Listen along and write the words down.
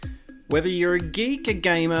Whether you're a geek, a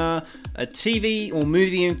gamer, a TV or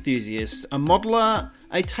movie enthusiast, a modeler,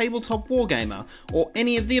 a tabletop wargamer, or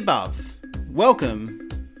any of the above, welcome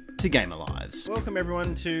to Gamer Lives. Welcome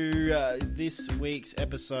everyone to this week's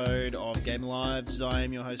episode of Gamer Lives. I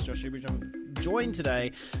am your host Josh Ebridge. I'm joined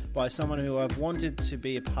today by someone who I've wanted to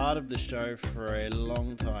be a part of the show for a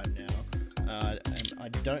long time now, and I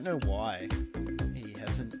don't know why he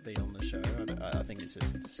hasn't been on the show. I think it's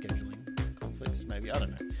just scheduling conflicts, maybe. I don't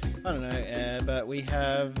know. But we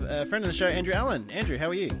have a friend of the show, Andrew Allen. Andrew, how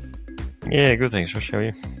are you? Yeah, good, thanks, Josh. How are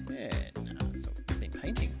you? Yeah, I've been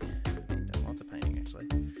painting. I've been doing lots of painting, actually.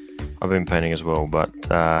 I've been painting as well, but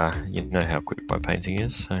you know how quick my painting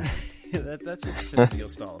is. So. That's just because of your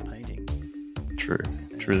style of painting. True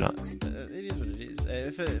that. It is what it is.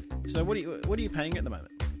 So what are you painting at the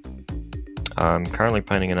moment? I'm currently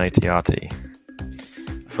painting an ATRT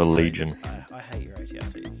for Legion. I hate your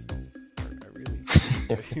ATRTs. I really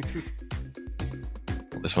do.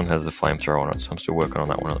 This one has the flamethrower on it, so I'm still working on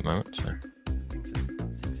that one at the moment. So.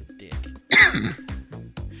 Thing's a dick.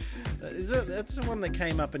 That's the one that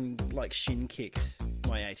came up and like shin kicked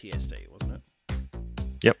my ATSD, wasn't it?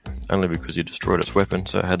 Yep, only because you destroyed its weapon,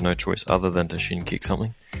 so I had no choice other than to shin kick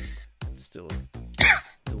something. Still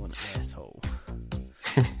an asshole.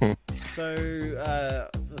 So,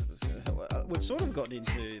 we've sort of gotten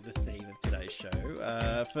into the theme of today's show.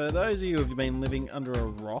 For those of you who have been living under a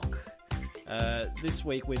rock, this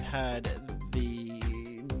week we've had the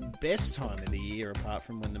best time of the year apart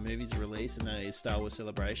from when the movies are released, and that is Star Wars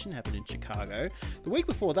Celebration, happened in Chicago. The week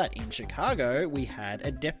before that in Chicago we had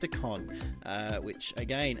Adepticon, which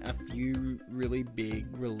again, a few really big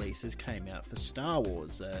releases came out for Star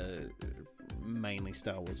Wars, mainly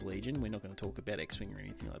Star Wars Legion. We're not going to talk about X-Wing or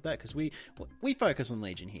anything like that because we focus on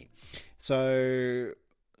Legion here. So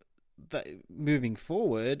moving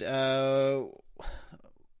forward,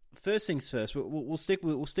 first things first, we'll stick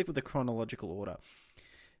with the chronological order.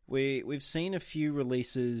 We've seen a few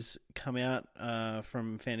releases come out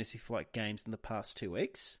from Fantasy Flight Games in the past 2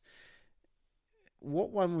 weeks.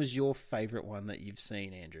 What one was your favourite one that you've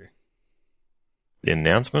seen, Andrew? The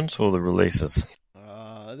announcements or the releases?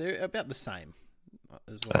 They're about the same.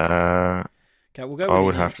 As well. Okay, we'll go. I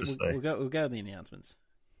would have to say we'll go with the announcements.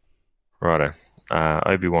 Righto.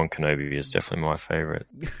 Obi-Wan Kenobi is definitely my favourite.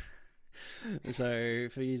 So,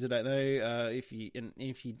 for you that don't know, if you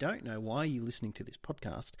don't know why you're listening to this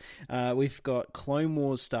podcast, we've got Clone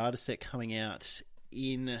Wars starter set coming out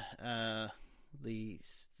in the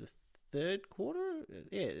third quarter.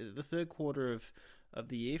 Yeah, the third quarter of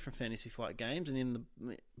the year from Fantasy Flight Games, and in the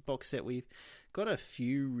box set we've got a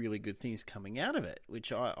few really good things coming out of it,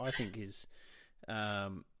 which I think is,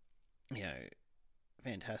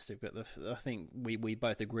 fantastic. But I think we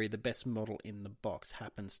both agree the best model in the box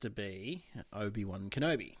happens to be Obi-Wan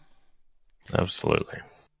Kenobi. Absolutely.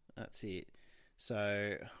 That's it.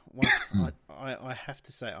 So I have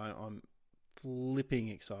to say I'm flipping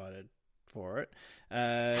excited for it.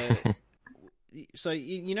 So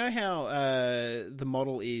you know how the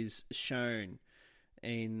model is shown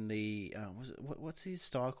in the what's his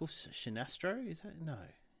style called? Sinestro? Is that no?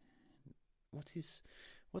 What's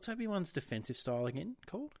Obi-Wan's defensive style again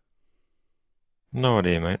called? No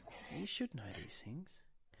idea, mate. You should know these things.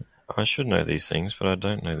 I should know these things, but I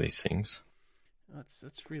don't know these things. That's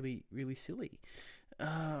really, really silly.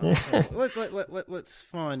 So let's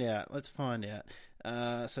find out.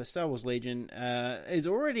 So Star Wars Legion has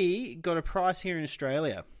already got a price here in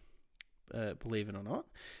Australia, believe it or not.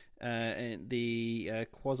 And the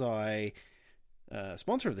quasi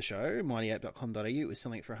sponsor of the show, mighty8.com.au, is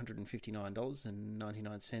selling it for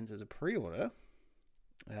 $159.99 as a pre-order.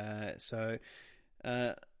 I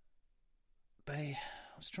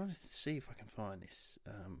was trying to see if I can find this.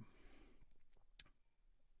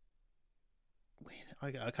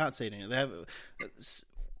 I can't see it anymore. They have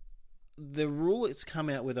the rule it's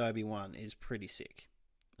come out with Obi-Wan is pretty sick,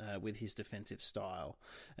 with his defensive style,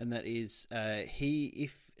 and that is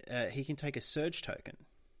he can take a surge token,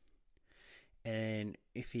 and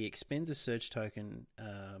if he expends a surge token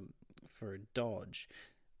for a dodge,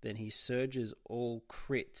 then he surges all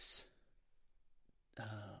crits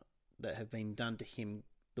that have been done to him.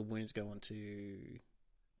 The wounds go onto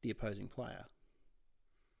the opposing player.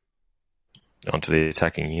 Onto the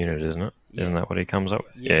attacking unit, isn't it? Yeah. Isn't that what he comes up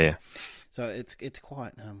with? Yeah. So it's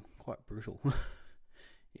quite brutal,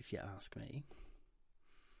 if you ask me.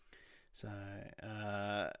 So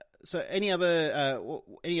any other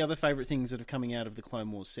favourite things that are coming out of the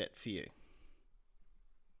Clone Wars set for you?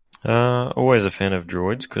 Always a fan of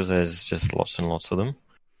droids because there's just lots and lots of them.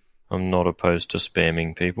 I'm not opposed to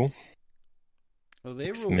spamming people. Well,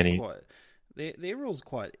 their rules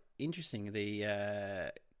quite interesting.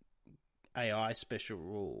 The AI special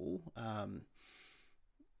rule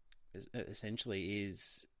essentially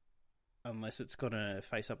is, unless it's got a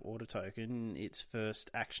face-up order token, its first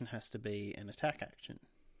action has to be an attack action.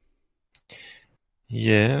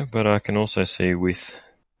 Yeah, but I can also see with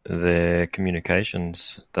their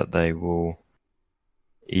communications that they will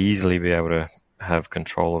easily be able to have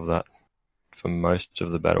control of that for most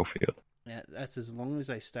of the battlefield. Now, that's as long as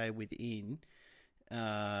they stay within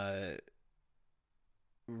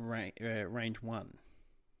range 1.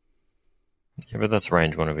 Yeah, but that's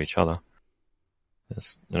range 1 of each other.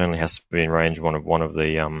 It only has to be in range 1 of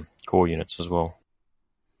the core units as well.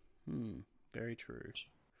 Very true.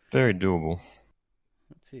 Very doable.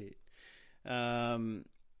 That's it. I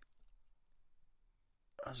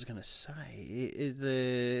was going to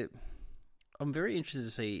say, I'm very interested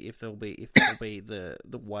to see if there'll be the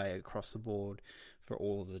way across the board for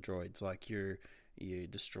all of the droids, like your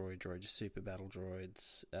destroy droids, your super battle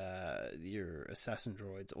droids, your assassin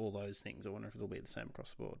droids, all those things. I wonder if it'll be the same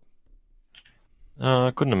across the board.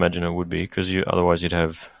 I couldn't imagine it would be, because otherwise you'd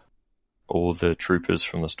have all the troopers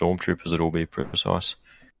from the stormtroopers would all be precise.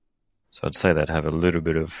 So I'd say they'd have a little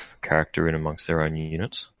bit of character in amongst their own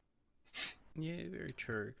units. Yeah, very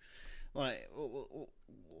true. Like,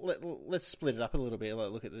 let's split it up a little bit.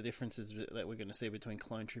 Like, look at the differences that we're going to see between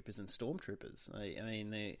clone troopers and stormtroopers. I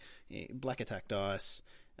mean, Black Attack Dice.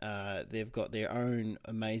 They've got their own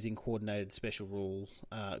amazing coordinated special rule,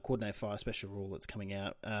 coordinated fire special rule that's coming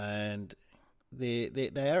out, and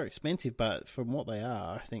they are expensive. But from what they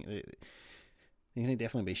are, I think they're going to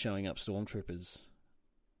definitely be showing up stormtroopers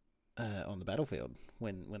on the battlefield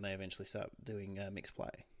when they eventually start doing mixed play.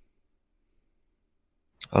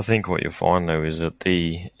 I think what you'll find though is that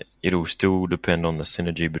it'll still depend on the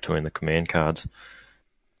synergy between the command cards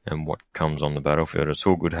and what comes on the battlefield. It's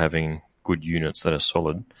all good having good units that are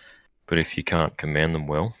solid, but if you can't command them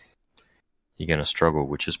well, you're going to struggle,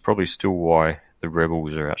 which is probably still why the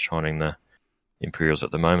Rebels are outshining the Imperials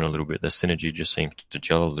at the moment a little bit. Their synergy just seems to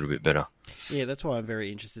gel a little bit better. Yeah, that's why I'm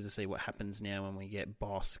very interested to see what happens now when we get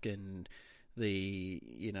Bosk and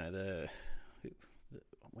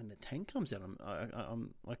when the tank comes out.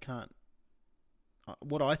 I can't.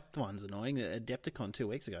 What I find annoying, that Adepticon 2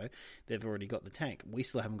 weeks ago, they've already got the tank. We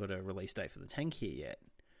still haven't got a release date for the tank here yet,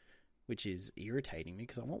 which is irritating me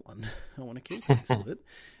because I want one. I want to kill things with it.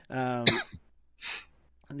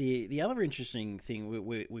 The other interesting thing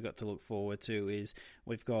we got to look forward to is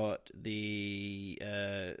we've got the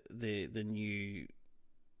new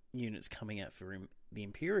units coming out for the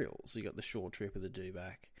Imperials. You got the Shore Trooper, the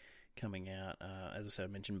Dewback coming out. As I said, I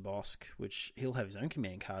mentioned Bosk, which he'll have his own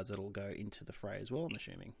command cards that'll go into the fray as well, I'm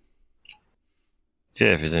assuming.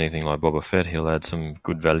 Yeah, if there's anything like Boba Fett, he'll add some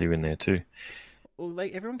good value in there too. Well,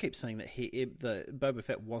 everyone keeps saying that the Boba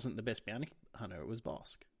Fett wasn't the best bounty hunter, it was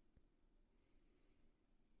Bosk.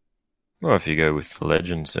 Well, if you go with the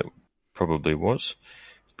legends, it probably was.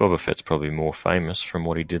 Boba Fett's probably more famous from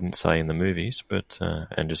what he didn't say in the movies, but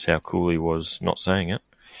and just how cool he was not saying it.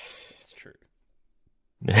 It's true.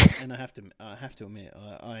 And I have to admit,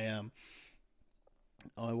 I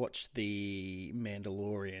watched the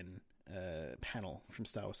Mandalorian panel from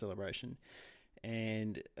Star Wars Celebration,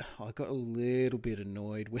 and I got a little bit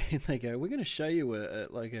annoyed when they go, "We're going to show you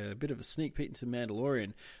a bit of a sneak peek into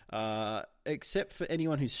Mandalorian, except for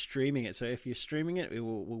anyone who's streaming it. So if you're streaming it,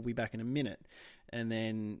 we'll be back in a minute." And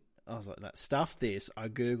then I was like, "Stuff this." I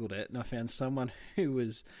googled it and I found someone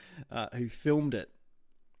who filmed it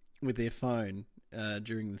with their phone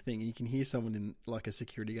during the thing. And you can hear someone in like a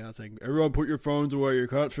security guard saying, "Everyone, put your phones away. You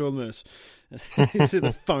can't film this." You see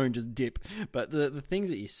the phone just dip. But the things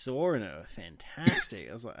that you saw in it are fantastic.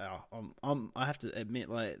 I was like, I have to admit,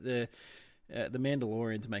 like the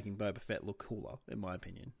Mandalorian's making Boba Fett look cooler, in my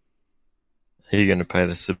opinion. Are you going to pay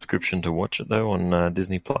the subscription to watch it though on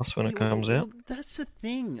Disney Plus when it comes out? Well, that's the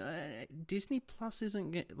thing. Disney Plus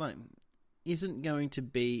isn't going to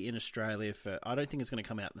be in Australia for. I don't think it's going to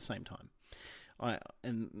come out at the same time.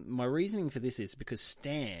 And my reasoning for this is because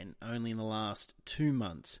Stan, only in the last 2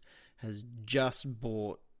 months, has just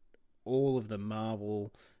bought all of the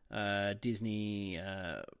Marvel, Disney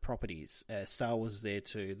properties. Star Wars is there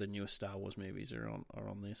too. The newest Star Wars movies are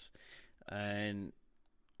on this, and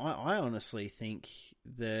I honestly think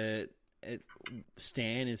that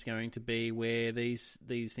Stan is going to be where these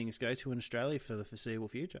things go to in Australia for the foreseeable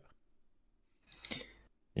future.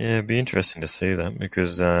 Yeah, it'd be interesting to see that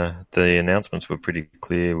because the announcements were pretty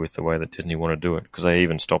clear with the way that Disney want to do it, because they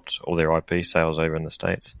even stopped all their IP sales over in the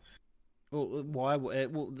States. Well, why?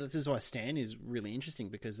 Well, this is why Stan is really interesting,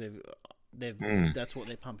 because they've that's what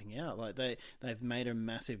they're pumping out. Like they've made a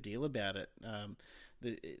massive deal about it.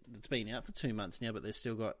 it's been out for 2 months now, but they've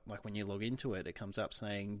still got, like, when you log into it, it comes up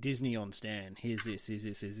saying Disney on stand. Here's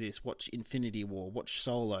this. Watch Infinity War. Watch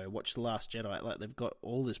Solo. Watch The Last Jedi. Like, they've got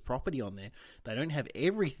all this property on there. They don't have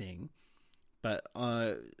everything, but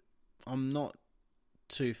I'm not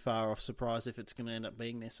too far off surprised if it's going to end up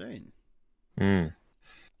being there soon. Yeah,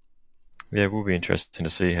 it will be interesting to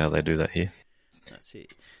see how they do that here. That's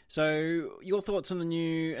it. So, your thoughts on the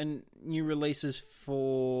new releases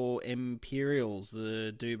for Imperials,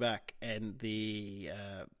 the Dewback and the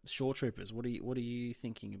Shore Troopers? What are you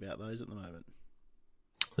thinking about those at the moment?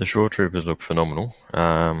 The Shore Troopers look phenomenal.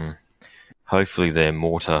 Hopefully their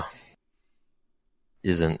mortar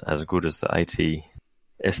isn't as good as the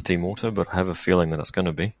AT-ST mortar, but I have a feeling that it's going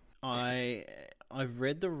to be. I've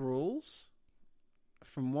read the rules.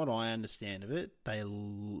 From what I understand of it, they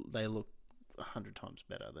look 100 times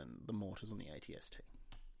better than the mortars on the AT-ST.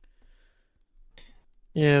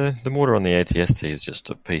 Yeah, the mortar on the AT-ST is just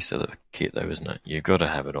a piece of the kit, though, isn't it? You've got to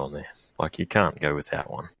have it on there. Like, you can't go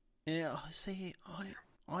without one. Yeah, see,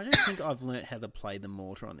 I don't think I've learnt how to play the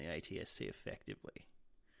mortar on the AT-ST effectively.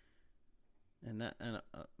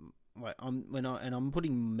 I'm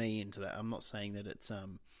putting me into that. I'm not saying that it's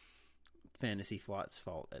Fantasy Flight's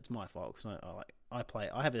fault. It's my fault because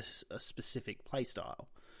I have a specific play style,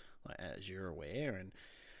 like, as you're aware,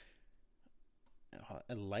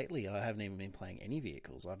 and lately I haven't even been playing any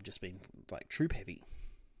vehicles. I've just been like troop heavy,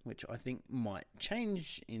 which I think might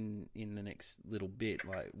change in the next little bit.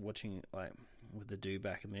 Like watching like with the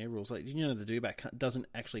Dewback and their rules. Like, did you know the Dewback doesn't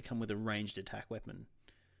actually come with a ranged attack weapon?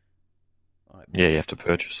 Yeah, you have to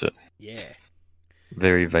purchase it. Yeah,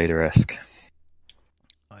 very Vader-esque.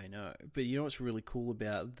 I know, but you know what's really cool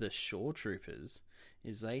about the Shore Troopers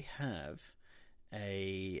is they have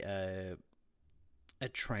a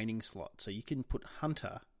training slot, so you can put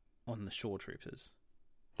Hunter on the Shore Troopers.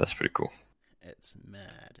 That's pretty cool. It's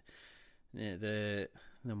mad. Yeah, the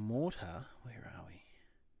mortar. Where are we?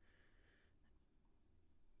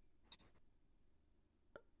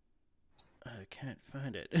 I can't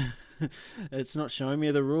find it. It's not showing me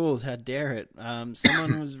the rules. How dare it?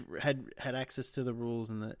 Someone had access to the rules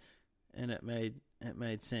and it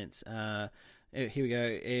made sense. Here we go.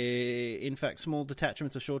 In fact, small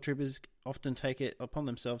detachments of Shore Troopers often take it upon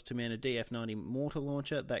themselves to man a DF-90 mortar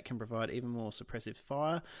launcher that can provide even more suppressive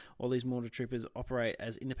fire. While these mortar troopers operate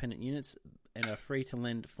as independent units and are free to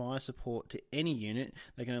lend fire support to any unit,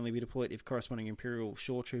 they can only be deployed if corresponding Imperial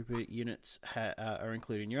Shore Trooper units are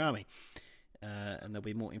included in your army. And there'll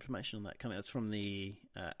be more information on that coming. That's from the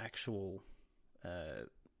actual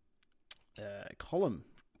column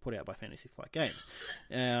put out by Fantasy Flight Games.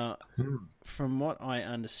 Now, from what I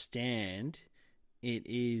understand, it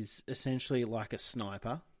is essentially like a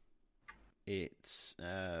sniper. It's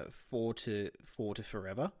 4 to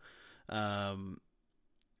forever.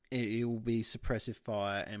 It will be suppressive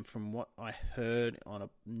fire, and from what I heard on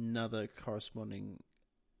another corresponding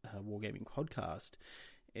Wargaming podcast,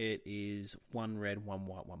 it is 1 red, 1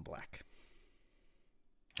 white, 1 black.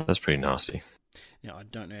 That's pretty nasty. Now, I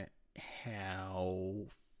don't know how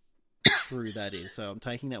true that is, so I'm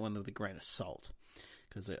taking that one with a grain of salt,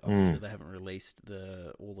 because obviously they haven't released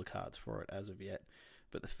all the cards for it as of yet.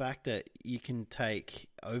 But the fact that you can take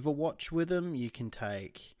Overwatch with them, you can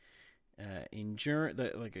take endurance,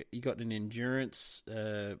 like you got an endurance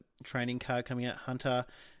training card coming out, Hunter,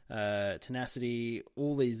 tenacity,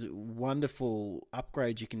 all these wonderful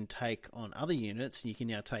upgrades you can take on other units, you can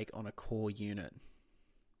now take on a core unit.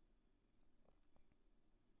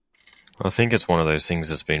 I think it's one of those things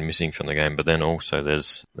that's been missing from the game, but then also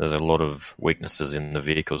there's a lot of weaknesses in the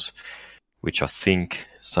vehicles, which I think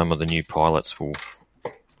some of the new pilots will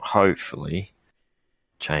hopefully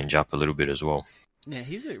change up a little bit as well. Now,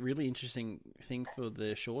 here's a really interesting thing for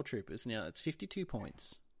the Shore Troopers. Now, it's 52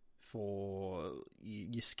 points for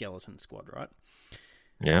your skeleton squad, right?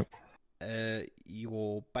 Yeah.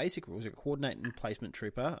 Your basic rules are coordinate and placement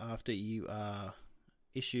trooper. After you are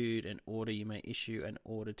issued an order, you may issue an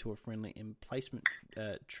order to a friendly emplacement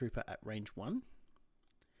trooper at range 1.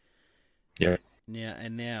 Yeah.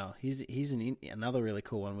 Now here's another really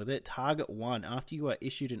cool one with it. Target 1. After you are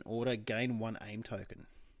issued an order, gain 1 aim token.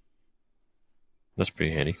 That's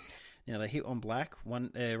pretty handy. Now they hit on black,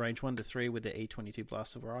 range 1 to 3 with the E-22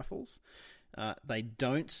 blaster rifles. They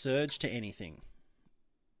don't surge to anything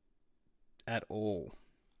at all.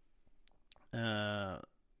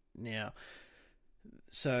 Now,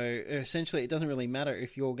 so essentially, it doesn't really matter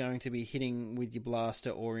if you're going to be hitting with your blaster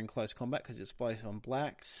or in close combat because it's both on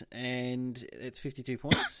blacks, and it's 52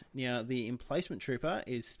 points. Now, the emplacement trooper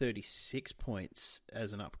is 36 points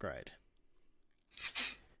as an upgrade.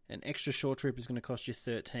 An extra shore trooper is going to cost you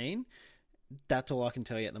 13. That's all I can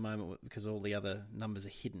tell you at the moment because all the other numbers are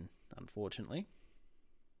hidden, unfortunately.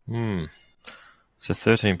 So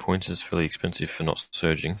 13 points is fairly expensive for not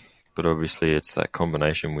surging, but obviously it's that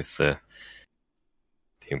combination with the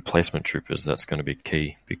emplacement troopers that's going to be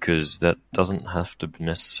key, because that doesn't have to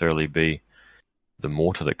necessarily be the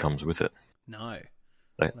mortar that comes with it. No.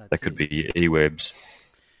 That could be E-webs.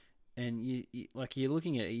 And you're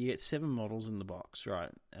looking at it, you get 7 models in the box,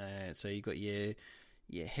 right? So you got your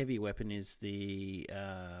heavy weapon is the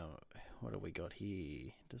what do we got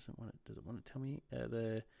here? Does it want to tell me?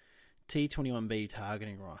 The T-21B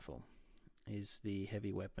targeting rifle is the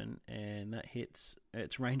heavy weapon, and that hits.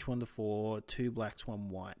 It's range 1 to 4, 2 blacks, 1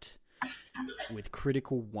 white, with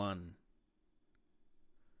critical 1.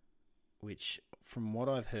 Which, from what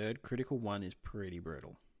I've heard, critical 1 is pretty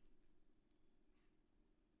brutal.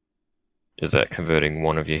 Is that converting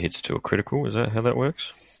one of your hits to a critical? Is that how that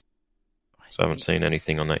works? So I haven't seen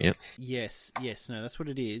anything on that yet. Yes, no, that's what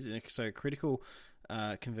it is. So critical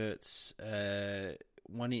converts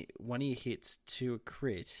one of your hits to a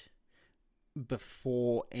crit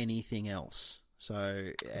before anything else. So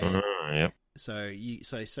yep. So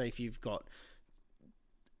say if you've got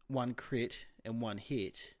 1 crit and 1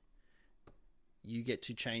 hit, you get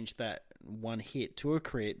to change that 1 hit to a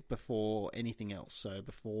crit before anything else. So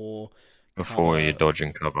before you dodge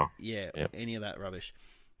and cover. Yeah, yep. Any of that rubbish.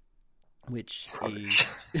 Which is,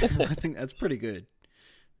 I think that's pretty good.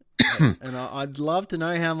 And I'd love to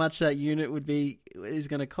know how much that unit is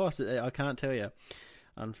going to cost. I can't tell you,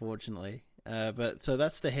 unfortunately. But so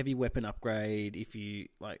that's the heavy weapon upgrade. If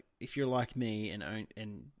you're like me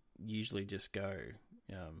and usually just go,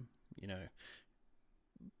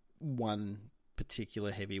 one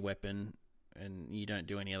particular heavy weapon, and you don't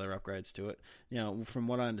do any other upgrades to it. Now, from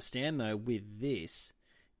what I understand though, with this,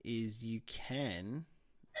 is you can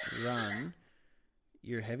run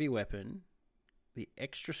your heavy weapon, the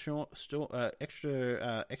extra short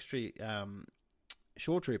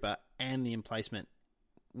trooper, and the emplacement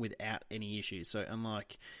without any issues. So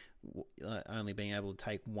unlike only being able to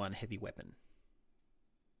take 1 heavy weapon,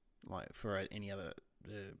 like for any other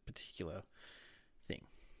particular thing.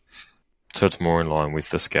 So it's more in line with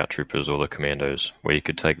the scout troopers or the commandos, where you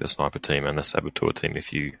could take the sniper team and the saboteur team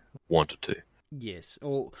if you wanted to. Yes,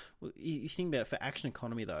 or you think about it, for action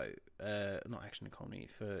economy though, not action economy,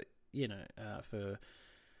 for unit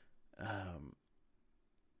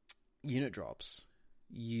drops.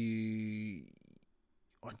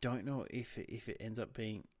 I don't know if it ends up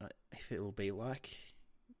being if it'll be like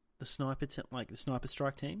the sniper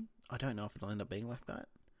strike team. I don't know if it'll end up being like that.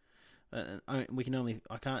 I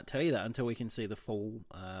can't tell you that until we can see the full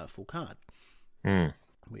card,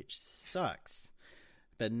 which sucks.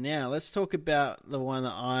 But now let's talk about the one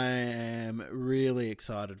that I am really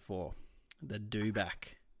excited for, the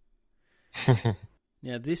Dewback.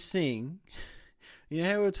 Now this thing, you know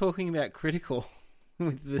how we were talking about critical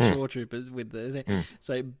with the shore troopers,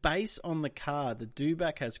 so based on the card, the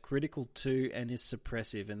Dewback has critical 2 and is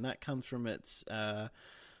suppressive, and that comes from its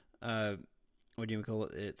what do you call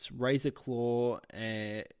it? It's Razor Claw,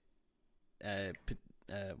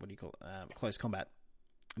 close combat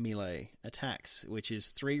melee attacks, which is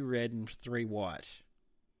 3 red and 3 white.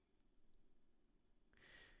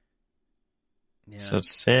 Now, so it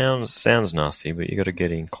sounds nasty, but you got to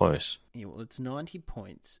get in close. Yeah, well, it's 90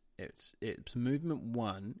 points. It's movement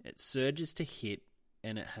 1. It surges to hit,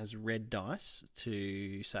 and it has red dice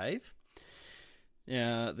to save.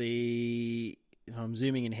 Now if I'm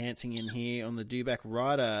zooming enhancing in here on the Dewback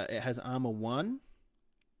Rider, it has armor 1,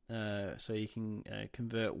 so you can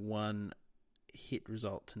convert 1 hit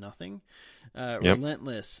result to nothing.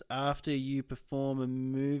 Relentless. After you perform a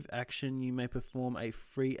move action, you may perform a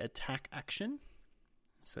free attack action.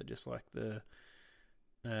 So just like the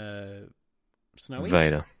Snowies?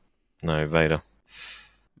 Vader. No, Vader.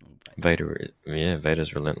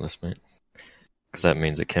 Vader's relentless, mate. Because that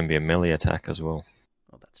means it can be a melee attack as well.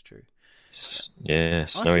 Oh, that's true. Yeah,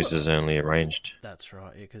 Snowies is only ranged. That's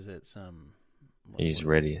right, yeah, because it's... He's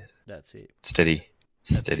ready. That's it. Steady.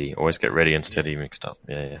 Always get ready and steady mixed up.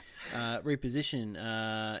 Yeah. Reposition.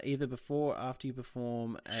 Either before or after you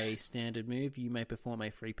perform a standard move, you may perform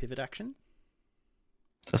a free pivot action.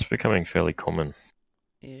 That's becoming fairly common.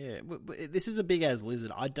 Yeah, this is a big as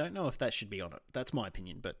lizard. I don't know if that should be on it. That's my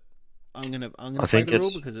opinion, but I'm gonna play the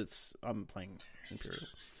rule because I'm playing Imperial.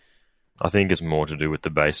 I think it's more to do with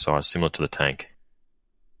the base size, similar to the tank.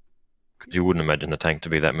 Because you wouldn't imagine the tank to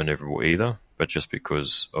be that maneuverable either, but just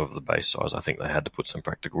because of the base size, I think they had to put some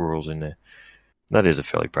practical rules in there. That is a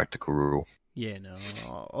fairly practical rule. Yeah, no,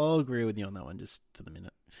 I'll agree with you on that one just for the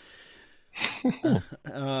minute.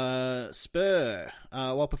 Spur.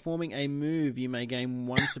 While performing a move, you may gain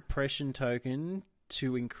 1 suppression token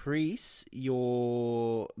to increase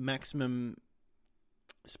your maximum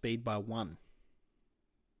speed by 1.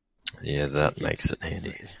 Yeah, that makes it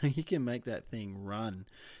handy. So you can make that thing run.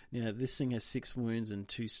 Now, this thing has 6 wounds and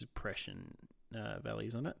 2 suppression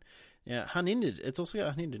values on it. Now, unhindered. It's also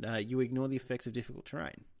got unhindered. You ignore the effects of difficult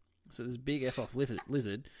terrain. So there's big F-off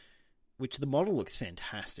lizard, which the model looks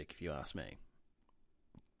fantastic, if you ask me.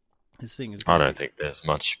 This thing is. I don't think there's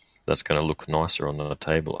much that's going to look nicer on the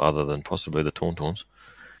table other than possibly the Tauntauns.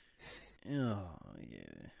 Oh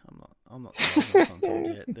yeah, I'm not sold on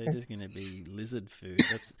Tauntauns yet. They're just going to be lizard food.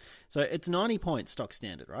 So it's 90 points stock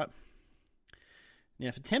standard, right?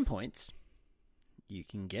 Now for 10 points, you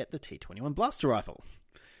can get the T21 blaster rifle,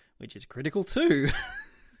 which is critical too,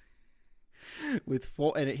 with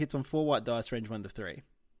 4, and it hits on 4 white dice, range 1 to 3.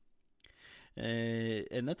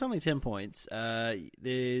 And that's only 10 points.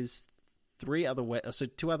 There's 2 other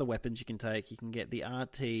weapons you can take. You can get the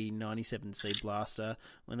RT-97C blaster,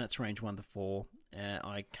 and that's range 1 to 4.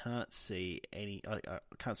 I can't see any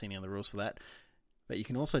other rules for that. But you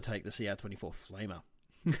can also take the CR-24 flamer,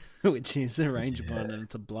 which is a range 1, and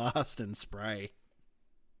it's a blast and spray.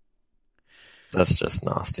 That's just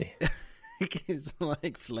nasty. It's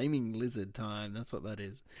like flaming lizard time. That's what that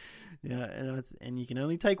is. Yeah, and you can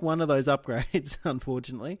only take 1 of those upgrades,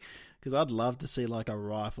 unfortunately, because I'd love to see like a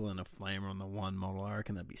rifle and a flamer on the one model. I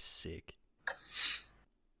reckon that'd be sick.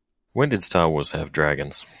 When did Star Wars have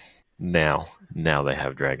dragons? Now they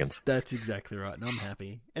have dragons. That's exactly right, and I'm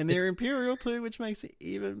happy. And they're Imperial too, which makes it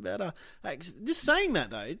even better. Just saying that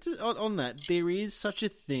though, on that, there is such a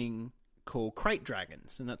thing called crate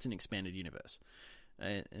dragons, and that's an expanded universe,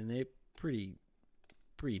 and they're pretty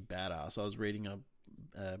badass. I was reading a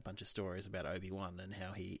bunch of stories about Obi-Wan and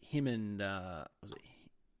how him and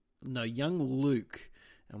young Luke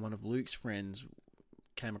and one of Luke's friends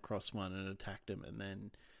came across one and attacked him, and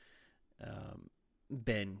then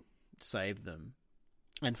Ben saved them.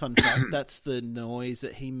 And fun fact, that's the noise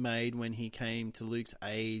that he made when he came to Luke's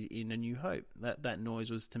aid in A New Hope. That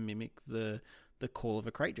noise was to mimic the call of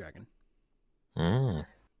a crate dragon.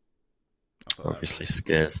 Obviously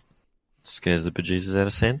scares the bejesus out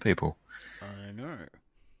of sand people. I know.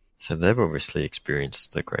 So they've obviously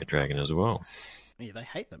experienced the Great Dragon as well. Yeah, they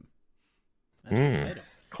hate them. Absolutely hate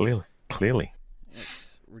them. Clearly.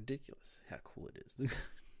 It's ridiculous how cool it is.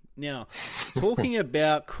 Now, talking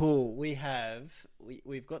about cool,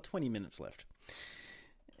 we've got 20 minutes left.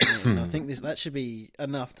 And I think that should be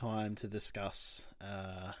enough time to discuss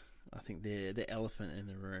I think the elephant in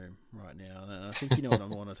the room right now. And I think you know what I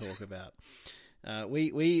want to talk about.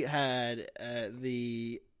 We had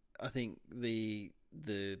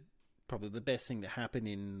probably the best thing that happened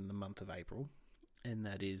in the month of April, and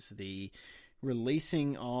that is the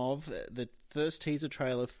releasing of the first teaser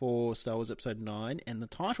trailer for Star Wars Episode 9 and the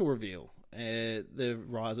title reveal, The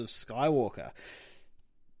Rise of Skywalker.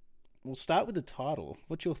 We'll start with the title.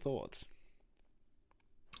 What's your thoughts?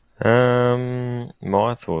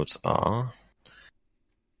 My thoughts are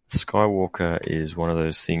Skywalker is one of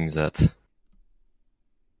those things that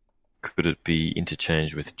could it be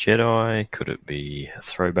interchanged with Jedi? Could it be a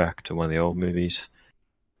throwback to one of the old movies?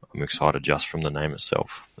 I'm excited just from the name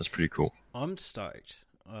itself. That's pretty cool. I'm stoked.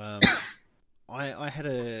 I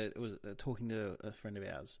was talking to a friend of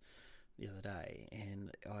ours the other day,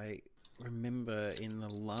 and I remember in the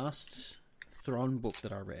last Thrawn book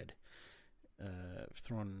that I read,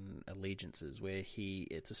 Thrawn Allegiances, where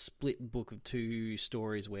it's a split book of 2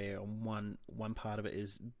 stories where on one part of it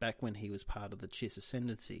is back when he was part of the Chiss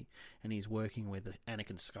Ascendancy and he's working with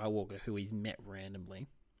Anakin Skywalker, who he's met randomly.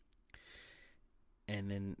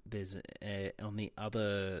 And then there's on the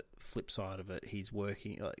other flip side of it, he's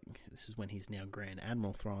working, this is when he's now Grand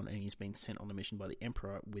Admiral Thrawn, and he's been sent on a mission by the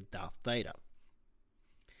Emperor with Darth Vader.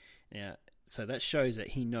 Now, so that shows that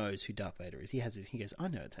he knows who Darth Vader is. He goes, I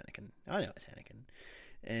know it's Anakin.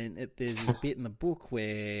 And there's this bit in the book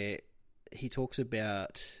where he talks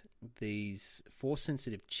about these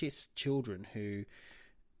Force-sensitive Chiss children who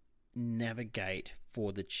navigate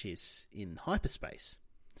for the Chiss in hyperspace.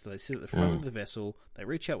 So they sit at the front of the vessel, they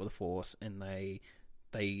reach out with the Force, and they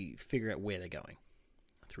figure out where they're going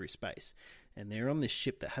through space. And they're on this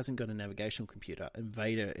ship that hasn't got a navigational computer, and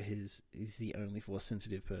Vader is the only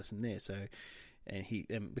Force-sensitive person there. So,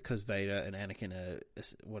 and because Vader and Anakin are,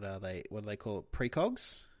 what do they call it?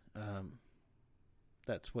 Precogs?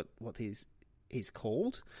 That's what he's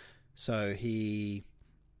called. So he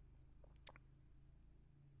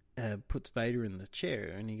puts Vader in the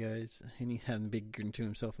chair, and he goes, and he's having a big grin to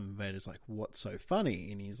himself, and Vader's like, "What's so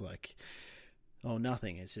funny?" And he's like, Oh,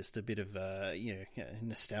 nothing. It's just a bit of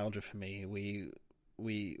nostalgia for me. We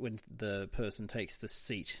when the person takes the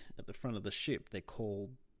seat at the front of the ship, they're called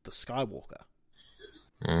the Skywalker,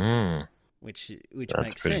 which That's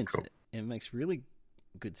makes pretty sense. cool. It makes really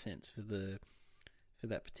good sense for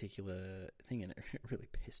that particular thing, and it really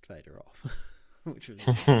pissed Vader off, which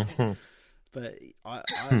was. But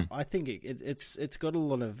I think it's got a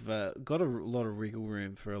lot of wriggle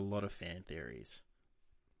room for a lot of fan theories.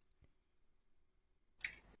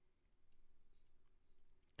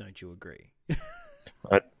 Don't you agree?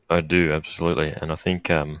 I do, absolutely. And I think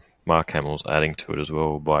Mark Hamill's adding to it as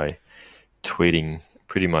well by tweeting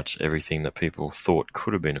pretty much everything that people thought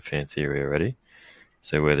could have been a fan theory already.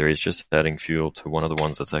 So whether he's just adding fuel to one of the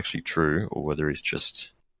ones that's actually true, or whether he's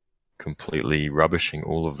just completely rubbishing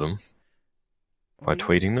all of them by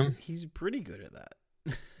tweeting them. He's pretty good at that.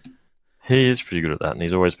 He is pretty good at that, and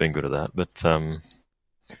he's always been good at that. But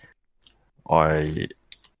I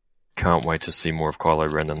can't wait to see more of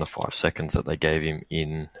Kylo Ren than the 5 seconds that they gave him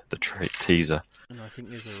in the teaser. And I think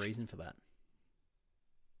there's a reason for that.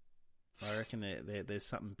 I reckon there's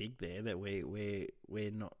something big there that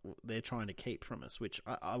we're not. They're trying to keep from us, which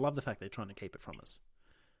I love the fact they're trying to keep it from us.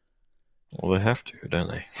 Well, they have to, don't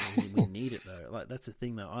they? We need it though. Like that's the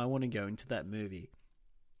thing though. I want to go into that movie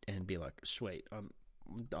and be like, sweet.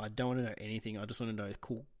 I don't want to know anything. I just want to know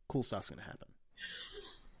cool stuff's going to happen.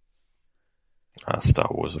 Star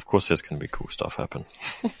Wars, of course, there's going to be cool stuff happen.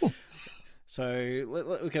 So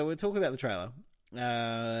okay, we'll talk about the trailer.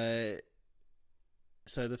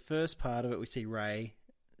 So the first part of it, we see Rey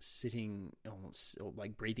sitting,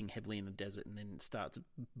 like breathing heavily in the desert, and then it starts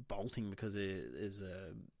bolting because there's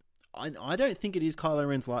a. I don't think it is Kylo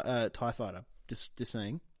Ren's TIE fighter. Just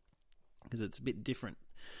saying, because it's a bit different.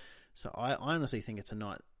 So I honestly think it's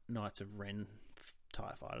a Knights of Ren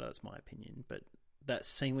TIE fighter. That's my opinion. But that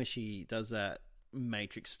scene where she does that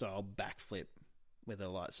Matrix style backflip with a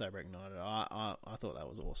lightsaber ignited, I thought that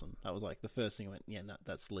was awesome. That was like the first thing I went, yeah,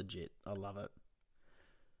 that's legit. I love it.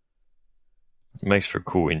 It makes for a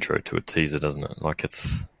cool intro to a teaser, doesn't it? Like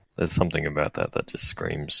there's something about that just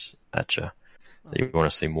screams at you that you want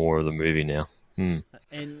to see more of the movie now. And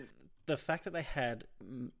the fact that they had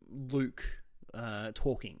Luke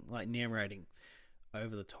talking, like narrating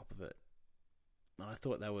over the top of it, I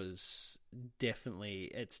thought that was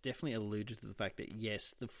definitely alluded to the fact that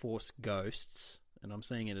yes, the Force ghosts, and I'm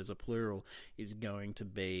saying it as a plural, is going to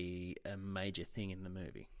be a major thing in the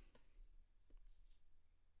movie.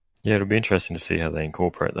 Yeah, it'll be interesting to see how they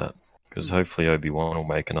incorporate that, because hopefully Obi-Wan will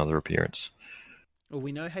make another appearance. Well,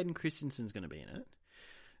 we know Hayden Christensen's going to be in it.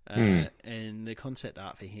 And the concept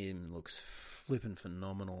art for him looks flippin'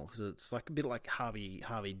 phenomenal, because it's like a bit like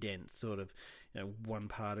Harvey Dent, sort of. One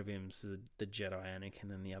part of him's the Jedi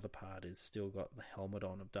Anakin, and the other part is still got the helmet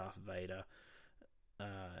on of Darth Vader.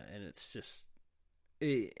 And it's just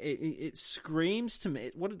it screams to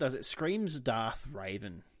me. What it does, it screams Darth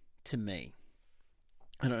Raven to me.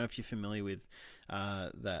 I don't know if you're familiar with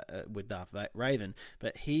with Darth Raven,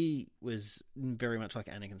 but he was very much like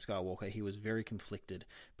Anakin Skywalker. He was very conflicted,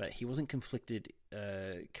 but he wasn't conflicted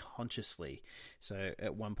consciously. So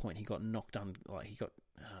at one point he got knocked on, like he got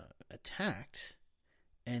attacked,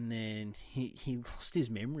 and then he lost his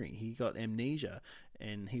memory. He got amnesia,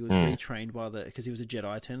 and he was retrained because he was a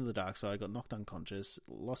Jedi, turned to the dark side, got knocked unconscious,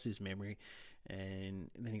 lost his memory.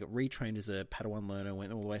 And then he got retrained as a Padawan learner,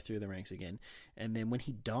 went all the way through the ranks again. And then when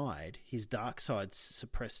he died, his dark side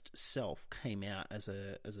suppressed self came out as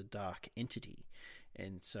a dark entity.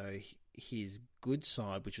 And so his good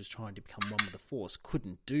side, which was trying to become one with the Force,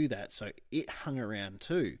 couldn't do that. So it hung around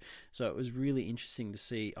too. So it was really interesting to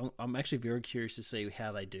see. I'm actually very curious to see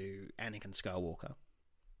how they do Anakin Skywalker.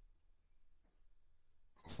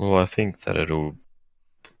 Well, I think that it'll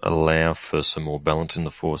allow for some more balance in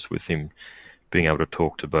the Force with him being able to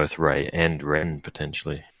talk to both Rey and Ren,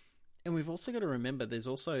 potentially. And we've also got to remember there's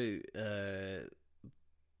also the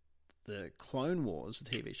Clone Wars, the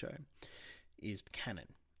TV show, is canon.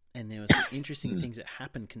 And there were some interesting things that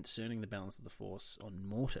happened concerning the balance of the Force on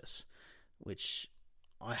Mortis, which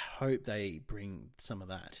I hope they bring some of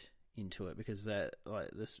that into it, because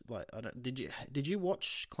did you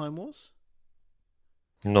watch Clone Wars?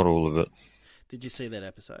 Not all of it. Did you see that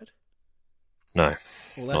episode? No.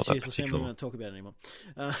 Well, that's useless, and we won't talk about it anymore.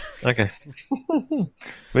 Okay.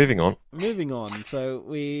 Moving on. Moving on. So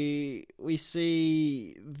we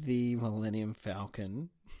see the Millennium Falcon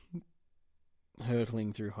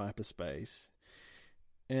hurtling through hyperspace,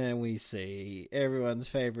 and we see everyone's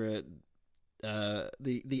favorite,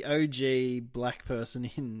 the OG black person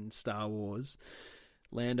in Star Wars,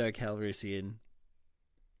 Lando Calrissian,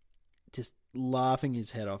 just laughing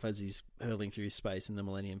his head off as he's hurling through space in the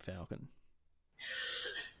Millennium Falcon.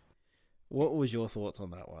 What was your thoughts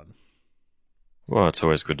on that one? Well, it's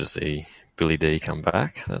always good to see Billy D come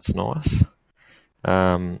back. That's nice.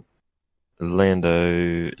 It's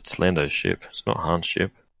Lando's ship. It's not Han's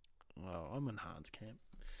ship. Well, I'm in Han's camp.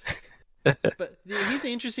 But here's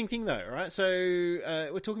the interesting thing, though, right? So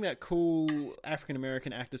we're talking about cool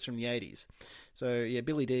African-American actors from the 80s. So, yeah,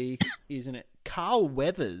 Billy D is in it. Carl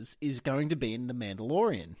Weathers is going to be in The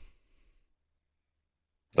Mandalorian.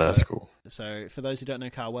 That's cool. So, for those who don't know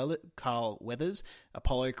Carl Weathers,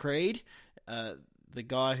 Apollo Creed, the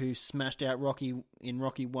guy who smashed out Rocky in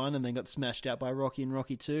Rocky 1 and then got smashed out by Rocky in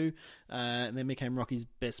Rocky 2, and then became Rocky's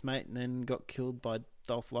best mate and then got killed by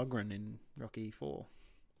Dolph Lundgren in Rocky 4.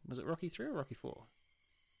 Was it Rocky 3 or Rocky 4?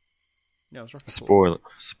 No, it was Rocky 4.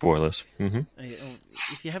 Spoilers. Mm-hmm.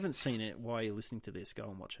 If you haven't seen it, why are you listening to this? Go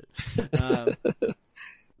and watch it.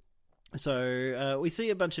 So we see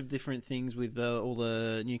a bunch of different things with all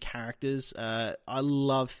the new characters. I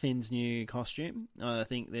love Finn's new costume. I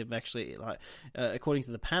think they've actually, according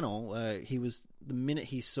to the panel, the minute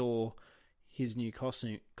he saw his new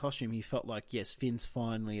costume, he felt like, yes, Finn's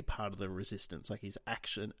finally a part of the Resistance. Like he's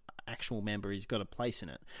actual member, he's got a place in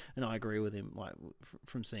it. And I agree with him. Like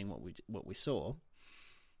from seeing what we saw,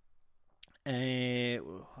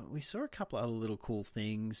 we saw a couple of other little cool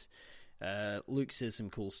things. Luke says some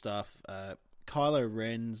cool stuff. Kylo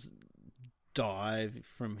Ren's dive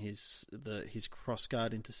from his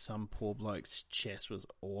crossguard into some poor bloke's chest was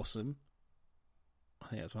awesome. I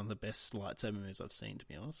think that's one of the best lightsaber moves I've seen, to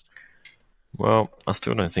be honest. Well, I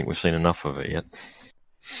still don't think we've seen enough of it yet.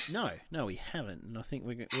 No, we haven't. And I think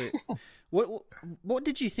we're what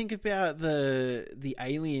did you think about the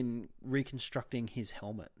alien reconstructing his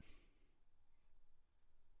helmet?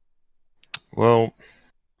 Well,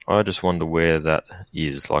 I just wonder where that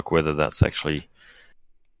is, like whether that's actually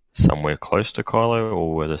somewhere close to Kylo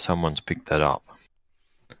or whether someone's picked that up.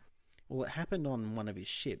 Well, it happened on one of his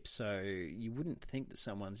ships, so you wouldn't think that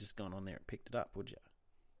someone's just gone on there and picked it up, would you?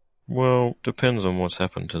 Well, depends on what's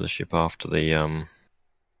happened to the ship after the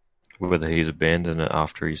whether he's abandoned it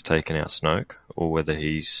after he's taken out Snoke or whether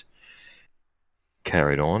he's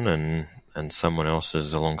carried on and someone else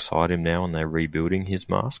is alongside him now and they're rebuilding his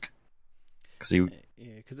mask.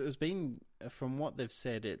 Because it was been, from what they've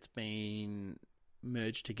said, it's been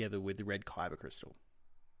merged together with the red kyber crystal.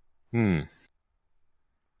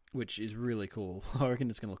 Which is really cool. I reckon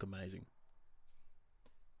it's going to look amazing.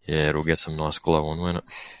 Yeah, it'll get some nice glow on, won't it?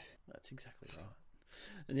 That's exactly right.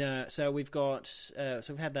 Yeah, so we've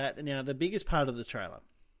had that. Now, the biggest part of the trailer,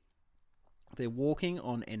 they're walking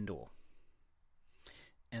on Endor.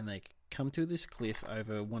 And they come to this cliff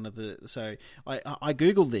over one of the... So I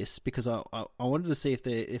googled this because I wanted to see if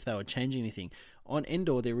they were changing anything. On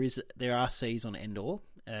Endor, there are seas on Endor.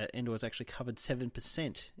 Endor is actually covered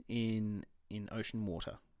 7% in ocean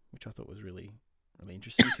water, which I thought was really, really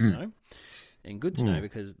interesting to know. And good to know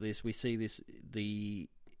because we see the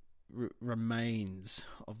remains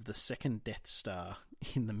of the second Death Star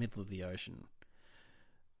in the middle of the ocean.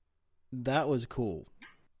 That was cool.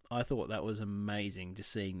 I thought that was amazing,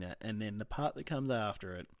 just seeing that. And then the part that comes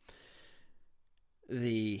after it,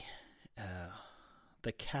 the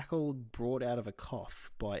cackle brought out of a cough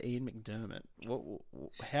by Ian McDiarmid.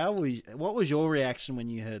 What was your reaction when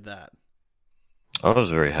you heard that? I was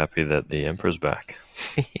very happy that the Emperor's back.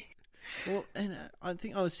 Well, and I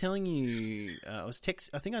think I was telling you, I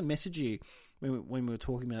think I messaged you when we were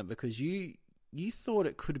talking about it because you thought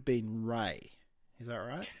it could have been Rey. Is that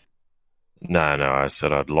right? No, I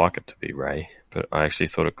said I'd like it to be Rey, but I actually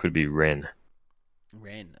thought it could be Ren.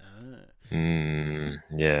 Ren,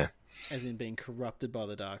 yeah. As in being corrupted by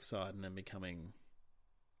the dark side and then becoming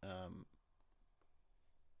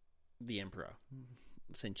the Emperor,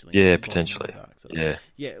 essentially. Yeah, potentially. Yeah.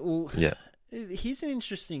 Yeah, well, yeah. Here's an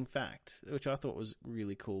interesting fact, which I thought was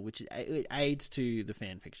really cool, which it aids to the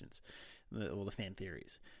fan fictions, or the fan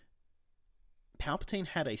theories. Palpatine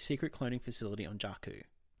had a secret cloning facility on Jakku.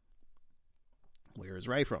 Where is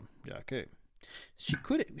Rey from? Jakku. She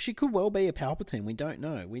could well be a Palpatine. We don't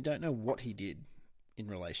know. We don't know what he did in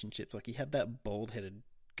relationships. Like he had that bald-headed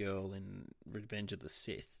girl in Revenge of the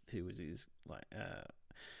Sith, who was his I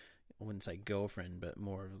wouldn't say girlfriend, but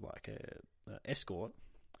more of like a escort.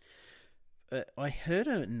 I heard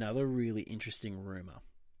another really interesting rumor,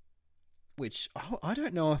 which I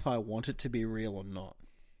don't know if I want it to be real or not.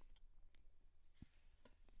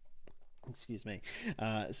 Excuse me.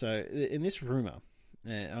 So in this rumor,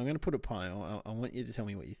 I'm going to put a pile. I want you to tell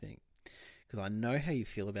me what you think, because I know how you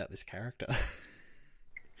feel about this character.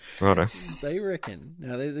 Righto. They reckon.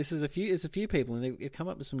 Now, there's a few people, and they've come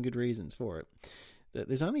up with some good reasons for it. That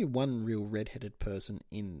there's only one real red-headed person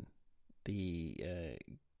in the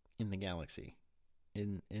galaxy,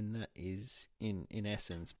 and that is in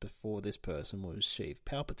essence before this person was Sheev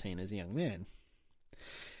Palpatine as a young man.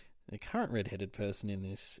 The current red-headed person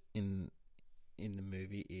in the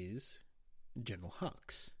movie is General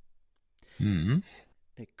Hux. Mm-hmm.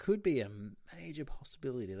 It could be a major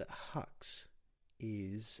possibility that Hux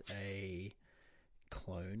is a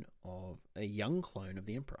young clone of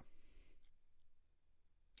the Emperor.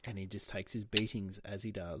 And he just takes his beatings as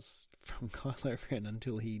he does from Kylo Ren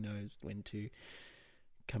until he knows when to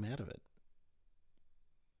come out of it.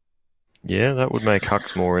 Yeah, that would make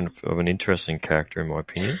Hux more of an interesting character, in my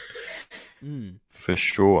opinion. For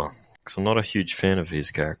sure. Because I'm not a huge fan of his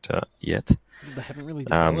character yet. They haven't really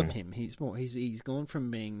developed him. He's gone from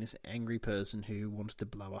being this angry person who wanted to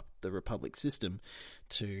blow up the Republic system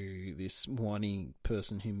to this whiny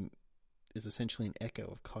person who is essentially an echo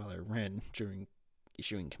of Kylo Ren during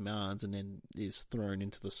issuing commands, and then is thrown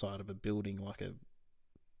into the side of a building like a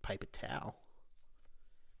paper towel.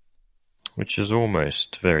 Which is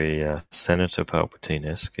almost very Senator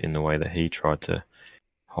Palpatine-esque in the way that he tried to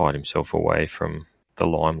hide himself away from the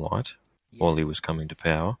limelight while he was coming to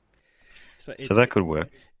power. So that could work.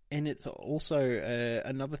 And it's also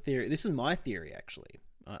another theory. This is my theory, actually.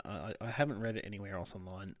 I haven't read it anywhere else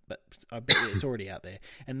online, but I bet it's already out there.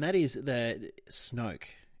 And that is that Snoke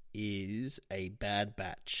is a Bad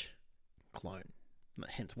Batch clone.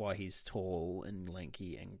 Hence why he's tall and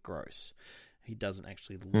lanky and gross. He doesn't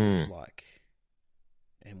actually look like...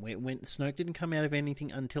 And when Snoke didn't come out of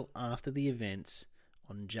anything until after the events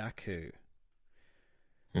on Jakku.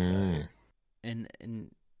 So,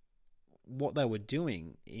 and what they were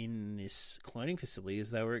doing in this cloning facility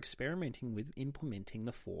is they were experimenting with implementing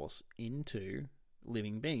the Force into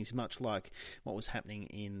living beings, much like what was happening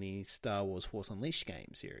in the Star Wars Force Unleashed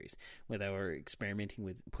game series, where they were experimenting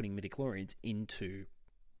with putting midichlorians into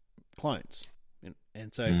clones.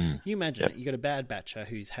 And so you imagine it, you got a Bad Batcher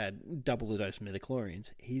who's had double the dose of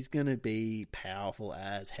midichlorians. He's going to be powerful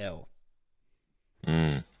as hell.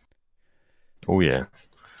 Oh, yeah.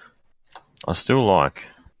 I still like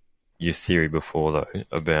your theory before, though,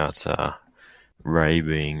 about Rey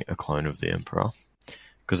being a clone of the Emperor.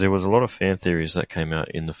 Because there was a lot of fan theories that came out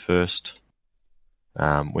in the first...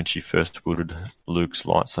 when she first wielded Luke's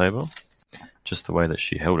lightsaber. Just the way that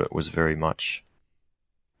she held it was very much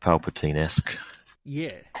Palpatine-esque.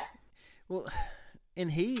 Yeah. Well,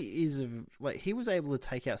 and he was able to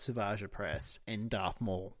take out Savage Opress and Darth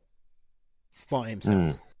Maul by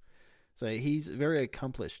himself. So he's a very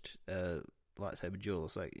accomplished lightsaber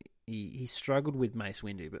duelist. Like he struggled with Mace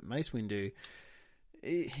Windu, but Mace Windu,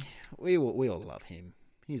 we all love him.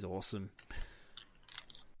 He's awesome.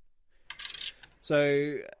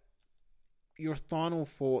 So, your final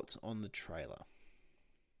thoughts on the trailer?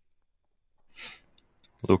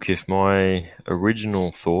 Look, if my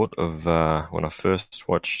original thought of when I first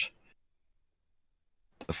watched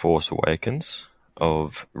The Force Awakens,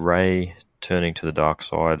 of Rey turning to the dark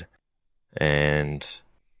side and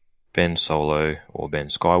Ben Solo, or Ben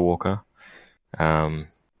Skywalker,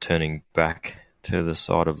 turning back to the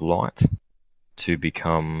side of light to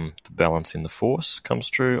become the balance in the Force comes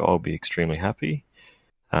true, I'll be extremely happy.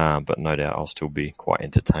 But no doubt I'll still be quite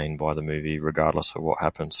entertained by the movie, regardless of what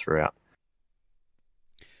happens throughout.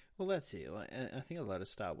 Well, that's it. Like, I think a lot of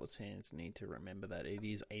Star Wars fans need to remember that it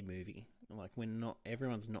is a movie. Like,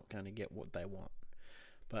 everyone's not going to get what they want.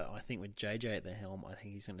 But I think with JJ at the helm, I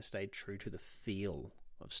think he's going to stay true to the feel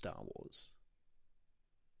of Star Wars.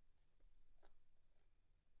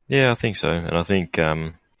 Yeah, I think so. And I think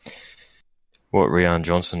what Rian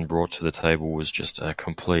Johnson brought to the table was just a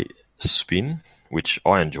complete spin, which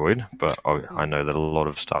I enjoyed, but I know that a lot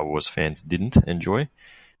of Star Wars fans didn't enjoy,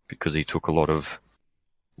 because he took a lot of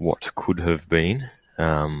what could have been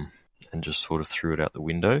and just sort of threw it out the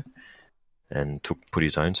window and put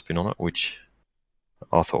his own spin on it, which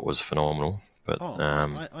I thought was phenomenal. But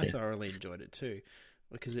I thoroughly enjoyed it too,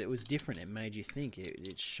 because it was different. It made you think.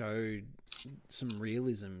 It showed some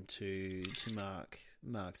realism to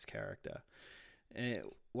Mark's character.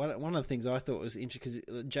 One of the things I thought was interesting,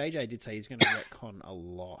 because JJ did say he's going to retcon a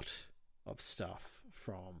lot of stuff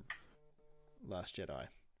from Last Jedi,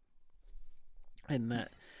 and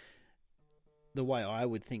that the way I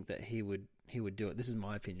would think that he would do it, this is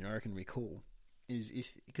my opinion, I reckon recall,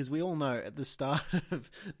 is because we all know at the start of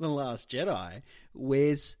The Last Jedi,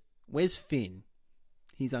 where's Finn?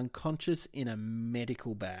 He's unconscious in a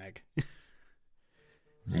medical bag.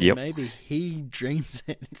 So Yep. maybe he dreams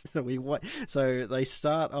it. So they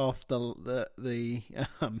start off they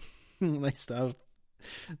start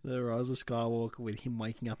the Rise of Skywalker with him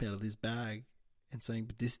waking up out of this bag and saying,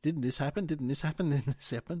 "But didn't this happen? Didn't this happen? Didn't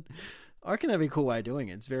this happen?" I reckon that'd be a cool way of doing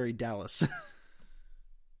it. It's very Dallas.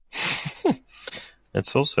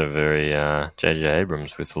 It's also very J.J.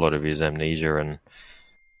 Abrams with a lot of his amnesia, and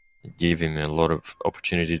give him a lot of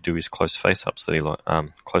opportunity to do his close face-ups that he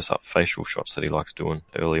close-up facial shots that he likes doing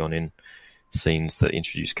early on in scenes that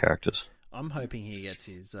introduce characters. I'm hoping he gets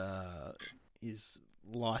his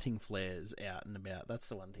lighting flares out and about. That's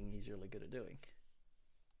the one thing he's really good at doing.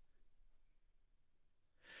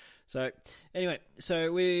 So, anyway,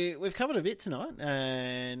 we've covered a bit tonight,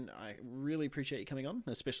 and I really appreciate you coming on,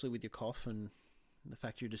 especially with your cough and the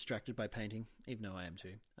fact you're distracted by painting, even though I am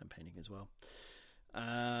too. I'm painting as well.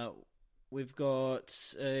 We've got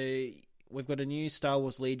a new Star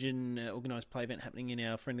Wars Legion organised play event happening in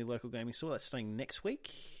our friendly local gaming store. That's starting next week.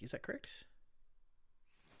 Is that correct?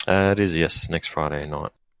 It is, yes, next Friday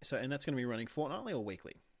night. So, and that's going to be running fortnightly or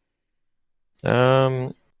weekly?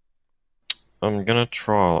 I'm going to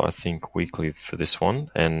trial, I think, weekly for this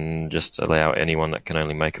one, and just allow anyone that can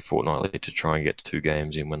only make it fortnightly to try and get 2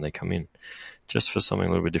 games in when they come in, just for something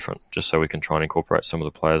a little bit different, just so we can try and incorporate some of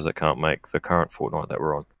the players that can't make the current fortnight that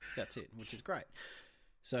we're on. That's it, which is great.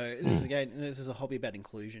 So this is a hobby about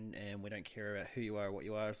inclusion, and we don't care about who you are or what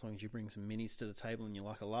you are, as long as you bring some minis to the table and you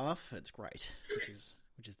like a laugh. It's great, which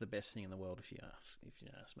is the best thing in the world, if you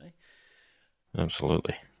ask me.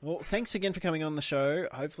 Absolutely. Well, thanks again for coming on the show.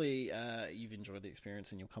 Hopefully you've enjoyed the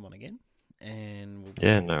experience and you'll come on again. And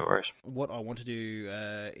no worries. What I want to do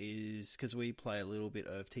is, because we play a little bit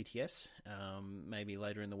of TTS, maybe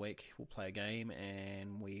later in the week we'll play a game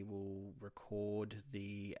and we will record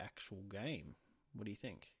the actual game. What do you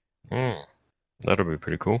think? That'll be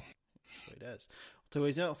pretty cool. It does.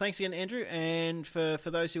 So, thanks again, Andrew. And for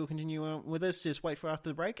those who will continue on with us, just wait for after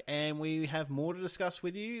the break, and we have more to discuss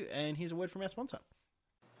with you. And here's a word from our sponsor.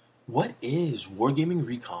 What is Wargaming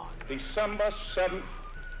Recon? December 7th,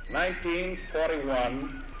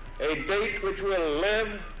 1941, a date which will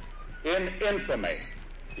live in infamy.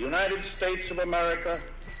 The United States of America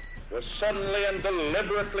was suddenly and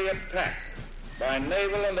deliberately attacked by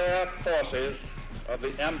naval and air forces of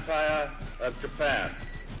the Empire of Japan.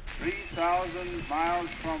 3,000 miles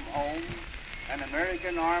from home, an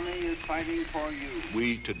American army is fighting for you.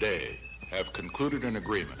 We today have concluded an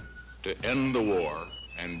agreement to end the war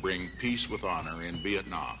and bring peace with honor in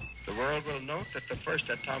Vietnam. The world will note that the first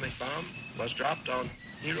atomic bomb was dropped on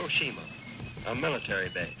Hiroshima, a military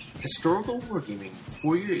base. Historical wargaming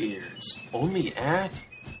for your ears, only at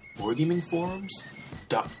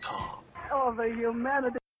wargamingforums.com. Oh, the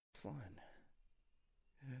humanity. Fine.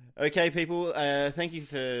 Okay, people, thank you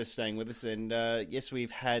for staying with us. And yes,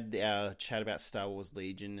 we've had our chat about Star Wars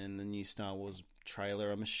Legion and the new Star Wars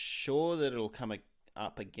trailer. I'm sure that it'll come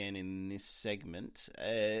up again in this segment.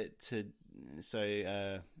 I've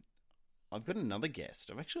got another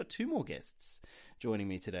guest. I've actually got 2 more guests joining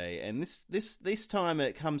me today. And this time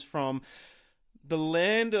it comes from the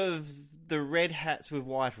land of the red hats with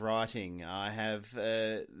white writing. I have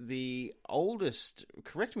the oldest,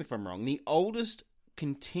 correct me if I'm wrong, the oldest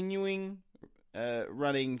continuing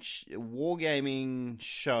running wargaming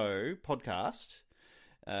show podcast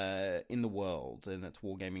in the world, and that's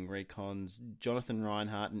Wargaming Recon's Jonathan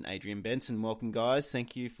Reinhardt and Adrian Benson. Welcome, guys.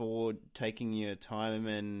 Thank you for taking your time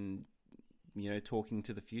and talking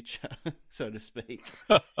to the future, so to speak.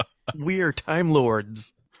 We are Time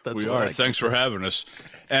Lords. We are. Thanks for having us.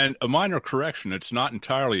 And a minor correction, it's not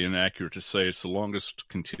entirely inaccurate to say it's the longest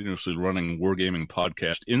continuously running wargaming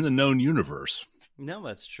podcast in the known universe. No,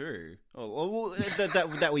 that's true. Oh,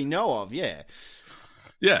 that we know of, yeah.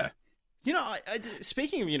 Yeah.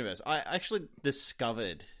 Speaking of universe, I actually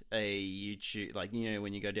discovered a YouTube,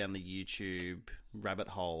 when you go down the YouTube rabbit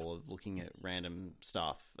hole of looking at random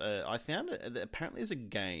stuff. I found that apparently there's a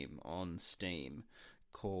game on Steam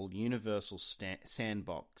called Universal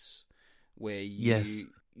Sandbox, where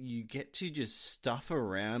you get to just stuff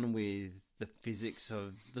around with the physics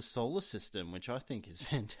of the solar system, which I think is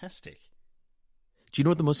fantastic. Do you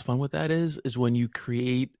know what the most fun with that is? Is when you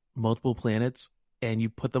create multiple planets and you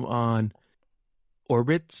put them on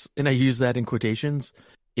orbits, and I use that in quotations,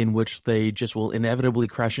 in which they just will inevitably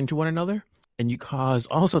crash into one another, and you cause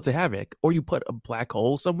all sorts of havoc. Or you put a black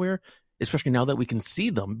hole somewhere, especially now that we can see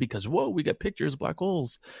them, because, whoa, we got pictures of black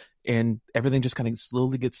holes, and everything just kind of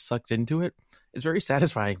slowly gets sucked into it. It's very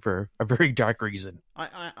satisfying for a very dark reason.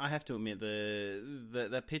 I have to admit,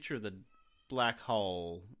 that picture of the black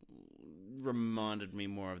hole reminded me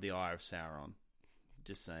more of the Eye of Sauron.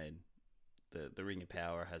 Just saying. the Ring of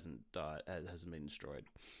Power hasn't died, hasn't been destroyed.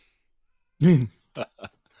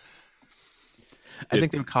 I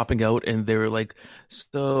think they were copping out, and they were like,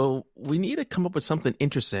 so we need to come up with something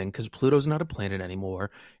interesting because Pluto's not a planet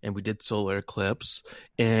anymore, and we did solar eclipse,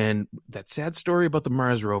 and that sad story about the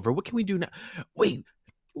Mars rover. What can we do now? Wait,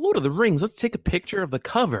 Lord of the Rings, let's take a picture of the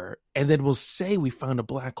cover, and then we'll say we found a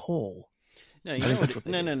black hole. No, you know what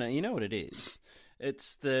no. You know what it is?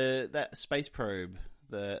 It's that space probe.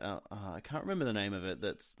 I can't remember the name of it.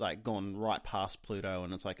 That's like gone right past Pluto,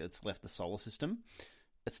 and it's left the solar system.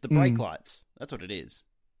 It's the brake lights. That's what it is.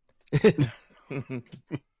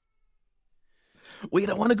 We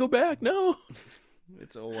don't want to go back. No.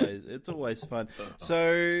 It's always fun.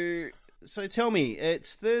 So tell me,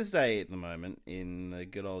 it's Thursday at the moment in the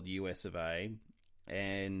good old US of A,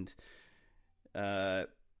 and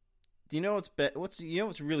you know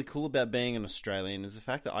what's really cool about being an Australian is the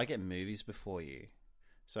fact that I get movies before you.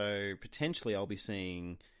 So potentially I'll be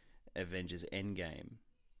seeing Avengers Endgame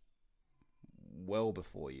well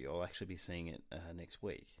before you. I'll actually be seeing it next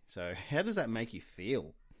week. So how does that make you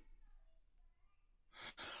feel?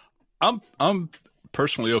 I'm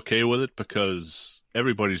personally okay with it because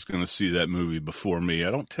everybody's going to see that movie before me.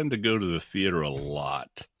 I don't tend to go to the theater a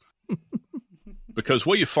lot. Because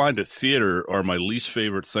what you find at theater are my least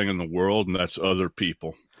favorite thing in the world, and that's other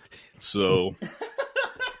people. So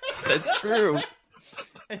that's true.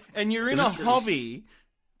 And you're in a hobby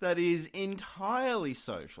that is entirely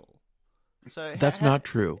social. So that's not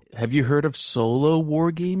true. Have you heard of solo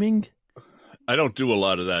wargaming? I don't do a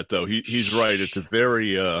lot of that, though. He's right. It's a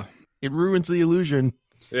very... It ruins the illusion.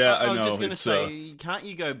 Yeah, I know. I was just going to say, can't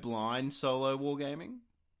you go blind solo wargaming?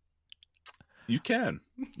 You can.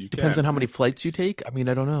 Depends on how many flights you take. I mean,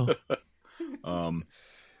 I don't know.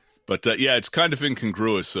 But yeah, it's kind of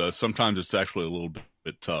incongruous. Sometimes it's actually a little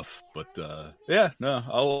bit tough. But yeah, no,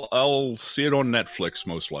 I'll see it on Netflix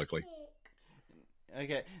most likely.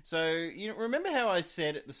 Okay, so you remember how I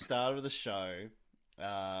said at the start of the show?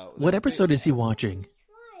 What episode is he watching?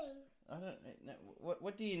 I don't know.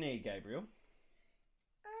 What do you need, Gabriel?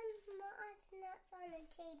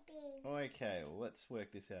 Okay, well, let's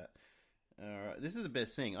work this out. Alright, this is the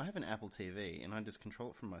best thing. I have an Apple TV, and I just control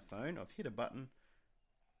it from my phone. I've hit a button.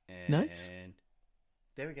 And nice.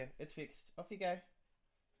 There we go. It's fixed. Off you go.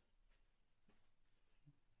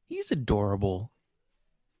 He's adorable.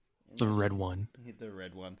 The red one. Hit the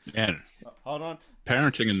red one. Man, hold on.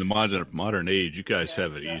 Parenting in the modern age, you guys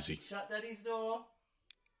have it easy. Shut Daddy's door.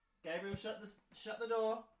 Gabriel, shut the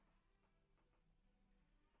door.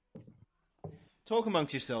 Talk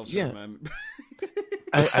amongst yourselves for a moment.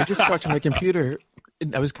 I just talked to my computer.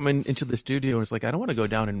 And I was coming into the studio and was like, I don't want to go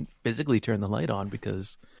down and physically turn the light on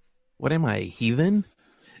because what am I, heathen?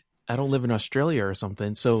 I don't live in Australia or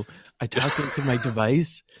something. So I talked into my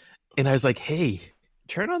device and I was like, hey,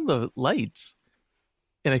 turn on the lights.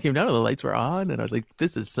 And I came down and the lights were on and I was like,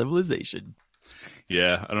 this is civilization.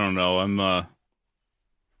 Yeah, I don't know.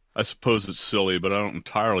 I suppose it's silly, but I don't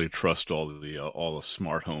entirely trust all the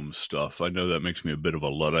smart home stuff. I know that makes me a bit of a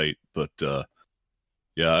Luddite, but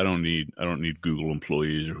yeah, I don't need Google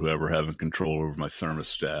employees or whoever having control over my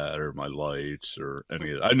thermostat or my lights or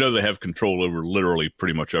any of that. I know they have control over literally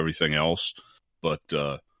pretty much everything else, but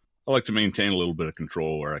I like to maintain a little bit of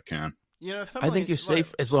control where I can. You know, I think you're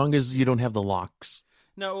safe as long as you don't have the locks.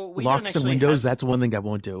 No, locks and windows. That's one thing I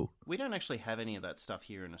won't do. We don't actually have any of that stuff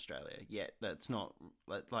here in Australia yet. That's not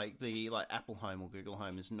like Apple Home or Google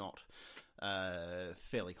Home is not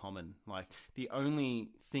fairly common. Like the only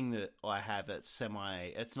thing that I have that's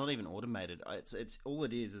it's not even automated. It's all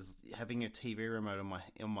it is having a TV remote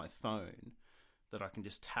on my phone that I can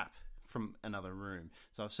just tap from another room.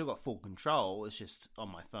 So I've still got full control. It's just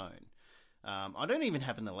on my phone. I don't even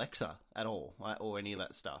have an Alexa at all or any of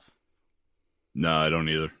that stuff. No, I don't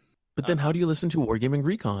either. But then how do you listen to Wargaming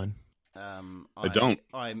Recon? I don't.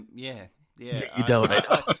 Yeah. You don't.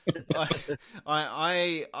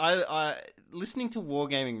 I listening to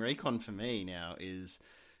Wargaming Recon for me now is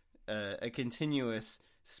a continuous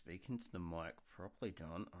speaking to the mic properly,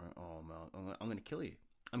 John. Oh, I'm going to kill you.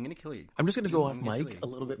 I'm just going to go off mic a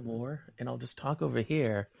little bit more, and I'll just talk over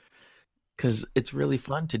here because it's really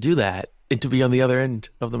fun to do that and to be on the other end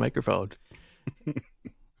of the microphone.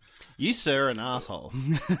 You, sir, an asshole.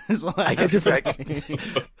 I get to say.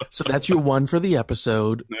 So that's your one for the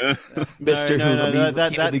episode, Mister.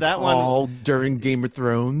 That one during Game of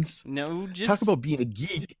Thrones. No, just talk about being a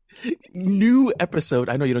geek. New episode.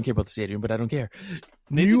 I know you don't care about the stadium, but I don't care.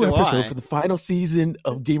 New episode for the final season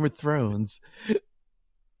of Game of Thrones.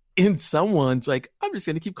 And someone's like, I'm just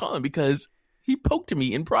going to keep calling because he poked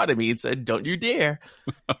me and prodded me and said, "Don't you dare."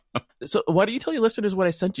 So why do you tell your listeners what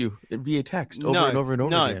I sent you via text over and over and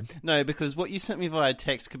over again? No, because what you sent me via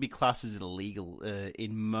text could be classed as illegal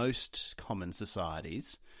in most common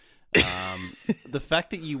societies. The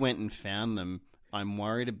fact that you went and found them, I'm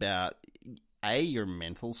worried about, A, your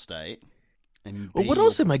mental state, and B, well, what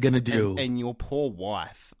else am I going to do? And your poor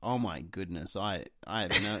wife. Oh my goodness, I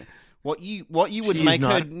have no... What you would She's make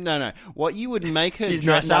not, her... No. What you would make her she's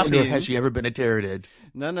dress not up nor in... has she ever been interrogated.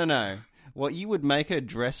 No. What you would make her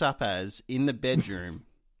dress up as in the bedroom...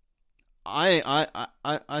 I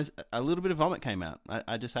a little bit of vomit came out.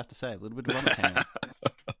 I just have to say, a little bit of vomit came out.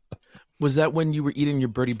 Was that when you were eating your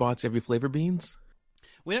Bertie Bott's every flavor beans?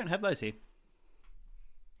 We don't have those here.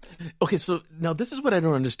 Okay, so now this is what I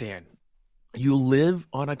don't understand. You live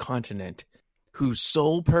on a continent whose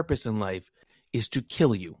sole purpose in life is to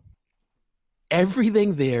kill you.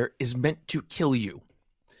 Everything there is meant to kill you.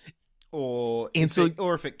 Or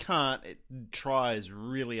if it can't, it tries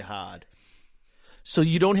really hard. So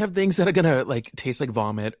you don't have things that are gonna like taste like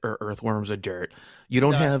vomit or earthworms or dirt. You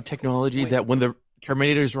don't have technology that when the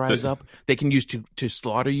Terminators rise up, they can use to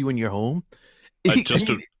slaughter you in your home. They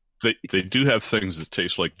do have things that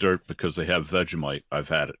taste like dirt because they have Vegemite. I've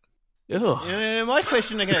had it. No, my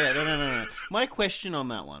question. No. My question on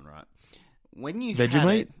that one, right? When you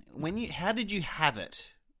Vegemite, had it, how did you have it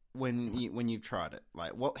when you tried it?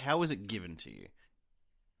 Like, how was it given to you?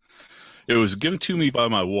 It was given to me by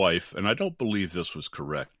my wife, and I don't believe this was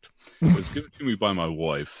correct. It was given to me by my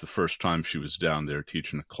wife the first time she was down there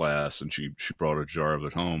teaching a class, and she brought a jar of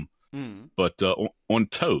it home. But on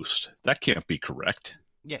toast, that can't be correct.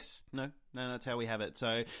 Yes, no, that's how we have it.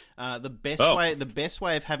 So the best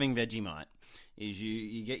way of having Vegemite is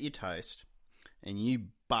you get your toast and you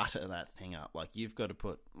butter that thing up. Like you've got to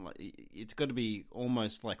put, it's got to be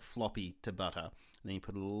almost like floppy to butter. And then you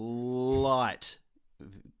put a light.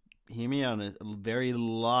 Hear me out, a very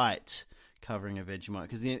light covering of Vegemite.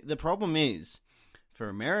 Because the problem is, for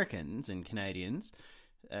Americans and Canadians,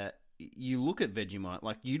 you look at Vegemite,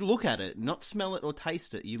 like you look at it, not smell it or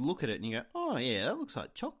taste it. You look at it and you go, oh yeah, that looks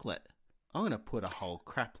like chocolate. I'm going to put a whole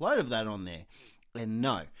crap load of that on there. And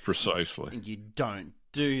no. Precisely. You don't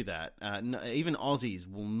do that. No, even Aussies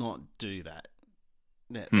will not do that.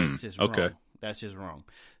 That's just wrong. Okay. That's just wrong.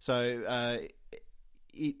 So,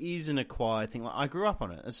 it is an acquired thing. Like, I grew up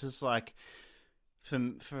on it. It's just like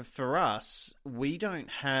for us, we don't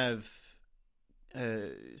have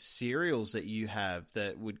cereals that you have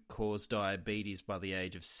that would cause diabetes by the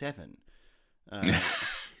age of 7.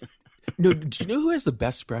 No, do you know who has the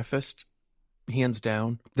best breakfast? Hands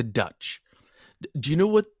down, the Dutch. Do you know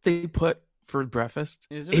what they put for breakfast?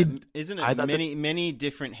 Isn't it many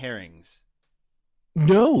different herrings?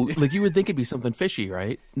 No, like you would think it'd be something fishy,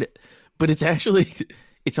 right? But it's actually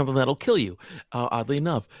something that'll kill you, oddly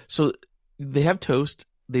enough. So they have toast,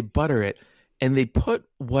 they butter it, and they put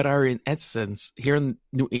what are in essence, here in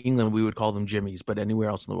New England we would call them Jimmies, but anywhere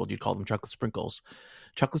else in the world you'd call them chocolate sprinkles.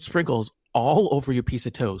 Chocolate sprinkles all over your piece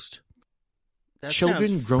of toast. That sounds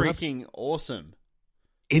freaking awesome.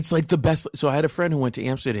 It's like the best. So I had a friend who went to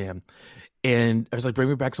Amsterdam, and I was like, bring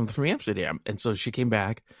me back something from Amsterdam. And so she came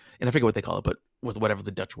back, and I forget what they call it, but with whatever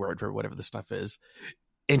the Dutch word for whatever the stuff is.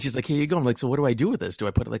 And she's like, here you go. I'm like, so what do I do with this? Do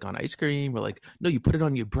I put it like on ice cream? We're like, no, you put it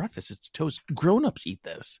on your breakfast. It's toast. Grown-ups eat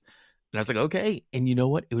this. And I was like, okay. And you know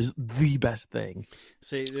what? It was the best thing.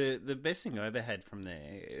 See, the best thing I ever had from there,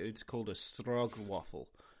 it's called a stroopwafel.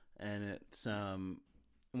 And it's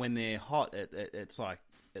when they're hot, it's like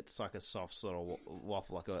a soft sort of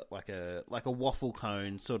waffle, like a waffle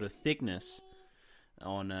cone sort of thickness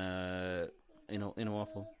on in a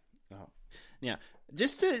waffle. Oh. Now,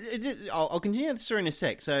 I'll continue the story in a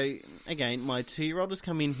sec. So again, my 2-year-old has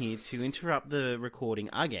come in here to interrupt the recording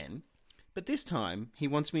again, but this time he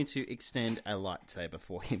wants me to extend a lightsaber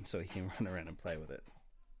for him so he can run around and play with it.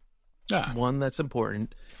 One, that's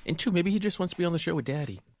important, and 2, maybe he just wants to be on the show with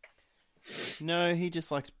Daddy. No, he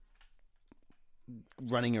just likes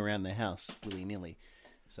running around the house willy-nilly.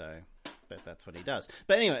 So, but that's what he does.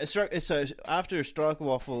 But anyway, so after a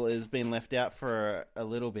stroopwafel has been left out for a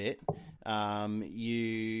little bit,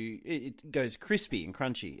 it goes crispy and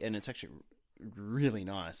crunchy, and it's actually really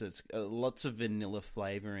nice. It's lots of vanilla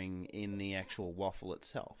flavoring in the actual waffle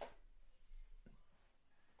itself.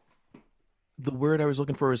 The word I was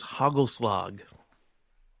looking for is Hagelslag.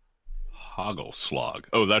 Hagelslag.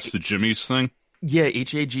 Oh, that's the Jimmy's thing? Yeah,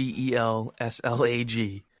 Hagelslag.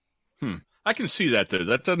 I can see that there.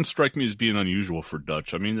 That doesn't strike me as being unusual for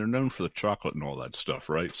Dutch. I mean, they're known for the chocolate and all that stuff,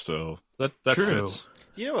 right? So that True. fits.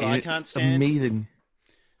 You know what I can't stand? Amazing.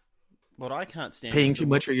 What I can't stand. Paying too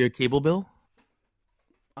much for your cable bill?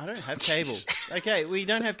 I don't have cable. Okay, we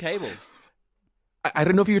don't have cable. I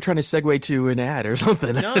don't know if you were trying to segue to an ad or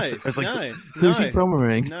something. No, I was like, no, who's no. he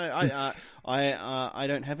promoting? No, I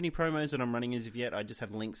don't have any promos that I'm running as of yet. I just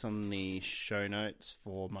have links on the show notes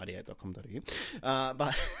for mighty8.com.au.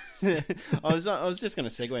 But I was just going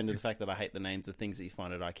to segue into the fact that I hate the names of things that you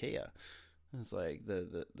find at IKEA. It's like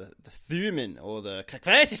the Thuman or the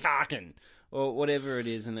Kakvatifaken or whatever it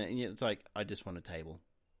is, and it's like I just want a table,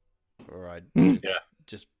 or I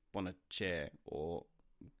just want a chair, or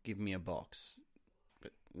give me a box.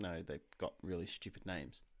 But no, they've got really stupid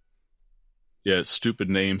names. Yeah, it's stupid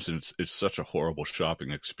names, and it's such a horrible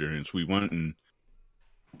shopping experience. We went and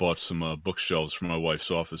bought some bookshelves for my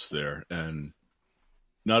wife's office there, and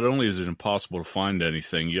not only is it impossible to find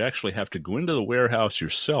anything, you actually have to go into the warehouse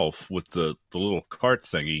yourself with the little cart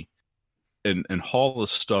thingy and haul the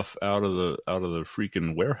stuff out of the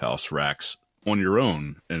freaking warehouse racks on your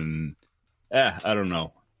own. And I don't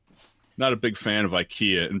know. Not a big fan of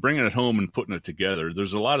IKEA, and bringing it home and putting it together.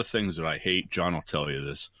 There's a lot of things that I hate. John will tell you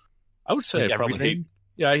this. I would say like I probably everything? hate.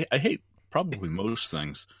 Yeah, I hate probably most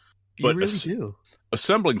things. You But really do.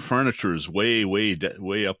 assembling furniture is way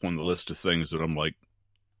up on the list of things that I'm like,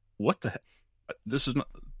 what the heck? This is not.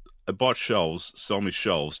 I bought shelves. Sell me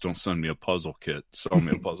shelves. Don't send me a puzzle kit. Sell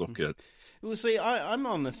me a puzzle kit. Well, see, I'm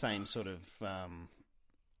on the same sort of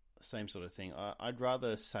thing. I'd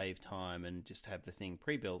rather save time and just have the thing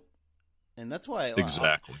pre-built, and that's why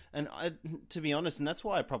Exactly. to be honest, and that's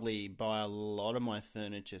why I probably buy a lot of my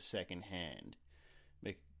furniture secondhand,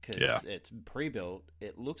 because it's pre-built.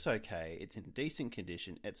 It looks okay. It's in decent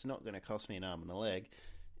condition. It's not going to cost me an arm and a leg,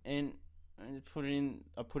 and I put it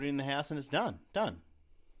in the house, and it's done.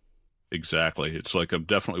 Exactly. It's like I'm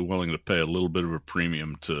definitely willing to pay a little bit of a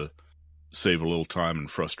premium to save a little time and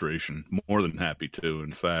frustration. More than happy to,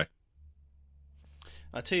 in fact.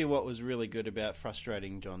 I tell you what was really good about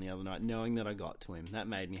frustrating John the other night, knowing that I got to him. That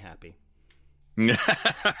made me happy.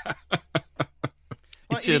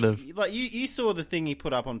 Like, you saw the thing he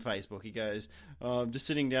put up on Facebook. He goes, I'm just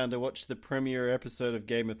sitting down to watch the premiere episode of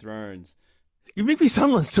Game of Thrones. You make me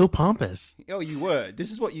sound like so pompous. Oh, you were.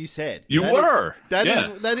 This is what you said.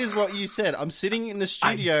 That is what you said. I'm sitting in the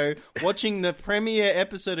studio watching the premiere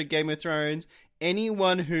episode of Game of Thrones.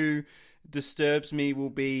 Anyone who disturbs me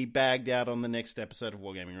will be bagged out on the next episode of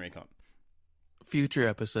Wargaming Recon. Future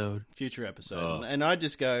episode. And I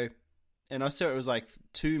just go, and I saw it was like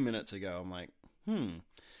 2 minutes ago. I'm like,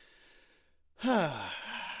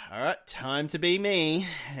 all right, time to be me.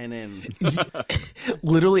 And then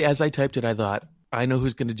literally as I typed it, I thought, I know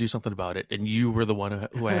who's going to do something about it, and you were the one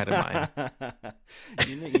who I had in mind.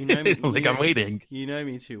 you know me. I'm waiting. You know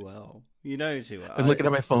me too well. You know me too well. I'm looking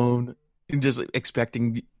at my phone and just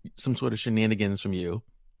expecting some sort of shenanigans from you.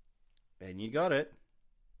 And you got it.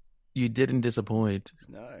 You didn't disappoint.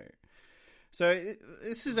 No. So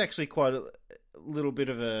this is actually quite a little bit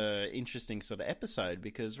of a interesting sort of episode,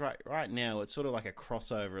 because right now it's sort of like a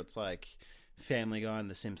crossover. It's like Family Guy and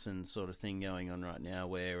The Simpsons sort of thing going on right now,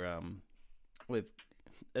 where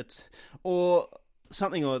it's or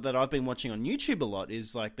something that I've been watching on YouTube a lot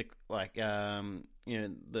is like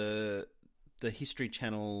the History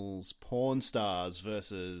Channel's porn stars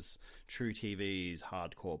versus True TV's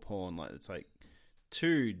hardcore porn. Like it's like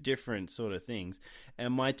two different sort of things.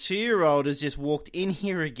 And my 2-year-old has just walked in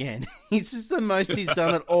here again. This is the most he's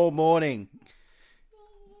done it all morning.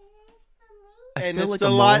 And it's the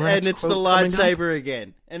lightsaber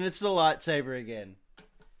again. And it's the lightsaber again.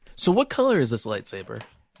 So what color is this lightsaber?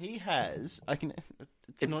 He has.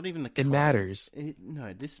 It's not even the color. It matters.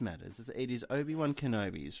 No, this matters. It is Obi-Wan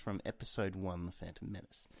Kenobi's from Episode 1, The Phantom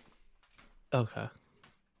Menace. Okay.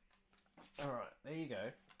 All right, there you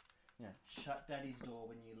go. Now, shut Daddy's door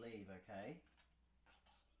when you leave, okay?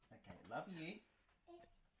 Okay, love you.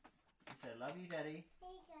 So, love you, Daddy. Oh,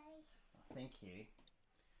 thank you.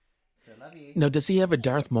 So, love you. Now, does he have a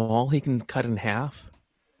Darth Maul he can cut in half?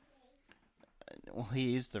 Well,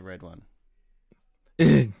 he is the red one.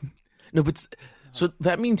 No, but so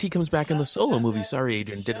that means he comes back in the Solo movie. Sorry,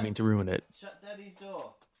 Adrian, didn't mean to ruin it. Shut Daddy's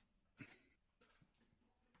door.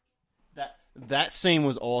 That scene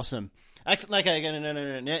was awesome. Actually, okay,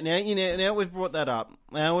 no. Now we've brought that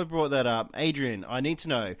up. Adrian, I need to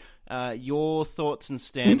know your thoughts and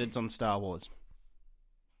standards on Star Wars.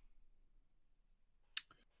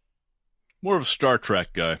 More of a Star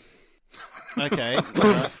Trek guy. Okay.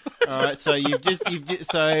 All right. So you've just.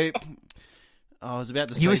 So I was about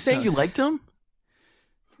to say. You were saying you liked him?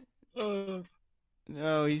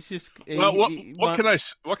 No, he's just. What can I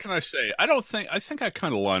say? I think I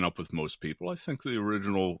kind of line up with most people. I think the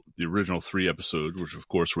original 3 episodes, which of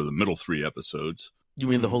course were the middle 3 episodes. You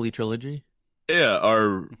mean the Holy Trilogy? Yeah,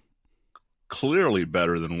 are clearly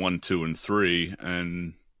better than 1, 2, and 3,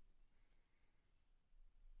 and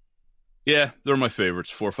yeah, they're my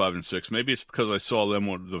favorites, 4, 5, and 6. Maybe it's because I saw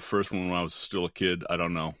them the first one when I was still a kid. I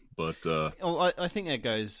don't know, but well, I think that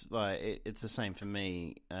goes like it's the same for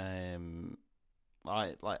me.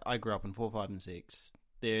 I grew up in 4, 5, and 6.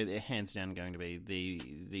 They're hands down going to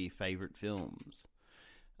be the favorite films.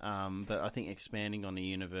 But I think expanding on the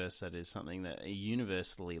universe, that is something that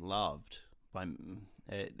universally loved.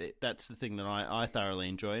 That's the thing that I thoroughly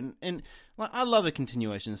enjoy, and I love a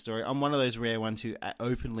continuation story. I'm one of those rare ones who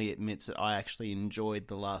openly admits that I actually enjoyed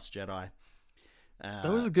The Last Jedi.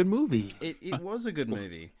 That was a good movie. It was a good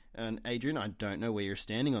movie. And Adrian, I don't know where you're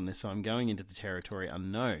standing on this, so I'm going into the territory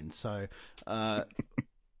unknown. So,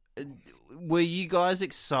 were you guys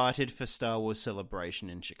excited for Star Wars Celebration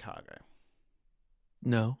in Chicago?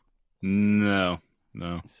 No.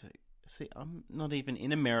 See, I'm not even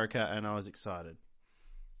in America, and I was excited.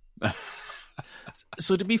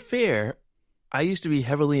 So to be fair, I used to be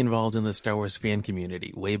heavily involved in the Star Wars fan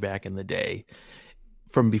community way back in the day,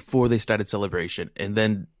 from before they started Celebration, and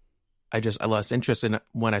then I lost interest in it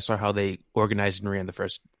when I saw how they organized and ran the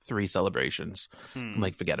first 3 celebrations. I'm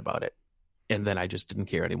like, forget about it, and then I just didn't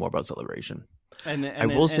care anymore about Celebration. And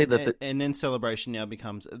then Celebration now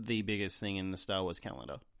becomes the biggest thing in the Star Wars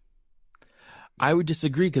calendar. I would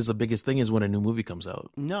disagree, because the biggest thing is when a new movie comes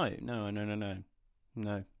out. No.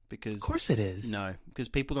 Because of course it is. No, because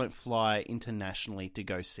people don't fly internationally to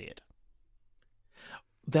go see it.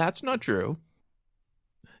 That's not true.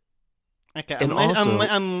 Okay, and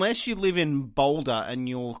unless you live in Boulder and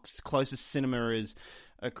your closest cinema is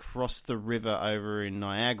across the river over in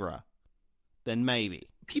Niagara, then maybe.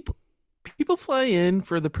 People fly in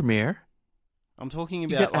for the premiere. I'm talking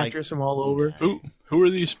about you get actors from all over. Who are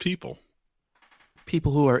these people?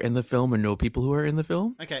 People who are in the film and know people who are in the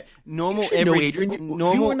film. Okay, normal everyday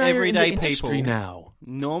people now.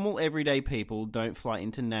 Normal everyday people don't fly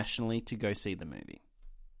internationally to go see the movie.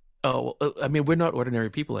 Oh, I mean, we're not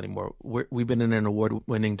ordinary people anymore. We've been in an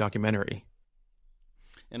award-winning documentary.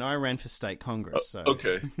 And I ran for state Congress. So.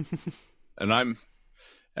 Okay.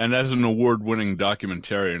 And as an award-winning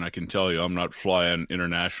documentarian, I can tell you I'm not flying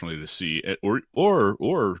internationally to see it,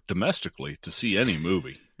 or domestically to see any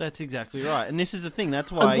movie. That's exactly right, and this is the thing.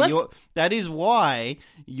 That's why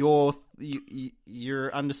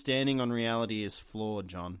your understanding on reality is flawed,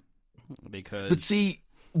 John. But see,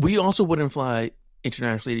 we also wouldn't fly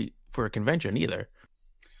internationally for a convention either,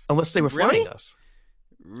 unless they were flying us.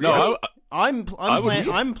 Really? No, I'm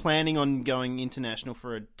planning on going international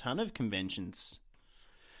for a ton of conventions.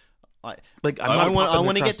 I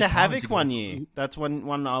want to get to Havoc one year. That's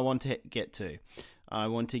one I want to get to. I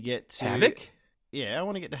want to get to Havoc. Yeah, I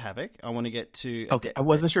want to get to Havoc. I want to get to... Okay, I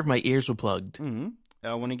wasn't sure if my ears were plugged. Mm-hmm.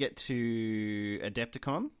 I want to get to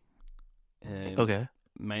Adepticon. Okay.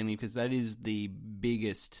 Mainly because that is the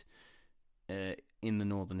biggest in the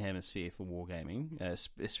Northern Hemisphere for wargaming,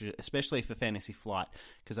 especially for Fantasy Flight,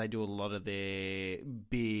 because they do a lot of their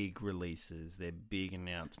big releases, their big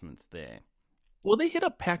announcements there. Well, they hit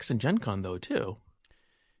up PAX and Gen Con, though, too.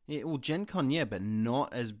 Yeah, well, Gen Con, yeah, but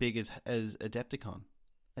not as big as Adepticon.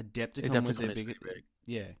 Adepticon was their biggest.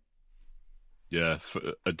 Yeah. Yeah,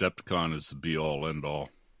 Adepticon is the be-all, end-all.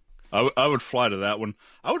 I would fly to that one.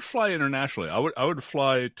 I would fly internationally. I would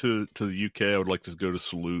fly to the UK. I would like to go to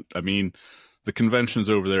Salute. I mean, the conventions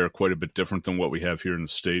over there are quite a bit different than what we have here in the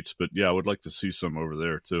States, but yeah, I would like to see some over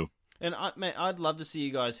there too. And I'd love to see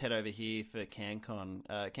you guys head over here for CanCon.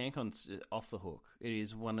 CanCon's off the hook. It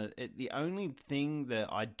is the only thing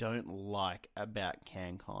that I don't like about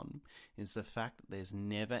CanCon is the fact that there's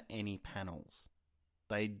never any panels.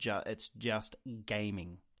 It's just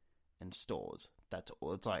gaming and stores. That's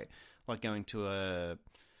all. It's like going to a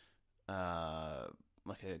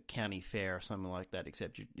county fair or something like that.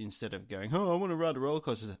 Except instead of going, I want to ride a roller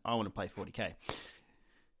coaster, I want to play 40K.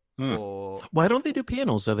 Or why don't they do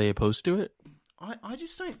panels? Are they opposed to it? I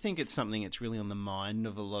just don't think it's something that's really on the mind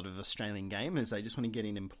of a lot of Australian gamers. They just want to get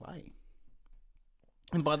in and play.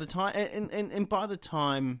 And by the time by the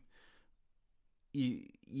time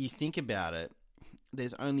you think about it,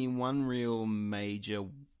 there's only one real major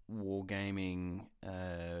wargaming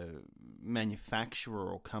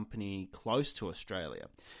manufacturer or company close to Australia,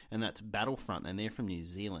 and that's Battlefront, and they're from New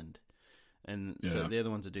Zealand, and so they're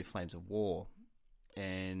the ones that do Flames of War.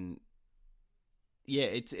 And yeah,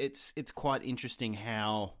 it's quite interesting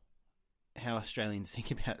how Australians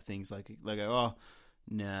think about things. Like they go, oh,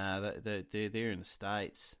 nah, they're in the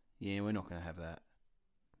States. Yeah, we're not going to have that.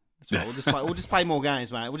 That's right. We'll just play more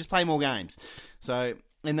games, mate. We'll just play more games. So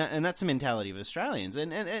And that's the mentality of Australians,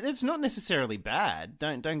 and it's not necessarily bad.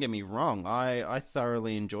 Don't get me wrong. I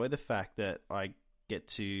thoroughly enjoy the fact that I get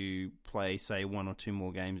to play, say, one or two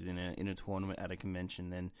more games in a tournament at a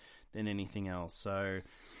convention than anything else. So,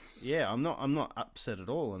 yeah, I'm not upset at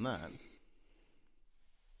all on that.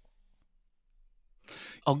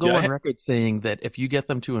 I'll go on record saying that if you get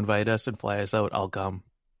them to invite us and fly us out, I'll come.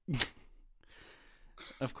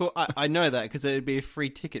 Of course, I know that because it would be a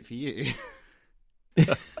free ticket for you.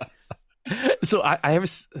 So I have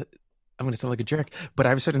I'm going to sound like a jerk, but I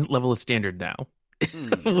have a certain level of standard now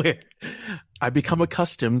where I become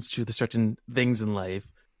accustomed to the certain things in life.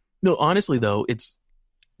 No, honestly though,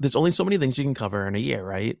 there's only so many things you can cover in a year,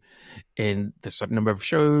 right? And there's a certain number of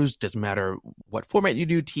shows, doesn't matter what format you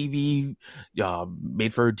do, TV,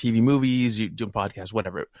 made for TV movies, you do podcasts,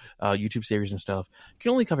 whatever, YouTube series and stuff. You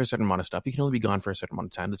can only cover a certain amount of stuff. You can only be gone for a certain amount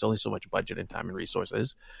of time. There's only so much budget and time and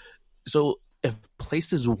resources. So if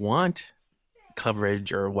places want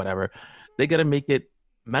coverage or whatever, they got to make it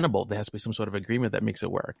amenable. There has to be some sort of agreement that makes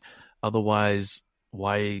it work. Otherwise,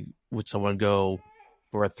 why would someone go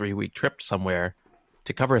for a 3-week trip somewhere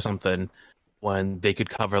to cover something when they could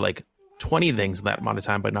cover like 20 things in that amount of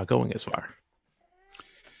time by not going as far?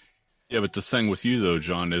 Yeah, but the thing with you though,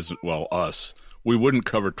 John, is, well, us, we wouldn't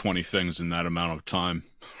cover 20 things in that amount of time.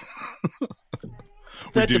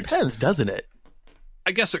 That depends, doesn't it?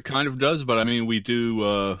 I guess it kind of does, but I mean, we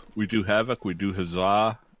do Havoc, we do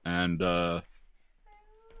Huzzah, and well,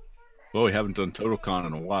 we haven't done TotalCon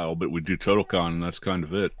in a while, but we do TotalCon, and that's kind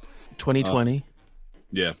of it. 2020.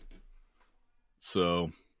 Yeah. So,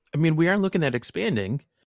 I mean, we are looking at expanding,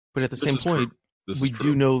 but at the same point, we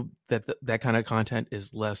do know that that kind of content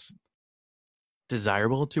is less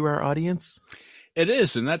desirable to our audience. It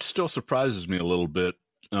is, and that still surprises me a little bit.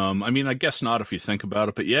 I mean, I guess not if you think about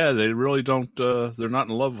it, but yeah, they really don't, they're not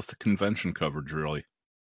in love with the convention coverage, really.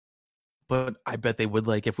 But I bet they would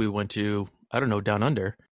like if we went to, I don't know, Down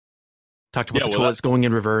Under. Talked about the toilets going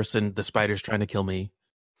in reverse and the spiders trying to kill me.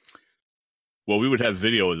 Well, we would have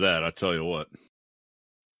video of that, I tell you what.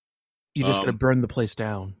 You just got to burn the place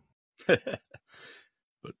down. But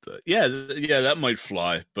yeah, that might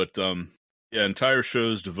fly. But yeah, entire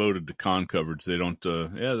shows devoted to con coverage. They don't.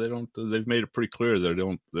 They've made it pretty clear they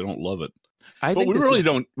don't love it. But we really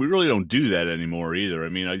don't do that anymore either. I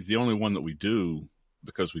mean, the only one that we do,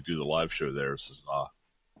 because we do the live show there, is Huzzah.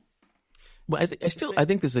 Well, I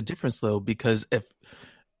think there's a difference though, because if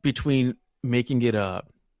between making it a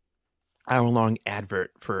hour-long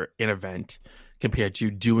advert for an event compared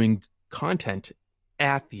to doing content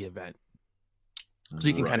at the event, so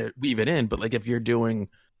you can kind of weave it in. But like if you're doing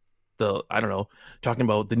talking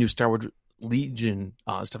about the new Star Wars Legion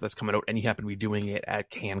stuff that's coming out, and you happen to be doing it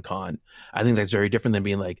at CanCon, I think that's very different than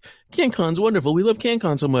being like, CanCon's wonderful, we love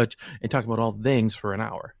CanCon so much, and talking about all things for an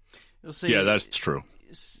hour. Yeah, that's true.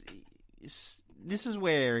 This is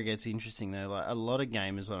where it gets interesting, though. Like a lot of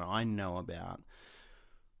gamers that I know about,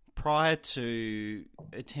 prior to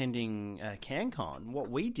attending CanCon,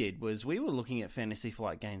 what we did was we were looking at Fantasy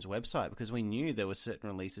Flight Games' website because we knew there were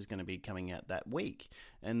certain releases going to be coming out that week.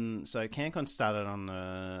 And so CanCon started on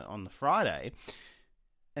the Friday,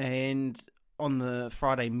 and on the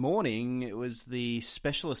Friday morning, it was the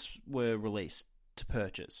specialists were released to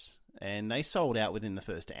purchase, and they sold out within the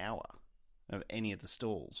first hour of any of the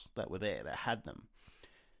stalls that were there that had them.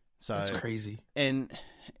 So that's crazy. And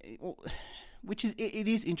which is it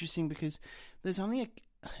is interesting because there's only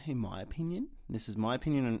in my opinion, this is my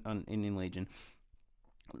opinion in Legion,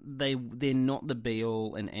 they're not the be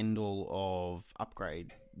all and end all of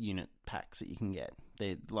upgrade unit packs that you can get.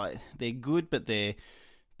 They're good, but they're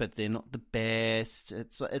not the best.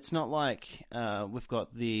 It's not like we've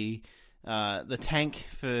got the tank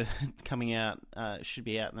for coming out, should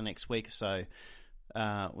be out in the next week or so,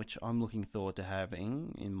 which I'm looking forward to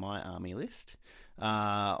having in my army list.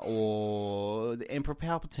 Or the Emperor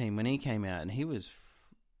Palpatine when he came out, and he was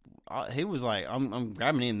like, I'm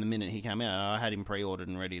grabbing him the minute he came out. I had him pre-ordered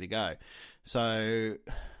and ready to go. So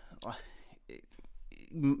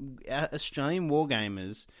Australian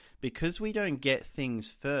wargamers, because we don't get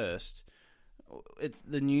things first,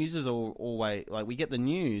 the news is always like, we get the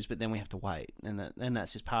news, but then we have to wait, and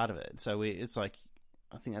that's just part of it. So it's like,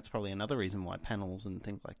 I think that's probably another reason why panels and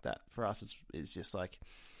things like that for us is just like,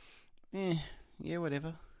 yeah,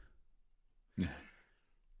 whatever.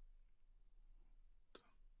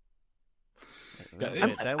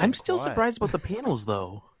 I'm still surprised about the panels,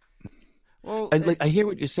 though. Well, I hear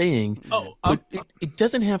what you're saying. Oh, but it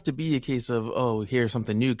doesn't have to be a case of, oh, here's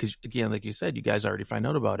something new. Because again, like you said, you guys already find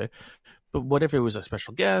out about it. But what if it was a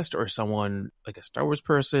special guest or someone like a Star Wars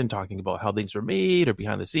person talking about how things were made or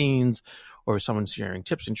behind the scenes, or someone sharing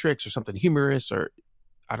tips and tricks or something humorous, or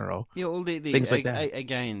I don't know. Yeah, well, things like that.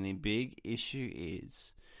 Again, the big issue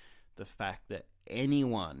is the fact that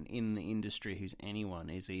anyone in the industry who's anyone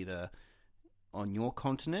is either on your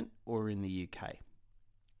continent or in the UK.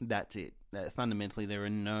 That's it. Fundamentally, there are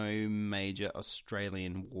no major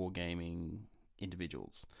Australian wargaming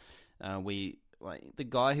individuals. The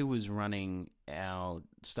guy who was running our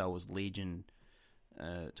Star Wars Legion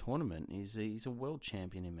tournament he's a world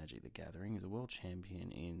champion in Magic the Gathering. He's a world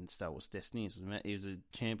champion in Star Wars Destiny. He was a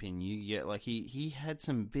champion. He had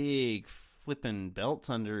some big flippin' belts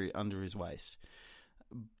under his waist,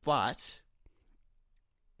 but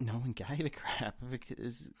no one gave a crap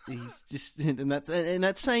because he's just, and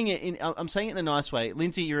that's saying it. I'm saying it in a nice way.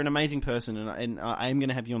 Lindsay, you're an amazing person, and I am going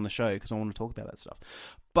to have you on the show because I want to talk about that stuff.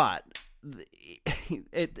 But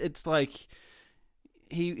it's like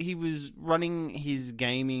he was running his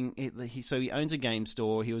gaming. So he owns a game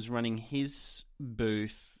store. He was running his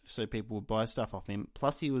booth so people would buy stuff off him.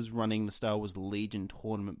 Plus, he was running the Star Wars Legion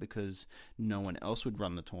tournament because no one else would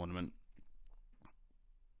run the tournament.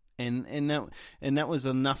 And that was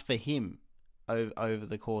enough for him over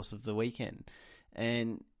the course of the weekend,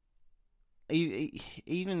 and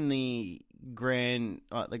even the grand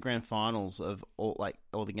finals of all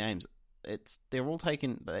the games, they all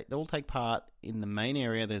take part in the main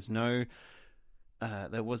area. There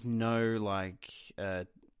was no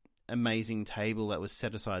amazing table that was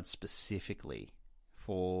set aside specifically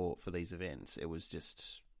for these events. It was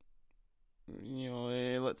just,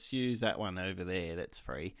 let's use that one over there. That's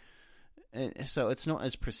free. And so it's not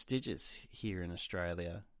as prestigious here in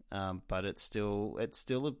Australia, but it's still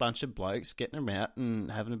a bunch of blokes getting around and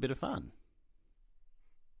having a bit of fun.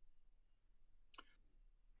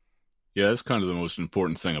 Yeah, that's kind of the most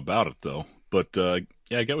important thing about it, though. But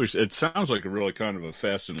yeah, I get what it sounds like a really kind of a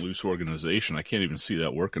fast and loose organization. I can't even see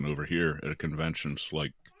that working over here at a convention. It's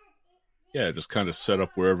like, yeah, just kind of set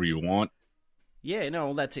up wherever you want. Yeah, no,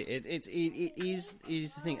 well, that's it. It is the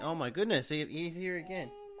thing. Oh my goodness, he's here again.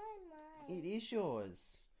 It is yours.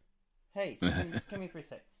 Hey, come here for a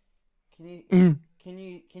sec. Can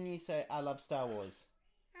you say I love Star Wars?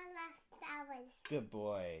 I love Star Wars. Good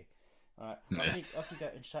boy. All right, off you go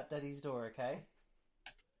and shut Daddy's door, okay?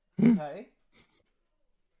 Okay.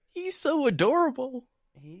 He's so adorable.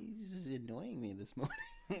 He's annoying me this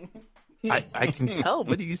morning. I can tell,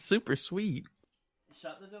 but he's super sweet.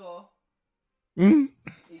 Shut the door.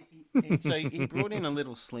 So he brought in a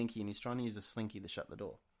little slinky, and he's trying to use a slinky to shut the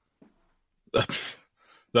door.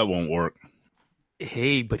 That won't work.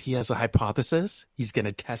 Hey, but he has a hypothesis. He's going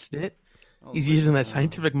to test it. He's using that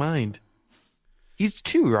scientific mind. He's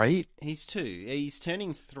 2, right? He's 2. He's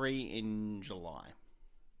turning 3 in July.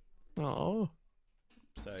 Oh.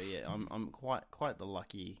 So yeah, I'm quite the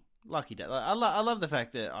lucky dad. I love the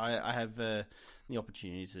fact that I have the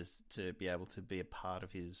opportunity to be able to be a part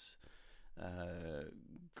of his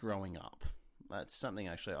growing up. That's something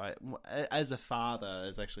actually as a father,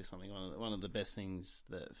 is actually something one of the best things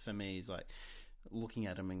that for me is like looking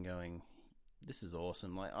at him and going, this is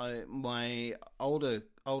awesome. Like my older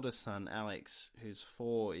son Alex, who's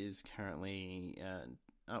 4, is currently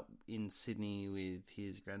up in Sydney with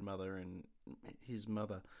his grandmother and his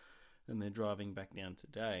mother, and they're driving back down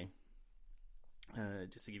today.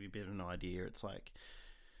 Just to give you a bit of an idea, it's like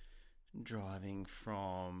driving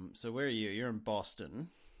from. So where are you? You're in Boston.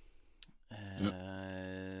 Yep.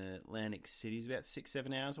 Atlantic City's about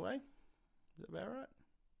 6-7 hours away. Is that about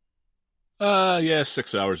right? Yeah,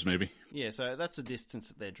 6 hours maybe. Yeah, so that's the distance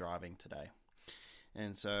that they're driving today.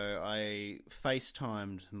 And so I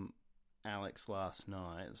FaceTimed Alex last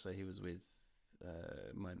night. So he was with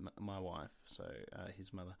my wife, so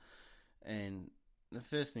his mother. And the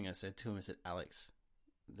first thing I said to him, I said, Alex,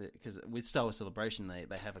 because with Star Wars Celebration,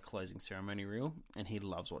 they have a closing ceremony reel, and he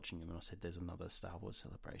loves watching them. And I said, there's another Star Wars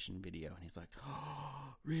Celebration video. And he's like,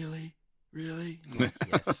 oh, really? Really? I'm like,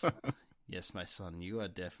 yes. Yes, my son, you are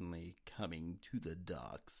definitely coming to the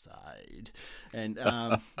dark side. And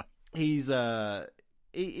he's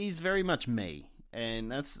very much me. And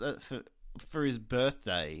that's for his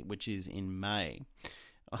birthday, which is in May.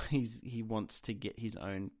 He wants to get his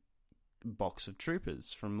own box of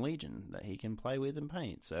troopers from Legion that he can play with and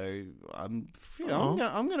paint. So I'm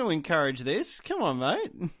going to encourage this. Come on,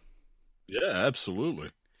 mate. Yeah,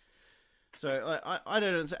 absolutely. So I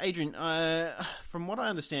don't know. So Adrian, from what I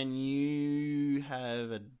understand, you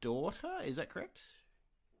have a daughter. Is that correct?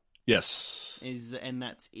 Yes. And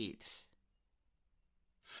that's it.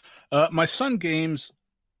 My son games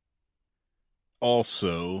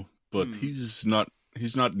also, but he's not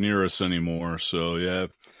near us anymore. So yeah,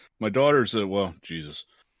 my daughter's my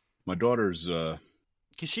daughter's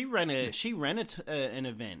because she ran an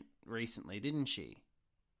event recently, didn't she?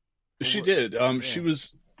 She did. Yeah. She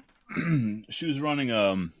was she was running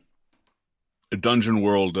a Dungeon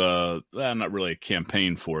World, not really a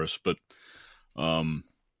campaign for us, but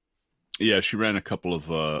yeah, she ran a couple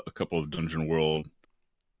of Dungeon World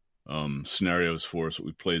scenarios for us that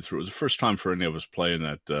we played through. It was the first time for any of us playing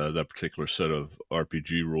that particular set of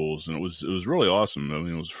RPG rules, and it was really awesome. I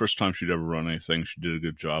mean, it was the first time she'd ever run anything. She did a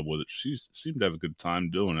good job with it. She seemed to have a good time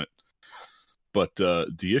doing it. But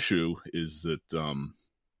the issue is that,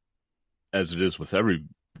 as it is with every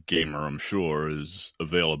gamer, I'm sure, is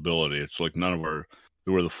availability. It's like there were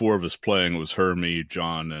the four of us playing. It was her, me,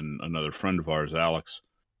 John, and another friend of ours, Alex.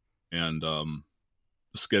 And the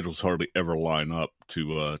schedules hardly ever line up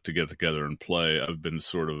to get together and play. I've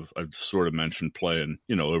sort of mentioned playing,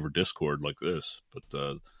 over Discord like this, but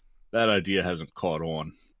that idea hasn't caught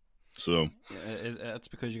on. So that's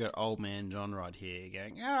because you got old man John right here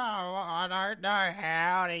going, "Oh, I don't know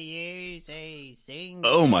how to use these things."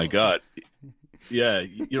 Oh my God. Yeah,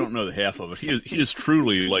 you don't know the half of it. He is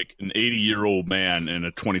truly like an 80-year-old man in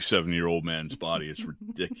a 27-year-old man's body. It's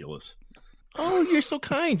ridiculous. Oh, you're so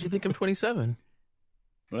kind. You think I'm 27?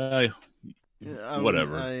 Well,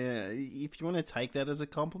 whatever. If you want to take that as a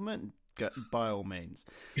compliment, by all means.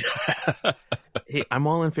 Hey, I'm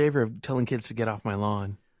all in favor of telling kids to get off my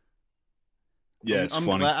lawn. Yeah, it's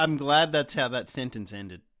funny. I'm glad that's how that sentence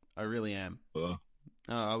ended. I really am.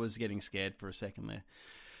 I was getting scared for a second there.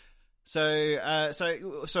 So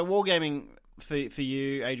wargaming for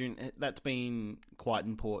you, Adrian, that's been quite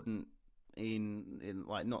important in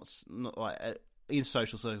like not like in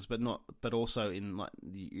social circles, but also in like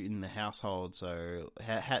in the household. So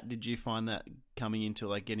how did you find that coming into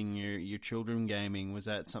like getting your children gaming? Was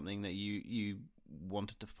that something that you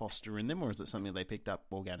wanted to foster in them, or is it something they picked up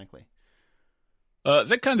organically?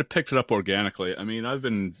 They kind of picked it up organically. I mean, I've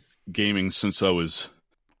been gaming since I was.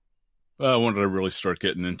 When did I really start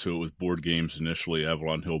getting into it with board games initially?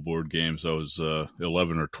 Avalon Hill board games. I was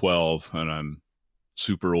 11 or 12, and I'm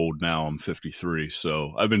super old now. I'm 53,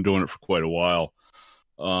 so I've been doing it for quite a while.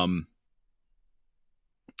 There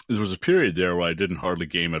was a period there where I didn't hardly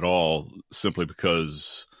game at all, simply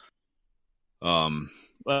because I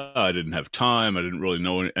didn't have time. I didn't really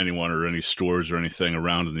know anyone or any stores or anything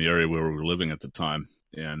around in the area where we were living at the time.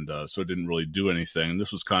 And so I didn't really do anything. And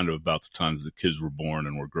this was kind of about the time that the kids were born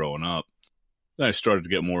and were growing up. Then I started to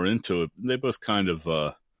get more into it. They both kind of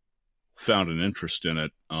found an interest in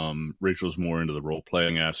it. Rachel's more into the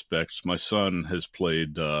role-playing aspects. My son has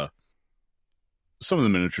played some of the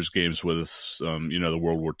miniatures games with us, the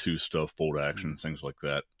World War II stuff, bolt action, things like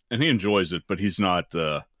that. And he enjoys it, but he's not...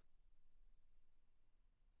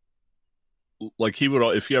 like he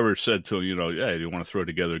would, if you ever said to him, hey, do you want to throw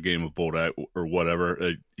together a game of bolt action or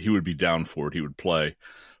whatever, he would be down for it. He would play,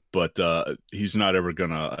 but he's not ever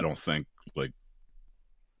gonna, I don't think,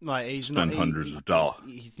 he's spend hundreds of dollars.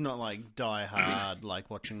 He's not like Die Hard,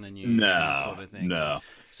 like watching the new sort of thing. No.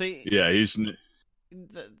 See, yeah, he's not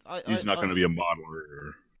going to be a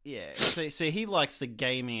modeler. Yeah, so he likes the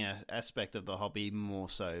gaming aspect of the hobby more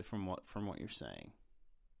so from what you're saying.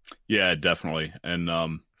 Yeah, definitely, and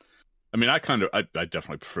I mean, I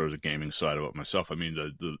definitely prefer the gaming side of it myself. I mean,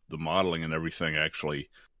 the modeling and everything, actually,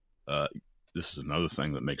 this is another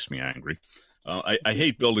thing that makes me angry. I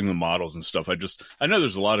hate building the models and stuff. I know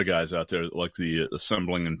there's a lot of guys out there that like the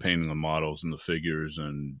assembling and painting the models and the figures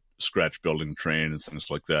and scratch building train and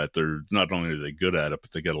things like that. They're not only are they good at it,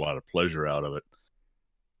 but they get a lot of pleasure out of it.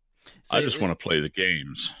 So I just want to play the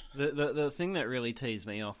games. The thing that really tees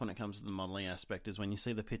me off when it comes to the modeling aspect is when you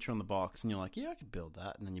see the picture on the box and you're like, yeah, I could build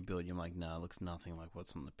that, and then you build, you're like, no, it looks nothing like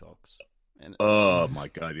what's on the box. And oh my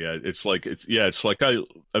God, yeah, it's like I've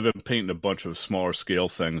been painting a bunch of smaller scale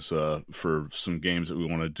things for some games that we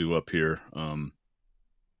want to do up here.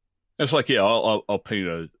 It's like, yeah, I'll paint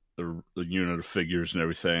a unit of figures and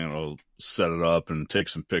everything, and I'll set it up and take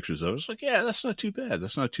some pictures of it. It's like, yeah, that's not too bad.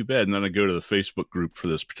 And then I go to the Facebook group for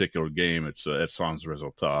this particular game. It's Sans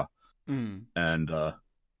Resultat. And, I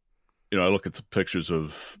look at the pictures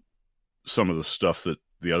of some of the stuff that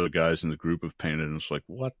the other guys in the group have painted, and it's like,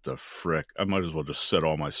 what the frick? I might as well just set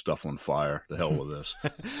all my stuff on fire. The hell with this.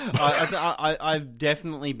 I've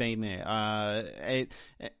definitely been there.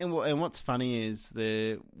 And what's funny is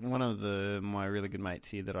one of my really good mates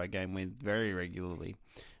here that I game with very regularly,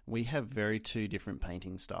 we have very two different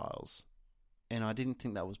painting styles. And I didn't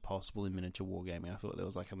think that was possible in miniature wargaming. I thought there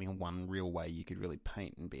was like only one real way you could really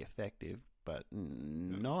paint and be effective. but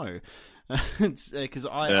no. It's because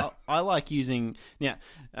I like using now.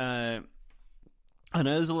 I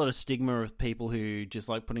know there's a lot of stigma of people who just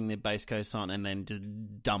like putting their base coats on and then just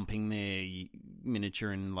dumping their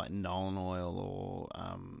miniature in like Nuln Oil or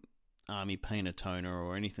Army Painter toner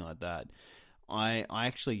or anything like that. I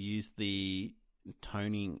actually use the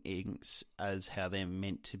toning inks as how they're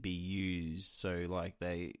meant to be used. So like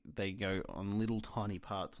they go on little tiny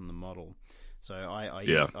parts on the model. So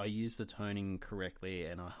I use the toning correctly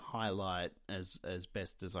and I highlight as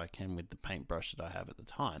best as I can with the paintbrush that I have at the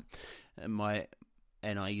time.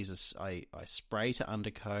 And I use I spray to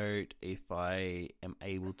undercoat. If I am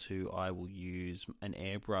able to, I will use an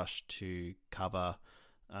airbrush to cover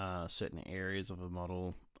certain areas of a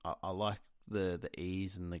model. I like the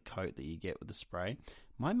ease and the coat that you get with the spray.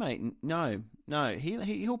 My mate, no,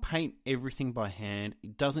 he'll paint everything by hand. He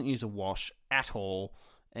doesn't use a wash at all,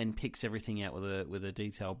 and picks everything out with a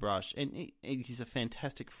detail brush. And he's a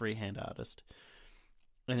fantastic freehand artist.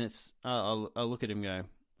 And it's I look at him and go,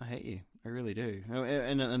 I hate you. I really do.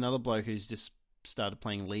 And another bloke who's just started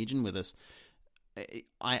playing Legion with us,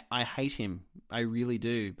 I hate him. I really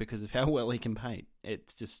do, because of how well he can paint.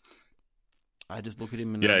 It's just, I just look at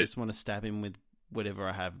him and I just want to stab him with whatever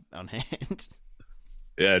I have on hand.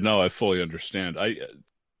 Yeah, no, I fully understand.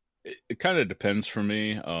 It kind of depends for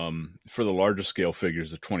me. For the larger scale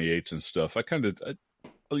figures, the 28s and stuff,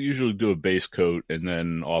 I'll usually do a base coat and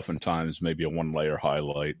then oftentimes maybe a one layer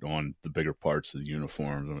highlight on the bigger parts of the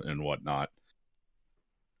uniform and whatnot.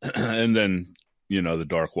 And then, the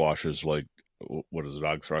dark washes like, what is it,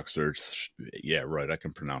 Oxrock's Earth? Yeah, right, I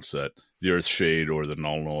can pronounce that. The Earth Shade or the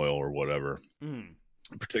Nuln Oil or whatever.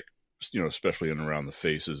 Especially in around the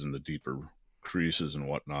faces and the deeper creases and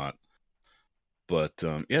whatnot. But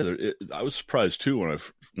I was surprised too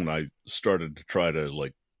when I started to try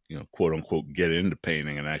to quote unquote get into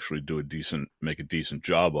painting and actually make a decent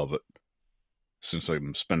job of it, since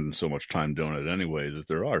I'm spending so much time doing it anyway, that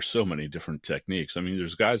there are so many different techniques. I mean,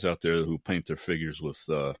 there's guys out there who paint their figures with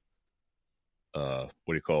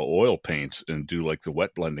oil paints and do like the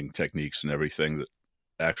wet blending techniques and everything that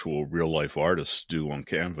actual real life artists do on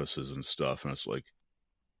canvases and stuff. And it's like,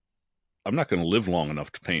 I'm not going to live long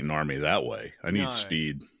enough to paint an army that way. I need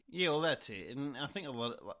speed. Yeah, well, that's it. And I think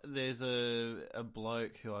there's a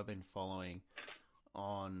bloke who I've been following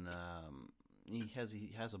on. He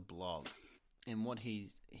has a blog, and what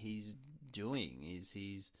he's doing is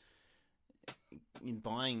he's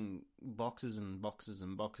buying boxes and boxes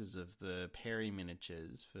and boxes of the Perry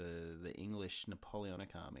miniatures for the English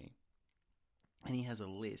Napoleonic Army, and he has a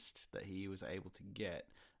list that he was able to get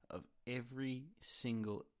of every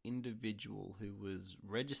single individual who was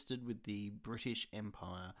registered with the British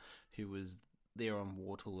Empire, who was there on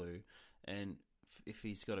Waterloo, and if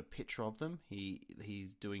he's got a picture of them,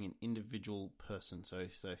 he's doing an individual person. So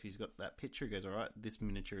if he's got that picture, he goes, all right, this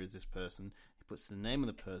miniature is this person. He puts the name of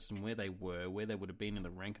the person, where they were, where they would have been in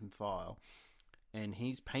the rank and file, and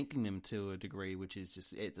he's painting them to a degree which is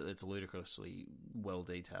just it's ludicrously well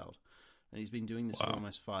detailed. And he's been doing this for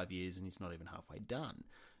almost 5 years, and he's not even halfway done.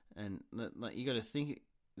 And like, you got to think,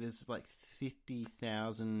 there's like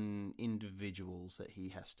 50,000 individuals that he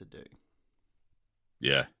has to do.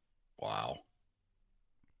 Yeah. Wow.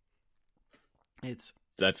 It's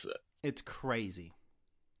crazy.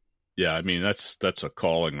 Yeah, I mean that's a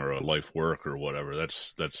calling or a life work or whatever.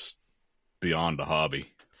 That's beyond a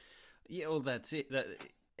hobby. Yeah, well, that's it.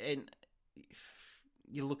 And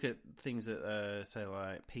you look at things that, say,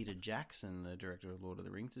 like Peter Jackson, the director of Lord of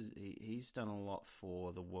the Rings, he's done a lot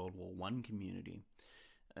for the World War I community,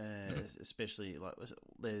 especially like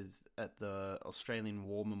there's at the Australian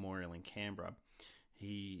War Memorial in Canberra.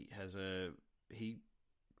 He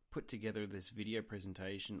put together this video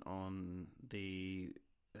presentation on the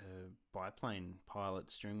biplane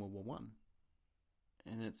pilots during World War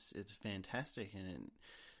I, and it's fantastic. And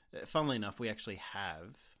funnily enough, we actually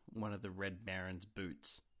have one of the Red Baron's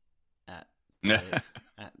boots at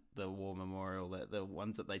the War Memorial, the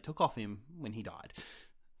ones that they took off him when he died.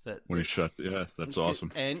 When he shot, that's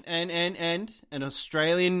awesome. And an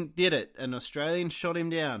Australian did it. An Australian shot him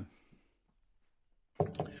down.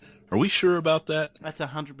 Are we sure about that? That's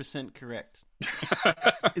 100% correct.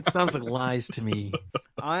 It sounds like lies to me.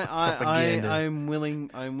 I'm willing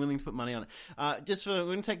to put money on it. We're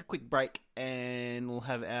going to take a quick break, and we'll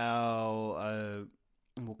have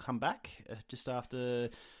we'll come back just after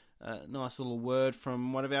a nice little word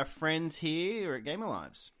from one of our friends here at Gamer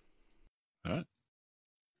Lives. All right.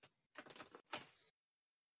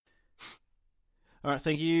 All right,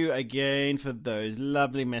 thank you again for those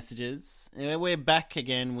lovely messages. We're back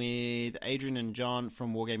again with Adrian and John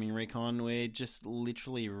from Wargaming Recon. We're just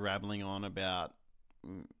literally rattling on about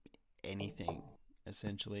anything,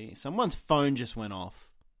 essentially. Someone's phone just went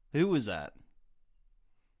off. Who was that?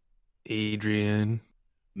 Adrian.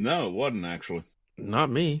 No, it wasn't actually.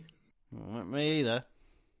 Not me. Not me either.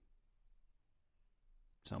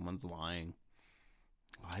 Someone's lying.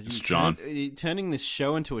 Why It's John. You're turning this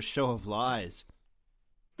show into a show of lies.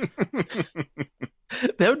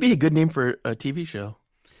 That would be a good name for a TV show.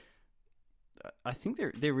 I think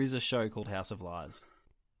there is a show called House of Lies.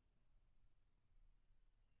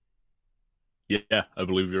 Yeah, I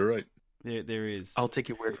believe you're right. There is. I'll take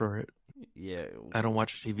your word for it. Yeah. I don't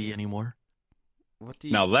watch TV anymore. What do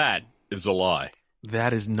you? Now that is a lie.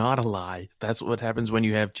 That is not a lie. That's what happens when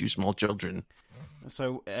you have two small children.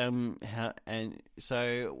 So,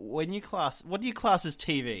 so when you class, what do you class as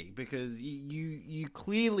TV? Because you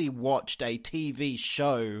clearly watched a TV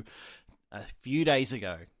show a few days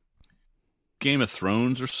ago. Game of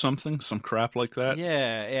Thrones or something, some crap like that.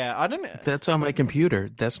 Yeah. I don't know. That's on my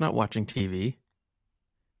computer. That's not watching TV.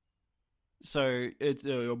 So it's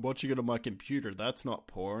I'm watching it on my computer. That's not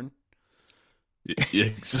porn.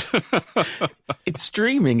 It's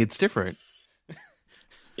streaming. It's different.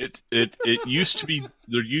 It used to be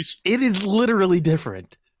there used. It is literally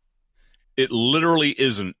different. It literally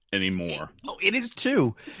isn't anymore. It is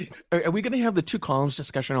too. Are we going to have the two columns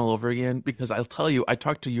discussion all over again? Because I'll tell you, I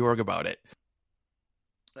talked to Jorg about it.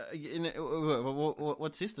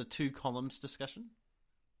 What's this? The two columns discussion?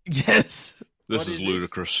 Yes. This is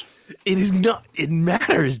ludicrous. It is not. It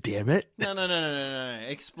matters. Damn it. No.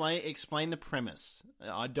 Explain the premise.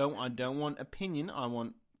 I don't want opinion. I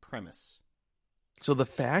want premise. So the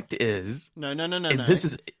fact is, no. This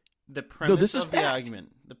is the premise this is of the fact.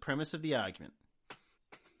 argument. The premise of the argument.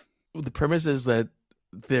 The premise is that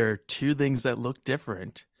there are two things that look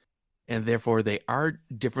different, and therefore they are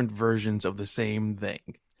different versions of the same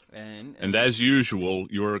thing. And as usual,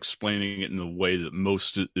 you're explaining it in the way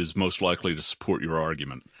that is most likely to support your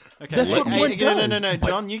argument. Okay, that's what one does. No,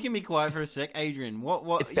 John, you can be quiet for a sec. Adrian, what?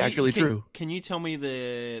 It's actually true. Can you tell me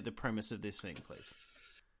the premise of this thing, please?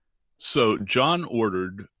 So John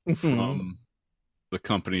ordered from the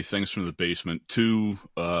company Things from the Basement two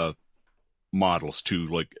models, two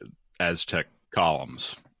like Aztec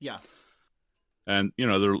columns. Yeah. And they're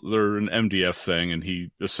an MDF thing, and he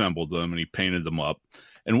assembled them and he painted them up.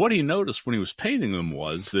 And what he noticed when he was painting them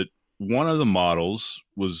was that one of the models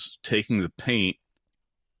was taking the paint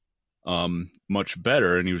much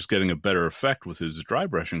better, and he was getting a better effect with his dry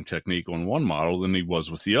brushing technique on one model than he was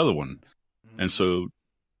with the other one. And so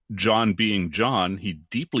John being John, he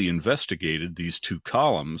deeply investigated these two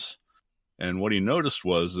columns, and what he noticed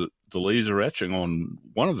was that the laser etching on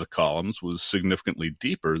one of the columns was significantly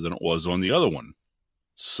deeper than it was on the other one.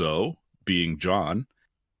 So, being John,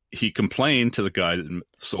 he complained to the guy that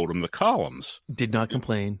sold him the columns. Did not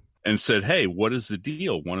complain. And said, hey, what is the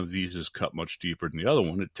deal? One of these is cut much deeper than the other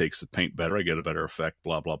one. It takes the paint better. I get a better effect,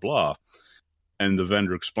 blah, blah, blah. And the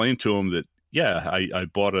vendor explained to him that, yeah, I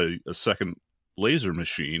bought a second laser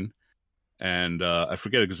machine, and I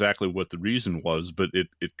forget exactly what the reason was, but it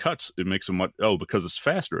cuts. It makes because it's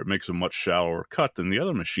faster. It makes a much shallower cut than the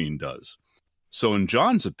other machine does. So in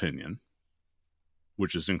John's opinion,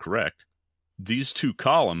 which is incorrect, these two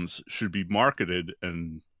columns should be marketed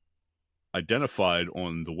and identified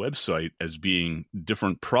on the website as being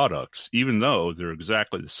different products, even though they're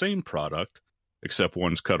exactly the same product, except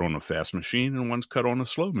one's cut on a fast machine and one's cut on a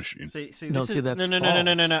slow machine. That's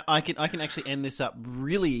no. I can actually end this up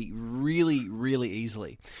really, really, really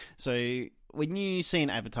easily. So when you see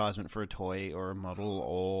an advertisement for a toy or a model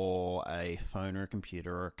or a phone or a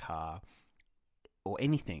computer or a car or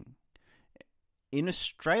anything, in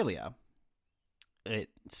Australia, it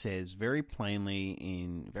says very plainly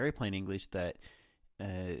in very plain English that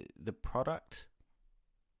the product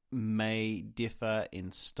may differ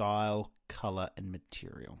in style, color, and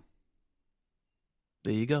material.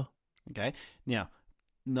 There you go. Okay. Now,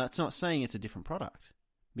 that's not saying it's a different product,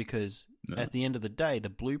 because at the end of the day, the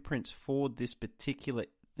blueprints for this particular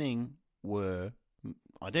thing were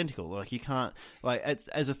identical. Like, you can't, like, as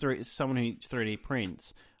someone who 3D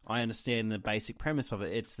prints, I understand the basic premise of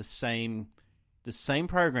it. It's the same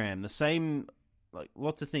program, the same, like,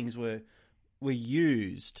 lots of things were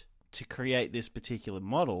used to create this particular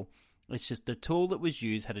model. It's just the tool that was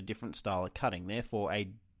used had a different style of cutting. Therefore,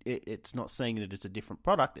 it's not saying that it's a different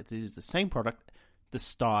product. It is the same product. The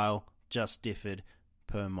style just differed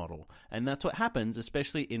per model. And that's what happens,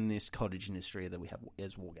 especially in this cottage industry that we have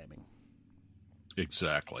as wargaming.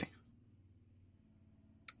 Exactly.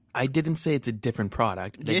 I didn't say it's a different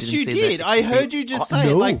product. And Yes, I didn't you say did. that I heard you just say it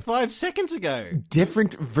no. like 5 seconds ago.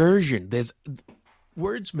 Different version. There's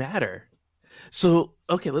words matter. So,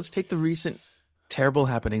 okay, let's take the recent terrible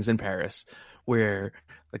happenings in Paris where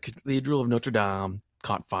the Cathedral of Notre Dame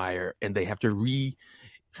caught fire and they have to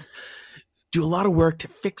do a lot of work to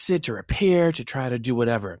fix it, to repair, to try to do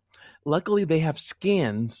whatever. Luckily, they have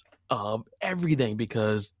scans of everything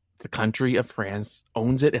because the country of France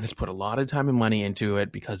owns it and has put a lot of time and money into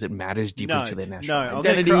it because it matters deeply to their national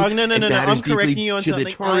identity. No. It matters I'm correcting deeply you on to something.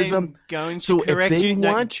 the tourism. I'm going to So correct if they you.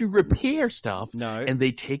 want to repair stuff No. and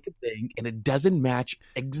they take a thing and it doesn't match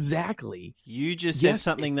exactly. You just said Yes,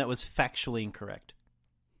 something that was factually incorrect.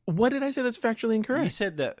 What did I say that's factually incorrect? You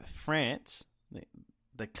said that France,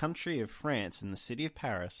 the country of France and the city of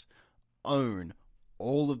Paris, own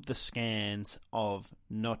all of the scans of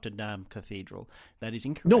Notre Dame Cathedral. That is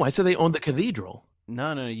incorrect. No, I said they own the cathedral.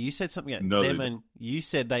 No, you said something. No, they don't. You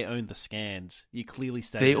said they own the scans. You clearly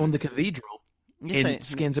stated They own the cathedral, Yes, and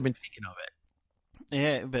scans have been taken of it.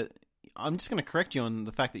 Yeah, but I'm just going to correct you on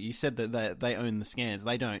the fact that you said that they own the scans.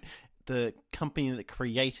 They don't. The company that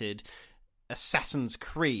created Assassin's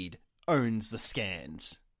Creed owns the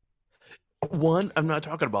scans. One, I'm not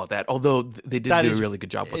talking about that, although they did That do is- a really good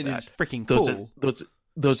job with it that. is freaking Those cool.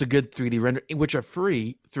 Those are good 3D render, which are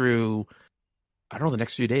free through, I don't know, the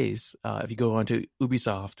next few days. If you go onto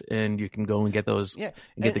Ubisoft and you can go and get those Yeah,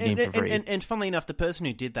 and get the game for free. And funnily enough, the person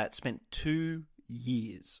who did that spent 2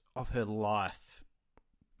 years of her life,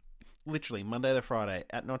 literally Monday to Friday,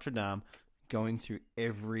 at Notre Dame, going through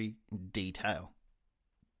every detail.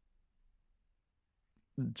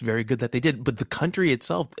 It's very good that they did, but the country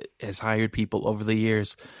itself has hired people over the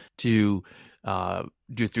years to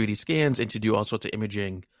do 3D scans and to do all sorts of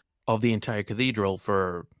imaging of the entire cathedral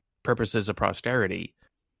for purposes of posterity.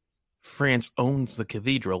 France owns the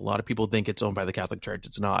cathedral. A lot of people think it's owned by the Catholic Church.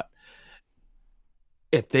 It's not.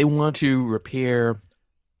 If they want to repair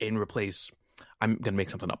and replace, I'm going to make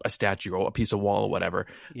something up, a statue or a piece of wall or whatever,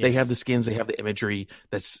 they have the scans, they have the imagery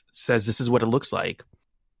that says this is what it looks like.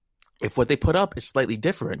 If what they put up is slightly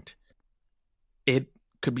different, it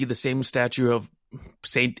could be the same statue of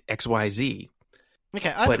Saint XYZ.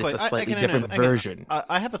 Okay, but it's a slightly different version.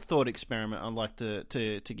 I have a thought experiment I'd like to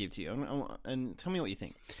give to you, and tell me what you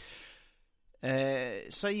think.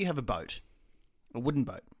 Say you have a boat, a wooden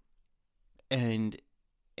boat, and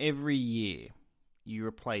every year you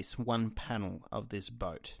replace one panel of this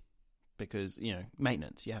boat because,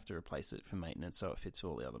 maintenance. You have to replace it for maintenance so it fits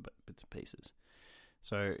all the other bits and pieces.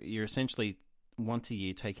 So you're essentially once a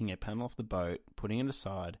year taking a panel off the boat, putting it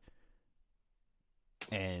aside,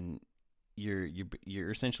 and you're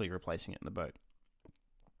essentially replacing it in the boat.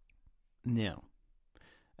 Now,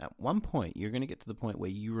 at one point, you're going to get to the point where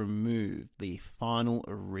you remove the final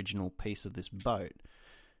original piece of this boat.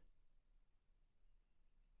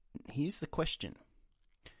 Here's the question: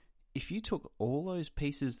 if you took all those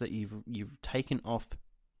pieces that you've taken off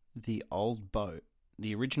the old boat,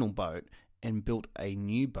 the original boat, and built a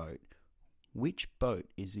new boat, which boat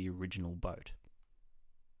is the original boat?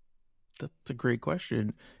 That's a great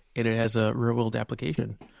question. And it has a real world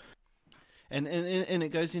application. And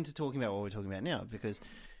it goes into talking about what we're talking about now, because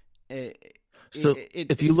if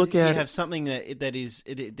you look at, you have something that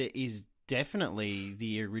is definitely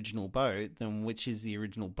the original boat, then which is the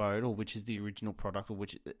original boat, or which is the original product, or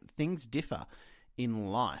which things differ in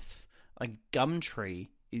life. A gum tree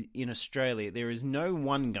in Australia, there is no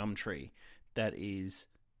one gum tree that is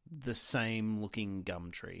the same looking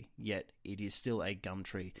gum tree, yet it is still a gum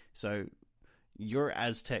tree. So your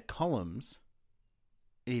Aztec columns,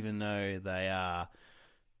 even though they are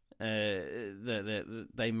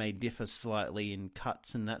they may differ slightly in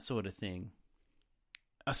cuts and that sort of thing,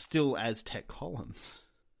 are still Aztec columns.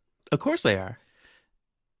 Of course they are.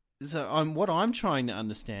 So what I'm trying to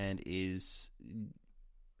understand is,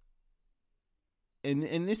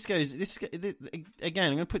 and this again,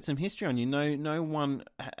 I'm going to put some history on you. No one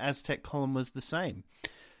Aztec column was the same.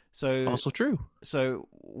 So also true. So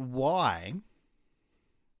why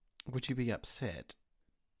would you be upset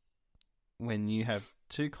when you have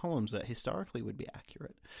two columns that historically would be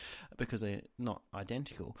accurate because they're not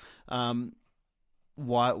identical?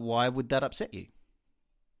 Why would that upset you?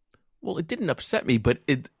 Well, it didn't upset me, but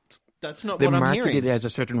that's not what I'm hearing. They marketed it as a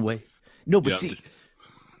certain way. No, but see,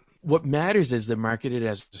 what matters is they're marketed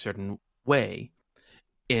as a certain way,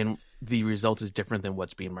 and the result is different than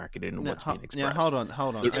what's being marketed and what's being expressed. Now, hold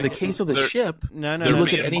on. In the case of the ship, no. You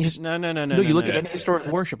look at any historic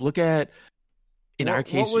worship. Look at, in our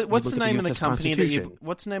case, what's the name of the company that you?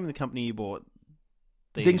 What's the name of the company you bought?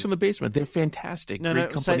 Things from the Basement. They're fantastic. No,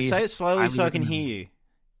 say it slowly so I can hear you.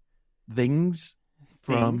 Things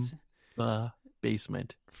from things the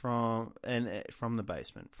basement. from the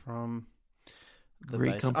basement from the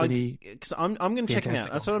Great basement. company. Because I'm going to check them out.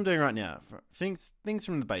 Fantastic That's what I'm doing right now. Things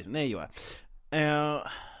from the basement. There you are.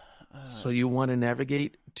 So you want to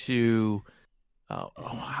navigate to?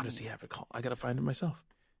 How does he have it called? I got to find it myself.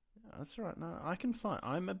 That's right. No, I can find.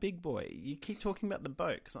 I'm a big boy. You keep talking about the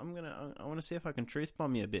boat because I want to see if I can truth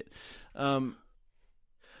bomb you a bit.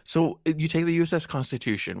 So you take the USS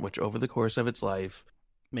Constitution, which over the course of its life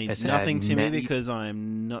Means has nothing had to me many- because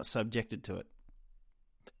I'm not subjected to it.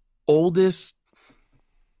 oldest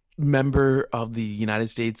member of the United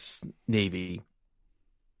States Navy.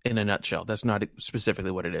 In a nutshell, that's not specifically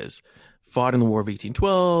what it is. Fought in the War of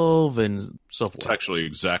 1812 and so forth. It's actually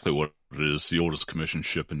exactly what it is. The oldest commissioned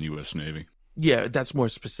ship in the U.S. Navy. Yeah, that's more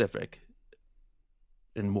specific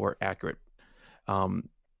and more accurate.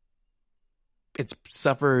 It's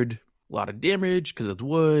suffered a lot of damage because it's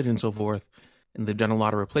wood and so forth, and they've done a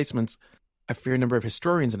lot of replacements. A fair number of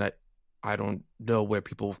historians, and I don't know where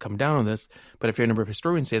people have come down on this, but a fair number of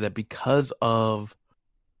historians say that because of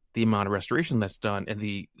the amount of restoration that's done and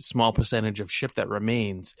the small percentage of ship that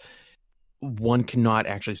remains, one cannot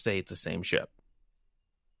actually say it's the same ship.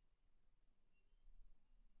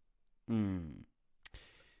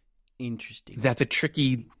 Interesting. That's a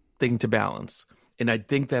tricky thing to balance. And I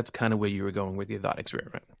think that's kind of where you were going with your thought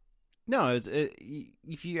experiment. No,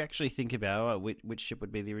 if you actually think about which ship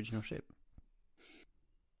would be the original ship.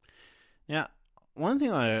 Now, one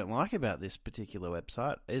thing I don't like about this particular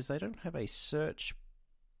website is they don't have a search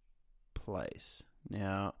place.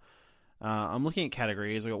 Now, I'm looking at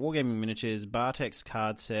categories. I've got Wargaming Miniatures, Bartex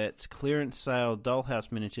card sets, clearance sale,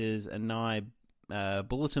 Dollhouse Miniatures, Anai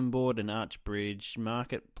bulletin board, an arch bridge,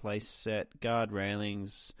 marketplace set, guard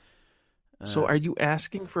railings. So are you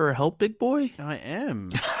asking for help, big boy? I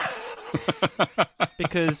am.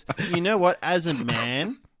 Because, you know what, as a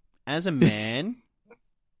man...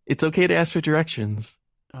 It's okay to ask for directions.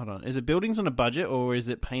 Hold on. Is it buildings on a budget or is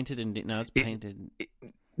it painted in... No, it's painted...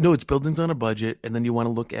 No, it's buildings on a budget, and then you want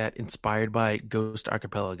to look at inspired by Ghost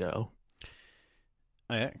Archipelago.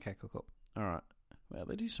 Oh, yeah? Okay, cool. All right. Well,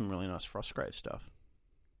 they do some really nice Frostgrave stuff.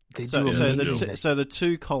 They So do. the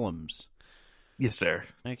two columns. Yes, sir.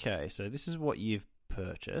 Okay, so this is what you've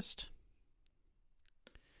purchased.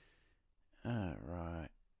 Right.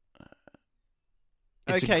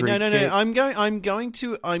 It's a Okay, great no. kit. I'm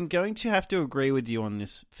going to have to agree with you on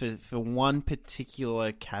this for one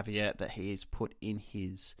particular caveat that he's put in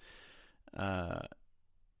his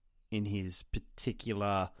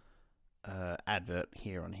particular advert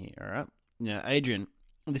here on here. All right. Now, Adrian,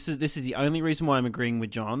 this is the only reason why I'm agreeing with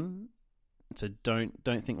John. So don't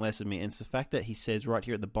think less of me. And it's the fact that he says right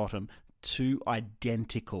here at the bottom 2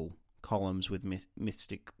 identical columns with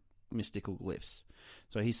mystical glyphs.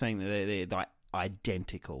 So he's saying that they're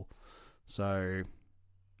identical. So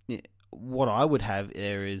what I would have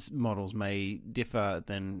there is models may differ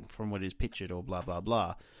than from what is pictured or blah blah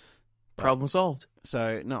blah. Problem solved.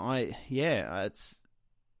 So no, it's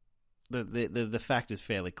the fact is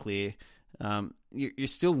fairly clear. You're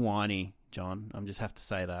still whiny, John. I just have to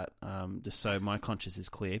say that, just so my conscience is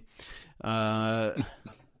clear. But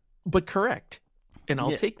correct, and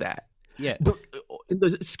I'll take that. Yeah. But in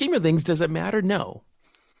the scheme of things, does it matter? No.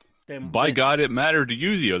 By God, it mattered to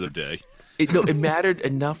you the other day. It mattered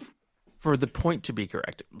enough for the point to be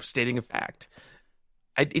correct, stating a fact.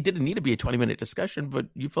 It didn't need to be a 20-minute discussion, but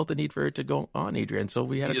you felt the need for it to go on, Adrian, so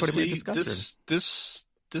we had a 20-minute discussion. This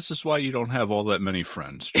is why you don't have all that many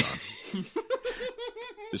friends, John.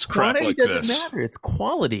 It's crap Quantity like doesn't this. matter. It's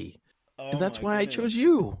quality. And that's why I chose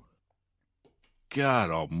you. God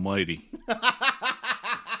almighty.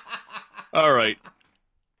 All right.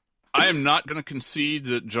 I am not going to concede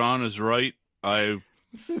that John is right. No,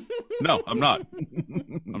 I'm not.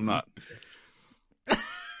 I'm not.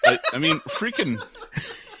 I mean, freaking...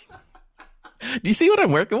 Do you see what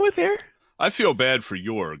I'm working with here? I feel bad for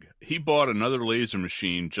Jorg. He bought another laser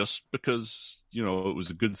machine just because, it was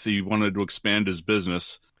a good thing. He wanted to expand his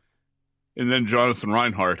business. And then Jonathan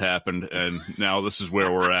Reinhardt happened, and now this is where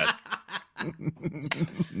we're at.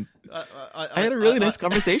 I had a really nice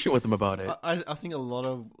conversation with him about it. I think a lot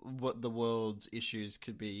of what the world's issues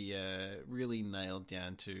could be really nailed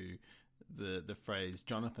down to the phrase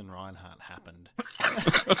 "Jonathan Reinhardt happened."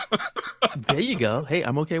 There you go. Hey,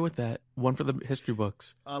 I'm okay with that. One for the history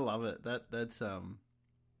books. I love it. That's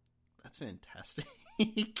fantastic.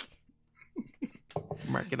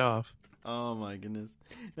 Mark it off. Oh my goodness.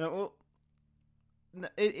 Now,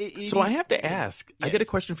 so I have to ask. Yes. I get a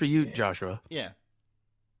question for you, Joshua. Yeah.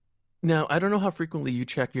 Now, I don't know how frequently you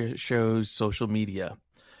check your show's social media,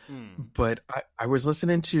 but I was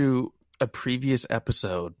listening to a previous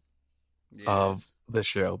episode of the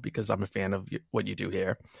show because I'm a fan of what you do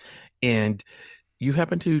here. And you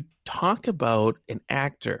happen to talk about an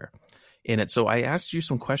actor in it. So I asked you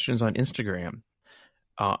some questions on Instagram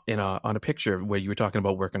on a picture where you were talking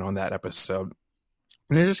about working on that episode.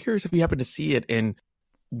 And I'm just curious if you happen to see it and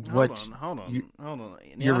what hold on. Now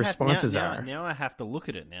your responses are. Now I have to look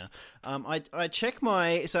at it now. I check so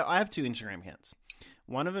I have 2 Instagram accounts.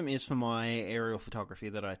 One of them is for my aerial photography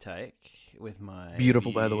that I take with my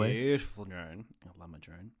beautiful, by the way, beautiful drone. I love my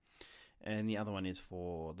drone. And the other one is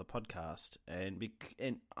for the podcast. And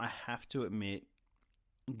I have to admit,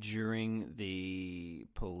 during the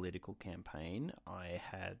political campaign, I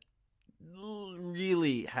had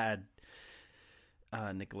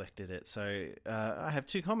neglected it. So I have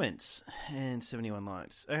 2 comments and 71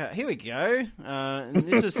 likes. Okay, here we go.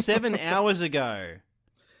 This is 7 hours ago.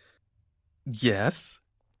 Yes.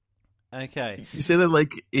 Okay. You say that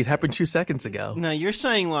like it happened 2 seconds ago. No, you're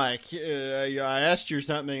saying like I asked you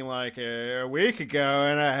something like a week ago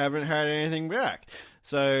and I haven't heard anything back.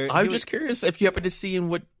 So I'm just curious if you happen to see in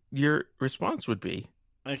what your response would be.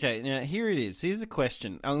 Okay, now here it is. Here's the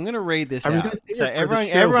question. I'm going to read this out. So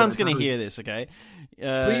everyone's going to hear this, okay?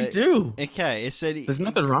 Please do. Okay, it said... There's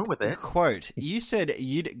nothing wrong with it. Quote, you said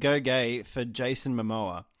you'd go gay for Jason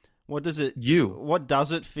Momoa. What does it... What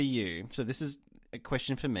does it for you? So this is a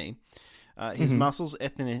question for me. His muscles,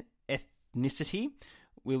 ethnicity...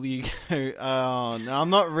 Will you go... Oh, no,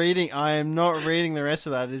 I'm not reading... I am not reading the rest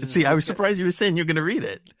of that. I was surprised you were saying you're going to read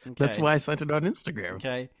it. Okay. That's why I sent it on Instagram.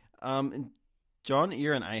 Okay. John,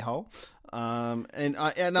 you're an a-hole. I'm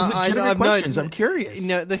curious.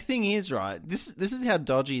 No, the thing is, right, this is how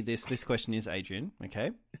dodgy this question is, Adrian,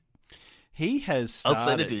 okay? He has started... I'll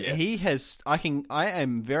send it to you. I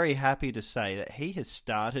am very happy to say that he has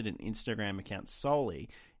started an Instagram account solely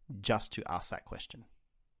just to ask that question.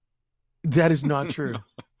 That is not true.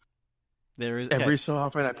 There is every so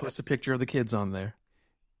often I post a picture of the kids on there.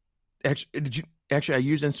 Actually, I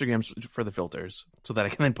use Instagram for the filters so that I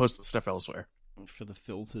can then post the stuff elsewhere. For the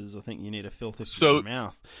filters, I think you need a filter for your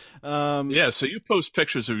mouth. So you post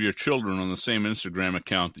pictures of your children on the same Instagram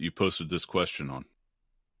account that you posted this question on.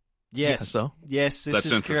 Yes. Yes, this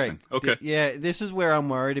is correct. Okay. This is where I'm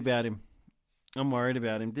worried about him.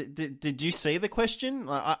 Did you see the question?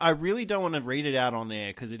 I really don't want to read it out on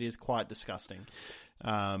air because it is quite disgusting.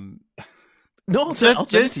 No, I'll send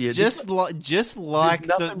it to you. Just like there's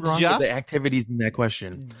nothing wrong with the activities in that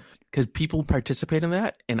question because people participate in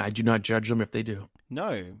that, and I do not judge them if they do.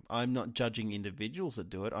 No, I'm not judging individuals that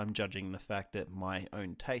do it. I'm judging the fact that my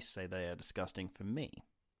own tastes say they are disgusting for me.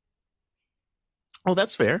 Oh,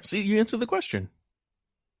 that's fair. See, you answered the question.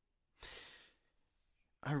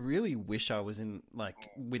 I really wish I was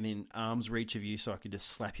within arm's reach of you so I could just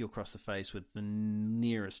slap you across the face with the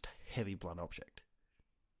nearest heavy blunt object.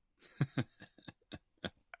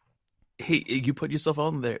 Hey, you put yourself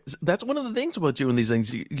on there. That's one of the things about doing these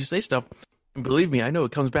things. You say stuff, and believe me, I know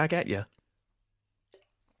it comes back at you.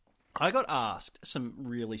 I got asked some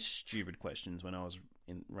really stupid questions when I was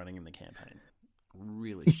running in the campaign.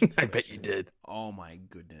 Really stupid I bet you did. Oh my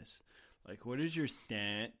goodness. Like, what is your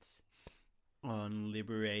stance on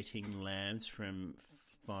liberating lambs from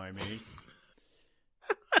farmers?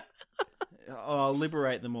 I'll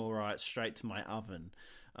liberate them all right, straight to my oven.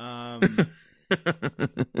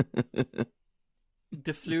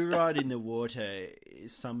 The fluoride in the water,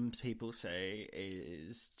 some people say,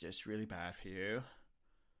 is just really bad for you.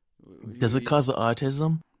 Does it cause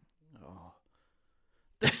autism? Oh.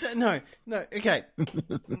 No, okay.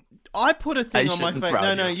 I put a thing on my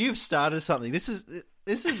phone. No, you've started something. This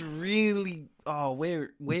is really... Oh,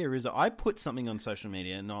 where is it? I put something on social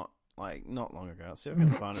media not long ago. I'll see if I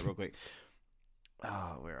can find it real quick.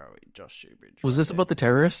 Oh, where are we? Josh Shoebridge. Was this about the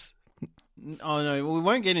terrorists? Oh, no, we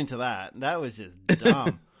won't get into that. That was just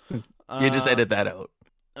dumb. You just edit that out.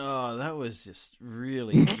 Oh, that was just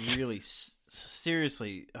really, really,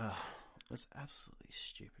 seriously, that's absolutely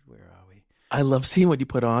stupid. Where are we? I love seeing what you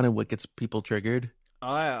put on and what gets people triggered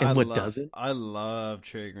what doesn't. I love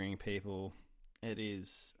triggering people. It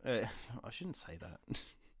is... I shouldn't say that.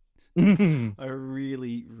 I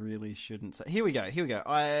really, really shouldn't say. Here we go.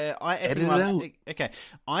 I effing love. Okay,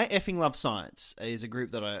 I effing love science is a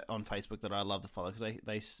group that on Facebook that I love to follow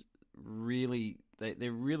because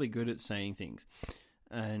they're really good at saying things,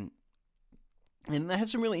 and they have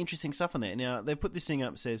some really interesting stuff on there. Now they put this thing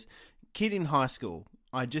up. It says, "Kid in high school.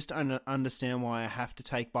 I just don't understand why I have to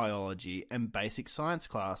take biology and basic science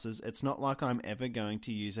classes. It's not like I'm ever going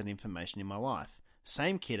to use that information in my life.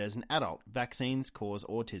 Same kid as an adult. Vaccines cause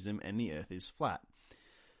autism and the earth is flat."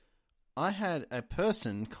 I had a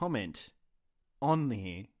person comment on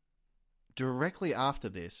here directly after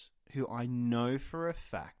this, who I know for a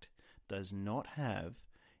fact does not have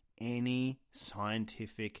any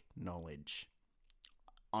scientific knowledge.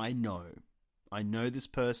 I know this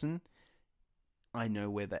person. I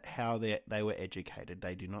know how they were educated.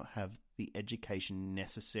 They do not have the education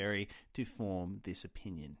necessary to form this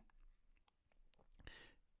opinion.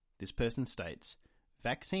 This person states,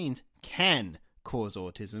 vaccines can cause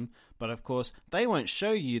autism, but of course they won't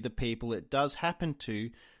show you the people it does happen to.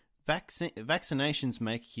 Vaccinations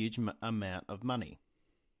make a huge amount of money.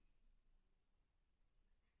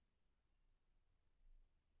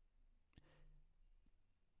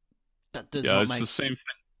 That does not make... it's the same thing.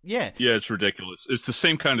 Yeah. Yeah, it's ridiculous. It's the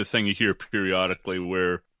same kind of thing you hear periodically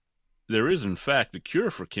where there is, in fact, a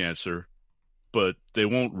cure for cancer, but they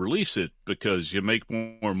won't release it because you make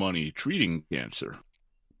more money treating cancer.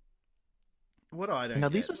 What I don't Now,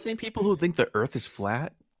 get... these are the same people who think the Earth is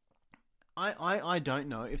flat? I don't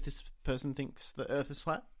know if this person thinks the Earth is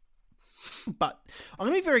flat, but I'm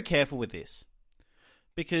going to be very careful with this.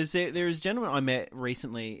 Because there is a gentleman I met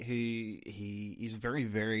recently who he is very,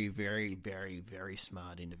 very, very, very, very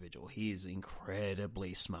smart individual. He is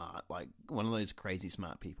incredibly smart, like one of those crazy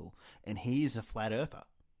smart people. And he is a flat earther.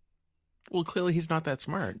 Well, clearly he's not that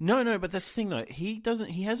smart. No, but that's the thing though. He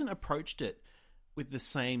hasn't approached it with the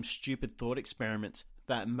same stupid thought experiments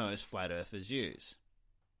that most flat earthers use.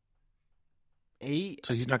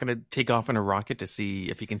 So he's not going to take off in a rocket to see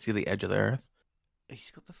if he can see the edge of the Earth? He's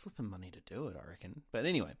got the flipping money to do it, I reckon. But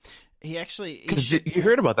anyway, he actually... Because you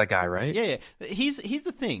heard about that guy, right? Yeah. He's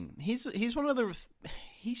the thing. He's one of the...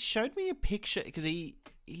 He showed me a picture, because he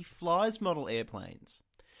flies model airplanes.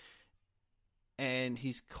 And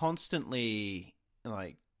he's constantly,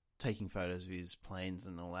 like, taking photos of his planes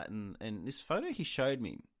and all that. And this photo he showed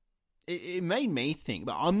me, it made me think...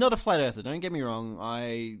 But I'm not a flat earther, don't get me wrong.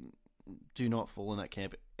 I do not fall in that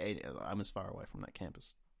camp. I'm as far away from that camp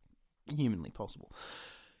as humanly possible.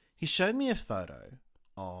 He showed me a photo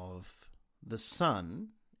of the sun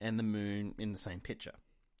and the moon in the same picture.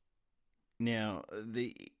 Now,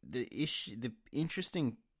 the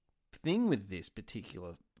interesting thing with this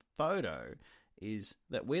particular photo is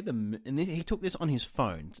that he took this on his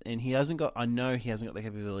phone, and I know he hasn't got the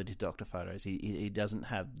capability to doctor photos. He doesn't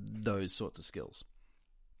have those sorts of skills.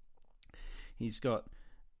 He's got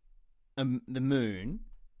the moon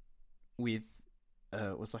with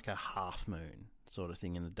was like a half moon sort of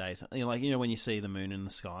thing in the daytime. Like, when you see the moon in the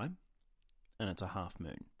sky and it's a half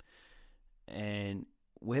moon. And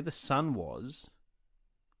where the sun was,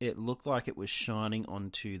 it looked like it was shining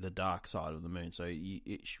onto the dark side of the moon. So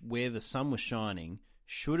where the sun was shining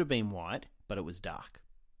should have been white, but it was dark.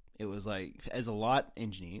 It was like, as a light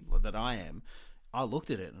engineer that I am, I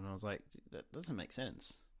looked at it and I was like, that doesn't make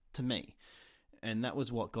sense to me. And that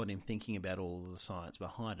was what got him thinking about all of the science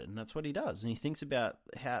behind it. And that's what he does. And he thinks about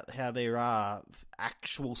how there are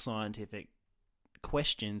actual scientific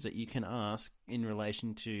questions that you can ask in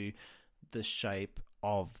relation to the shape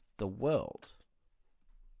of the world.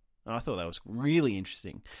 And I thought that was really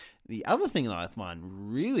interesting. The other thing that I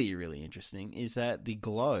find really, really interesting is that the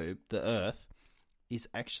globe, the Earth, is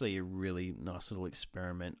actually a really nice little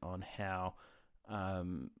experiment on how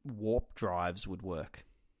warp drives would work.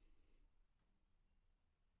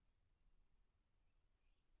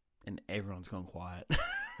 And everyone's gone quiet.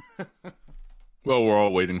 Well, we're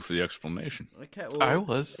all waiting for the explanation. Okay, well, I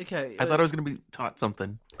was. Okay, I thought I was going to be taught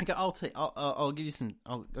something. Okay, I'll give you some.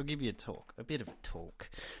 I'll give you a bit of a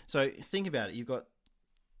talk. So think about it. You've got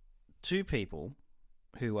two people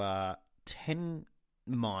who are 10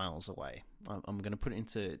 miles away. I'm going to put it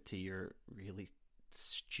into your really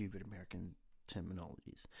stupid American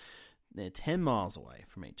terminologies. They're 10 miles away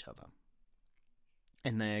from each other,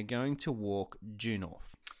 and they are going to walk due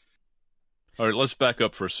north. All right, let's back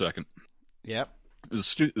up for a second. Yep. The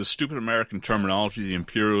stupid American terminology, the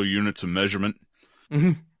imperial units of measurement,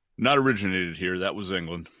 Mm-hmm. not originated here. That was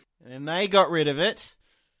England. And they got rid of it.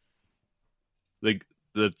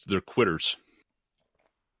 They're quitters.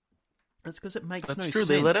 That's because it makes That's no true. sense.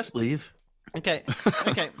 They let us leave. Okay.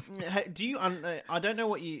 Hey, do you? I don't know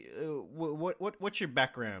what you. What's your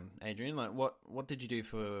background, Adrian? Like, what did you do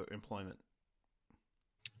for employment?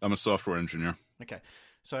 I'm a software engineer. Okay,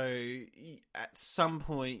 so at some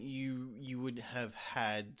point you would have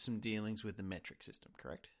had some dealings with the metric system,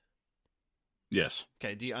 correct? Yes.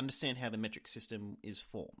 Okay. Do you understand how the metric system is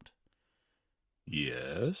formed?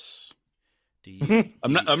 Yes. Do you?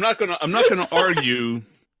 I'm not gonna argue.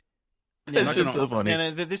 It's just so funny.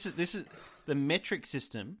 No, this is the metric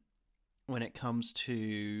system when it comes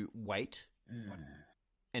to weight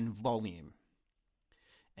and volume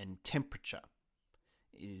and temperature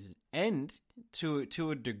and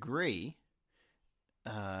to a degree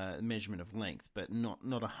measurement of length, but not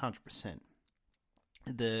 100%.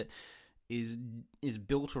 Is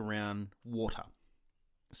built around water.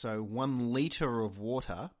 So 1 liter of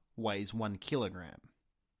water weighs 1 kilogram.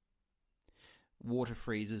 Water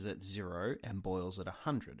freezes at 0 and boils at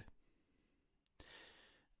 100.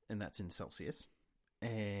 And that's in Celsius.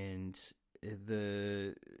 And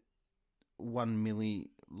the 1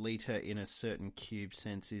 milliliter in a certain cube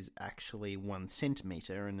sense is actually 1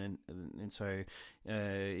 centimeter. And so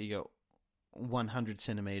you got 100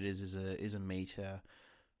 centimeters is a meter.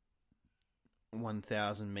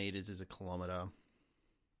 1,000 meters is a kilometer.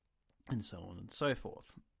 And so on and so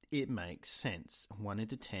forth. It makes sense. 1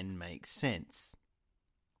 into 10 makes sense.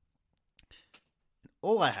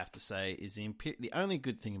 All I have to say is the only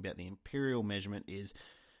good thing about the imperial measurement is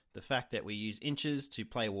the fact that we use inches to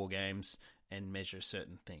play war games and measure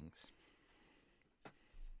certain things.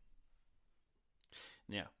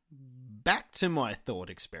 Now, back to my thought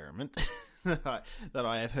experiment that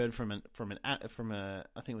I have heard from a I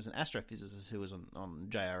think it was an astrophysicist who was on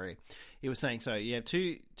JRE. He was saying, so you have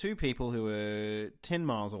two people who are 10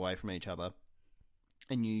 miles away from each other,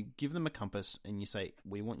 and you give them a compass and you say,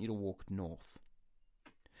 we want you to walk north.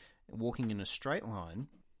 Walking in a straight line,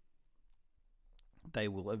 they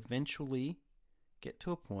will eventually get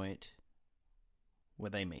to a point where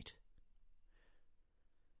they meet.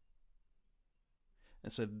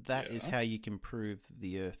 And so that is how you can prove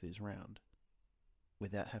the Earth is round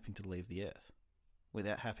without having to leave the Earth,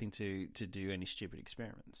 without having to do any stupid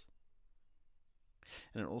experiments.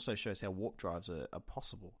 And it also shows how warp drives are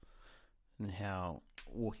possible and how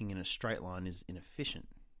walking in a straight line is inefficient,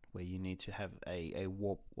 where you need to have a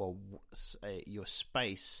warp, your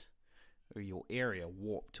space or your area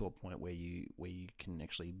warp to a point where you can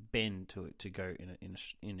actually bend to go in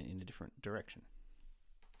a different direction.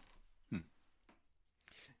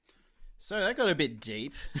 So that got a bit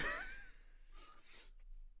deep.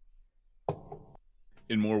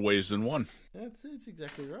 In more ways than one. That's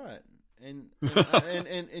exactly right. And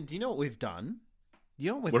do you know what we've done?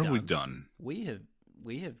 You know what have we done? We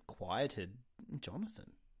have quieted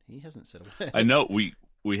Jonathan. He hasn't said a word. I know we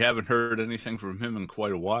haven't heard anything from him in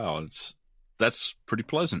quite a while. That's pretty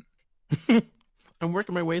pleasant. I'm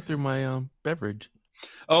working my way through my beverage.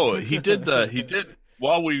 Oh, he did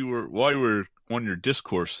while we were on your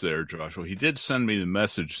discourse there, Joshua. He did send me the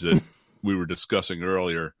message that we were discussing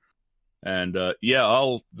earlier. And the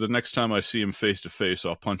next time I see him face to face,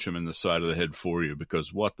 I'll punch him in the side of the head for you,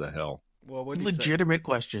 because what the hell? Well, what legitimate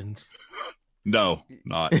questions. No,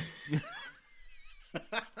 not.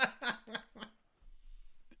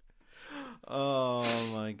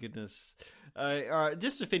 Oh my goodness! All right,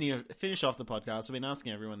 just to finish off the podcast, I've been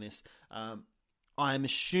asking everyone this. I'm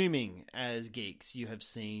assuming, as geeks, you have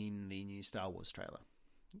seen the new Star Wars trailer.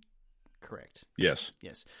 Correct? Yes.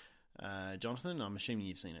 Yes. Jonathan, I'm assuming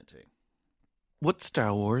you've seen it too. What's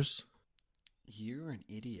Star Wars? You're an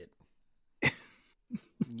idiot.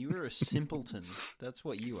 You're a simpleton. That's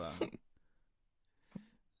what you are.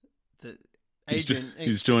 Adrian,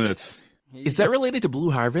 he's doing it. Is that related to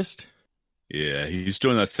Blue Harvest? Yeah, he's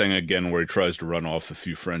doing that thing again where he tries to run off the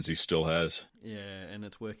few friends he still has. Yeah, and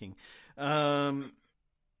it's working. All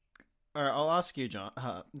right, I'll ask you, John.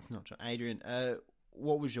 It's not John. Adrian.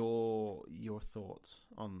 What was your thoughts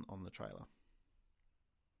on the trailer?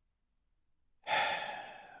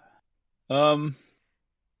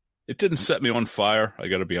 It didn't set me on fire. I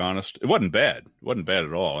got to be honest. It wasn't bad. It wasn't bad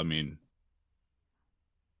at all. I mean,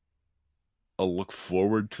 I'll look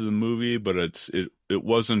forward to the movie, but it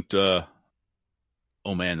wasn't.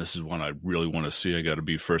 Oh man, this is one I really want to see. I got to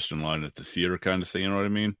be first in line at the theater, kind of thing. You know what I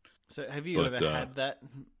mean? So, have you ever had that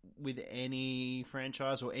with any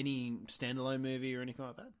franchise or any standalone movie or anything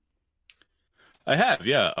like that? I have,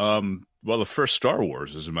 yeah. Well, the first Star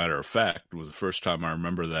Wars, as a matter of fact, was the first time I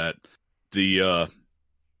remember that.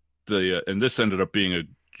 And this ended up being a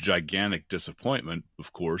gigantic disappointment,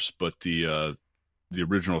 of course. But the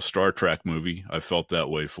original Star Trek movie, I felt that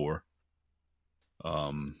way for.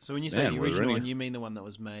 So when you say the original one, you mean the one that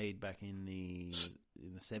was made back in the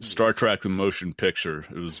 70s? Star Trek: The Motion Picture.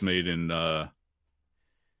 It was made in.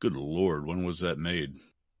 Good Lord, when was that made?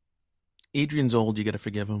 Adrian's old. You got to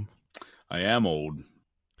forgive him. I am old.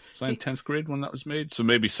 Was I in 10th grade when that was made? So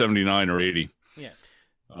maybe 79 or 80. Yeah.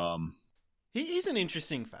 Here's an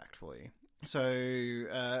interesting fact for you. So,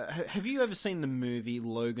 have you ever seen the movie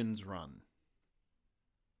Logan's Run?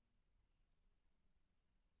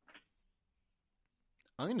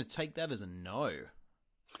 I'm going to take that as a no.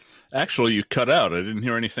 Actually, you cut out. I didn't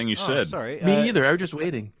hear anything you said. Sorry. Me either. I was just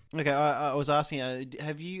waiting. Okay, I was asking,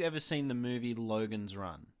 have you ever seen the movie Logan's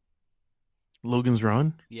Run? Logan's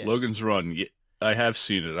Run? Yes. Logan's Run. I have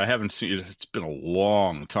seen it. I haven't seen it. It's been a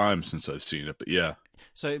long time since I've seen it, but yeah.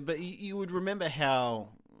 So, but you would remember how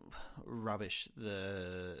rubbish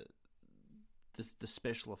the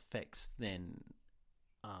special effects then,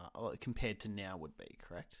 compared to now, would be,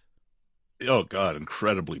 correct? Oh God,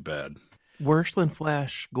 incredibly bad. Worse than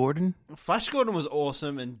Flash Gordon? Flash Gordon was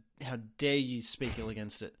awesome, and how dare you speak ill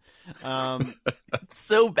against it? It's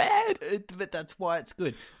so bad, but that's why it's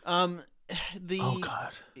good. Oh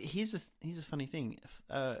God! Here's a funny thing.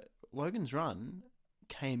 Logan's Run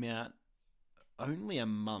came out only a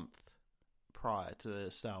month prior to the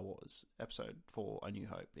Star Wars Episode 4: A New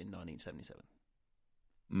Hope in 1977.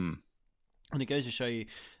 And it goes to show you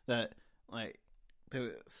that, like,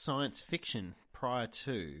 the science fiction prior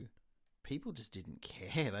to, people just didn't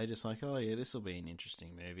care. They just like, oh yeah, this will be an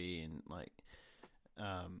interesting movie, and like,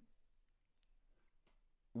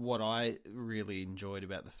 what I really enjoyed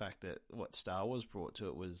about the fact that what Star Wars brought to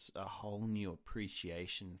it was a whole new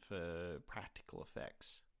appreciation for practical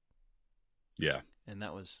effects. Yeah, and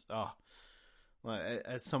that was like,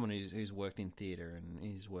 as someone who's worked in theater and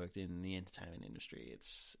who's worked in the entertainment industry,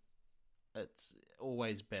 it's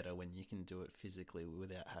always better when you can do it physically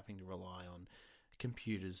without having to rely on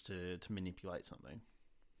computers to manipulate something.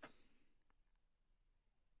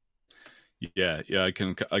 Yeah, I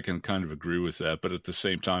can kind of agree with that, but at the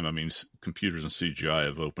same time, I mean, computers and CGI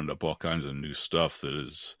have opened up all kinds of new stuff that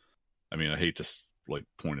is, I mean, I hate to like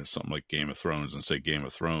point at something like Game of Thrones and say Game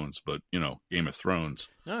of Thrones, but you know, Game of Thrones.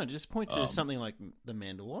 No, just point to something like The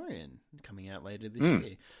Mandalorian coming out later this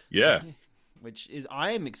year. Yeah. Which is,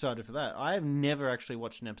 I am excited for that. I have never actually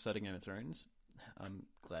watched an episode of Game of Thrones, I'm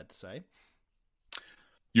glad to say.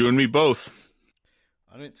 You and me both.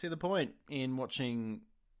 I don't see the point in watching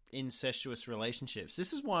incestuous relationships.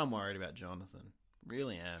 This is why I'm worried about Jonathan.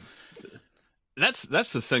 Really am. That's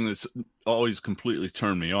the thing that's always completely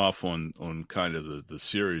turned me off on kind of the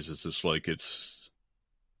series. It's just like, it's,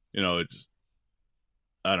 you know, it's,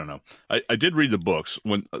 I don't know. I did read the books.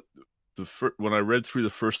 When I read through the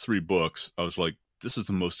first 3 books, I was like, this is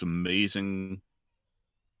the most amazing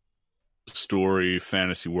story,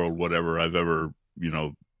 fantasy world, whatever I've ever, you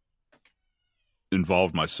know,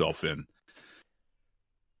 involved myself in.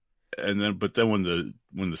 And then, but then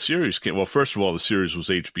when the series came, well, first of all, the series was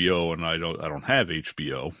HBO, and I don't have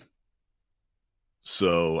HBO,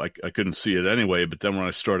 so I couldn't see it anyway. But then when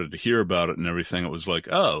I started to hear about it and everything, it was like,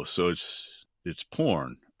 oh, so it's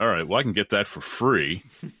porn. All right, well, I can get that for free.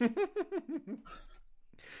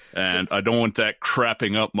 And I don't want that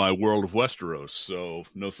crapping up my world of Westeros, so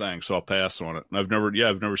no thanks. I'll pass on it. And I've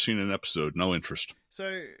never seen an episode. No interest.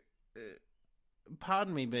 So,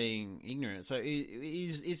 pardon me being ignorant. So,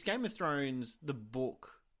 is Game of Thrones the book?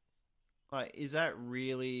 Like, is that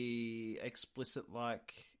really explicit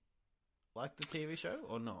like the TV show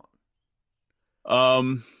or not?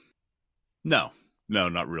 No,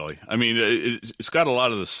 not really. I mean, it's got a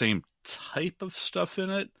lot of the same type of stuff in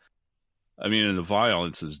it. I mean, and the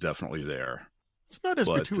violence is definitely there. It's not as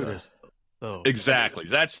gratuitous, though. Exactly.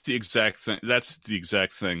 That's the exact thing. That's the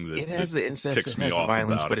exact thing that it has the incest, ticks it me has the off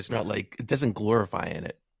violence, about but it. it's not like, it doesn't glorify in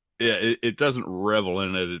it. Yeah, it doesn't revel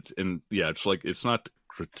in it. It's like, it's not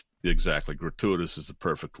exactly gratuitous is the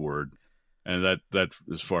perfect word, and that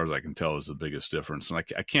as far as I can tell is the biggest difference. And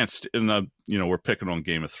I can't. You know, we're picking on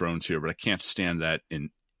Game of Thrones here, but I can't stand that in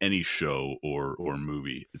any show or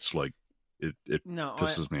movie. It's like, It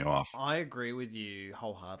pisses me off. I agree with you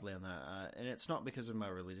wholeheartedly on that, and it's not because of my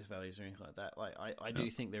religious values or anything like that. Like, I do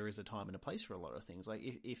think there is a time and a place for a lot of things. Like,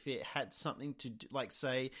 if it had something to do, like,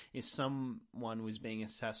 say, if someone was being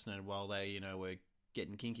assassinated while they, you know, were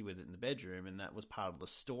getting kinky with it in the bedroom, and that was part of the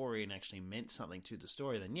story and actually meant something to the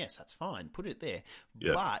story, then yes, that's fine. Put it there.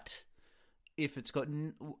 Yeah. But if it's got,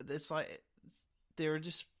 it's like, there are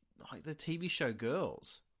just like the TV show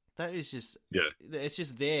Girls. That is just, it's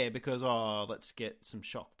just there because, let's get some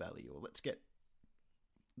shock value, or let's get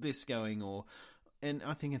this going, and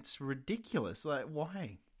I think it's ridiculous. Like,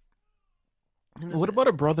 why? What about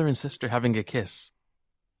a brother and sister having a kiss?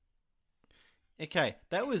 Okay,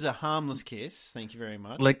 that was a harmless kiss. Thank you very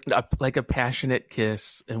much. Like a passionate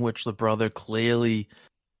kiss in which the brother clearly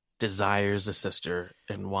desires the sister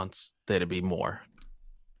and wants there to be more.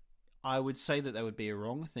 I would say that would be a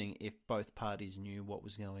wrong thing if both parties knew what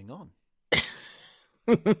was going on.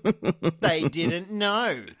 They didn't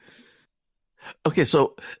know. Okay,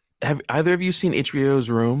 so have either of you seen HBO's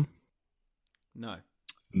Room? No.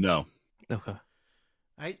 Okay.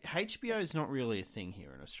 HBO is not really a thing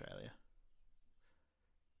here in Australia.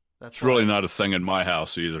 It's really not a thing in my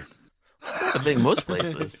house either. I think most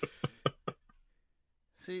places.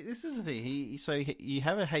 See, this is the thing. So you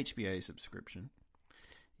have a HBO subscription.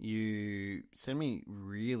 you send me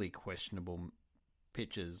really questionable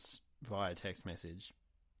pictures via text message,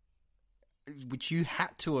 which you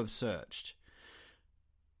had to have searched.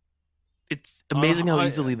 It's amazing how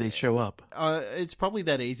easily they show up. It's probably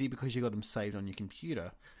that easy because you got them saved on your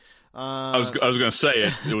computer. I was going to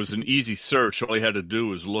say it was an easy search. All he had to do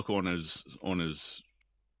was look on his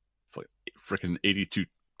freaking 82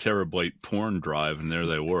 terabyte porn drive, and there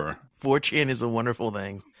they were. 4chan is a wonderful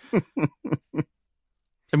thing.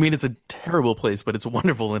 I mean, it's a terrible place, but it's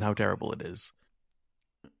wonderful in how terrible it is.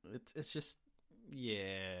 It's just,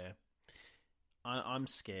 yeah. I'm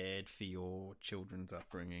scared for your children's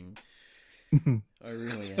upbringing. I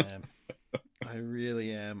really am. I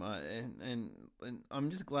really am. And I'm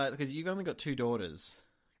just glad because you've only got 2 daughters,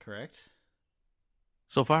 correct?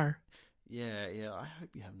 So far. Yeah. I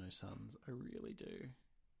hope you have no sons. I really do.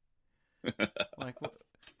 Like, what?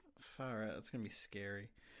 Far out. It's gonna be scary.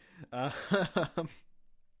 But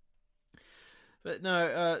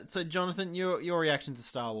no. So, Jonathan, your reaction to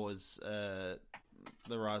Star Wars, the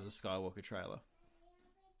Rise of Skywalker trailer.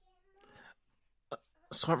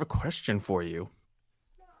 So I have a question for you,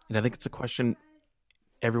 and I think it's a question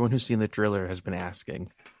everyone who's seen the trailer has been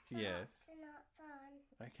asking. Yes.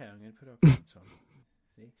 Okay, I'm going to put Octonauts on.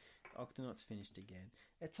 See? Octonauts finished again.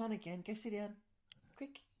 It's on again. Go sit down.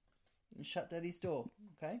 Quick. And shut Daddy's door,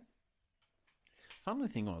 okay? Funny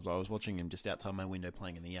thing was, I was watching him just outside my window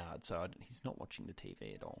playing in the yard, so he's not watching the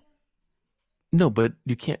TV at all. No, but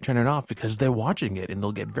you can't turn it off because they're watching it, and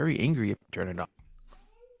they'll get very angry if you turn it off.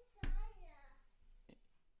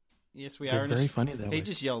 Yes, we are. They're very funny that way. He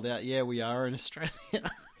just yelled out, "Yeah, we are in Australia."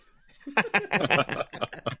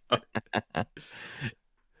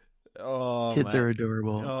 Oh, kids are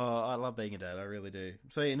adorable. Oh, I love being a dad. I really do.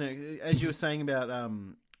 So, as you were saying about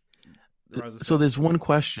so there's one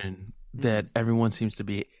question that everyone seems to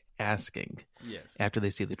be asking after they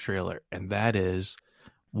see the trailer, and that is,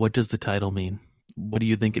 what does the title mean? What do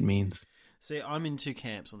you think it means? See, I'm in 2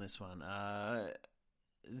 camps on this one.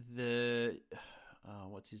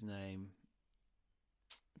 What's his name?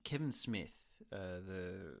 Kevin Smith,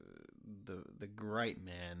 the great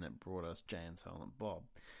man that brought us Jay and Silent Bob.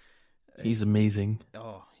 He's amazing.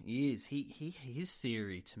 Oh, he is. His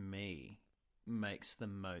theory to me makes the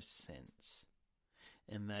most sense,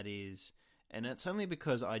 and that is, and it's only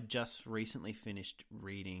because I just recently finished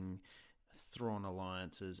reading Thrawn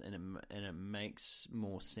Alliances, and it makes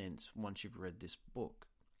more sense once you've read this book,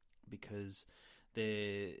 because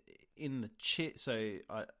they're in the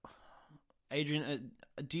Adrian,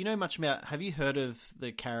 do you know much about? Have you heard of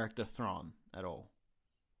the character Thrawn at all?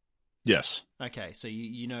 Yes. Okay, so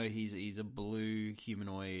you know he's a blue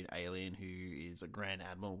humanoid alien who is a Grand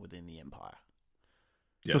Admiral within the Empire.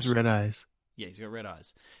 Yes. With red eyes. Yeah, he's got red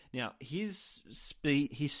eyes. Now his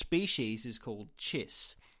species is called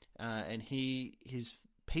Chiss, and his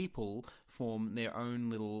people form their own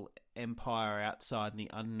little empire outside in the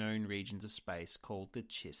unknown regions of space called the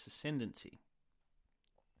Chiss Ascendancy.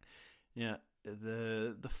 Now,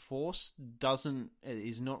 the Force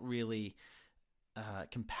is not really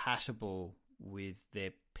compatible with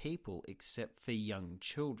their people except for young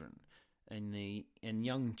children, and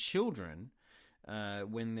young children,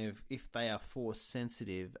 if they are Force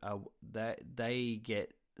sensitive, they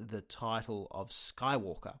get the title of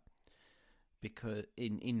Skywalker, because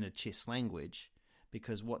in the Chiss language.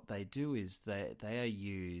 Because what they do is they are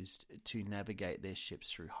used to navigate their ships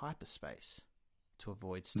through hyperspace to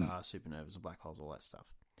avoid stars, supernovas, and black holes, all that stuff.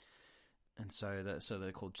 And so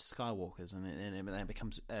they're called Skywalkers, and it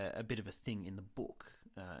becomes a bit of a thing in the book.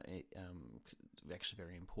 Actually, a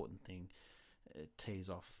very important thing. It tees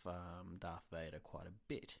off Darth Vader quite a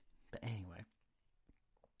bit. But anyway,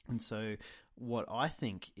 and so what I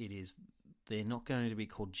think it is, they're not going to be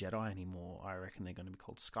called Jedi anymore. I reckon they're going to be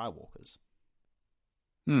called Skywalkers.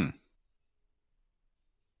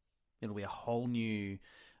 It'll be a whole new.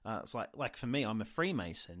 It's like for me, I'm a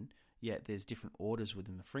Freemason. Yet there's different orders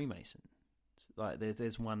within the Freemasons. Like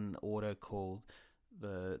there's one order called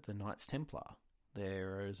the Knights Templar.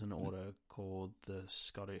 There is an order called the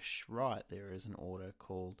Scottish Rite. There is an order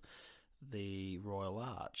called the Royal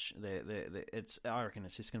Arch. I reckon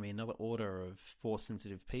it's just going to be another order of Force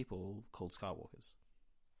sensitive people called Skywalkers.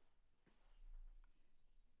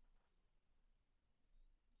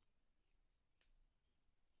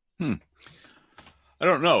 I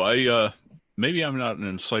don't know. Maybe I'm not an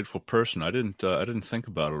insightful person. I didn't think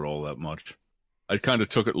about it all that much. I kind of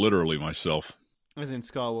took it literally myself. As in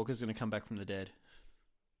Skywalker's going to come back from the dead.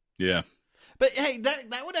 Yeah. But hey,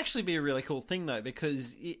 that would actually be a really cool thing, though,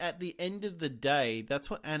 because at the end of the day, that's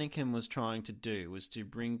what Anakin was trying to do, was to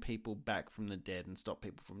bring people back from the dead and stop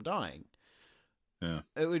people from dying. Yeah.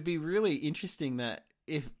 It would be really interesting that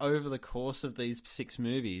if over the course of these 6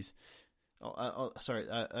 movies,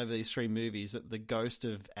 over these 3 movies, that the ghost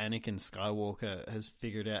of Anakin Skywalker has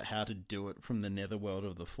figured out how to do it from the netherworld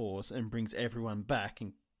of the Force and brings everyone back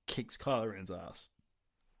and kicks Kylo Ren's ass.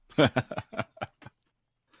 I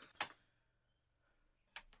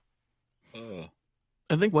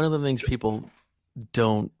think one of the things people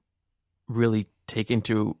don't really take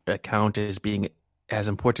into account as being as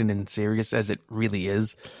important and serious as it really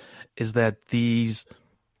is that these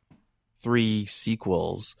 3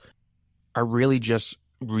 sequels are really just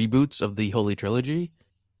reboots of the Holy Trilogy,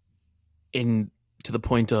 to the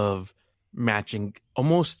point of matching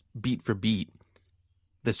almost beat for beat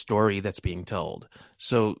the story that's being told.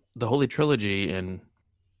 So the Holy Trilogy and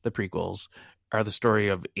the prequels are the story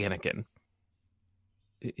of Anakin,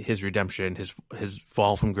 his redemption, his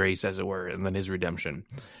fall from grace, as it were, and then his redemption.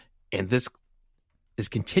 And this is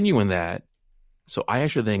continuing that. So I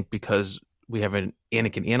actually think, because we have an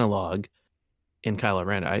Anakin analog in Kylo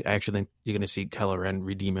Ren, I actually think you're going to see Kylo Ren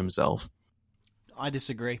redeem himself. I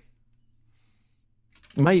disagree.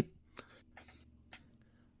 Might.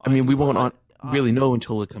 I mean, we won't really know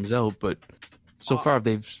until it comes out, but so far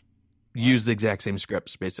they've used the exact same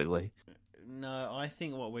scripts, basically. No, I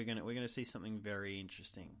think what we're gonna see something very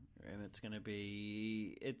interesting, and it's going to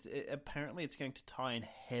be apparently it's going to tie in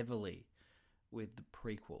heavily with the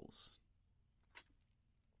prequels.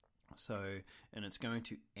 So, and it's going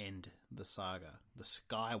to end the saga, the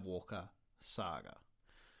Skywalker saga.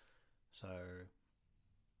 So,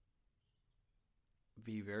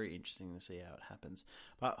 be very interesting to see how it happens.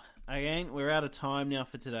 But again, we're out of time now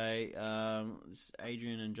for today.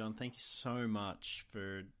 Adrian and John, thank you so much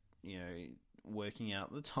for working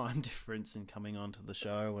out the time difference and coming onto the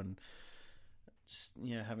show and just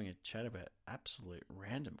having a chat about absolute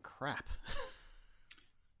random crap.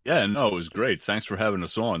 Yeah, no, it was great. Thanks for having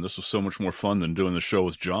us on. This was so much more fun than doing the show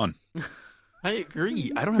with John. I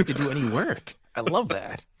agree. I don't have to do any work. I love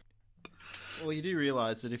that. Well, you do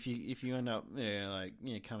realize that if you end up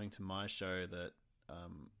coming to my show, that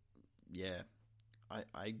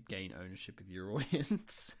I gain ownership of your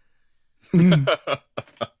audience.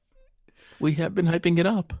 We have been hyping it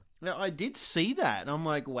up. Now, I did see that, and I'm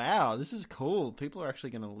like, wow, this is cool. People are actually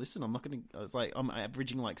going to listen. I'm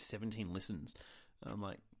averaging like 17 listens. And I'm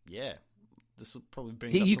like, yeah, this will probably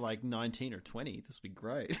bring it up to like 19 or 20. This will be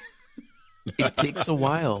great. It takes a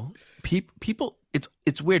while. People,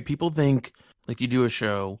 it's weird. People think like you do a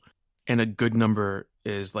show and a good number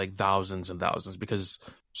is like thousands and thousands, because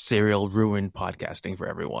Serial ruined podcasting for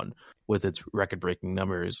everyone with its record-breaking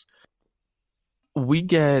numbers. We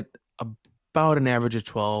get about an average of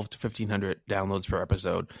 12 to 1,500 downloads per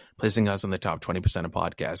episode, placing us in the top 20% of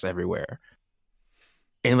podcasts everywhere.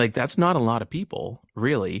 And like, that's not a lot of people,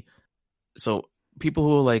 really. So people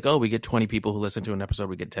who are like, oh, we get 20 people who listen to an episode,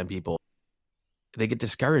 we get 10 people, they get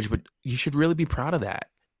discouraged, but you should really be proud of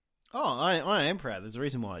that. Oh, I am proud. There's a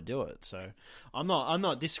reason why I do it. So I'm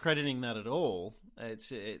not discrediting that at all. They're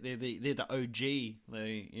the OG,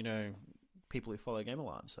 people who follow Game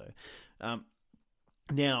Alive. So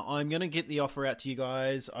now I'm going to get the offer out to you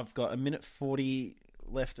guys. I've got 1:40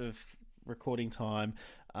 left of recording time.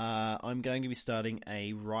 I'm going to be starting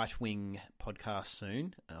a right-wing podcast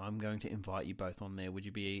soon. I'm going to invite you both on there. Would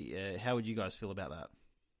you be? How would you guys feel about that?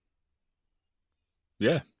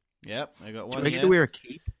 Yeah. Yep. I got one. Do I get to wear a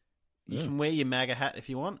cape? You can wear your MAGA hat if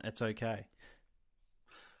you want. It's okay.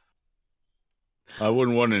 I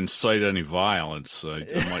wouldn't want to incite any violence. I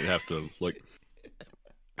might have to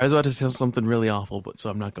I was about to say something really awful, but so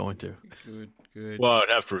I'm not going to. Good. Well, I'd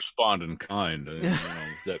have to respond in kind.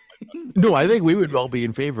 No, I think we would all be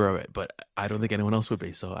in favor of it, but I don't think anyone else would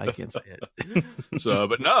be, so I can't say it.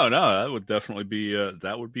 But no, that would definitely be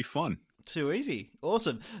that would be fun. Too easy.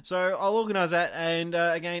 Awesome. So I'll organise that. And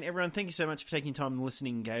again, everyone, thank you so much for taking time and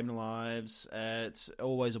listening Game Lives. It's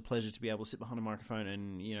always a pleasure to be able to sit behind a microphone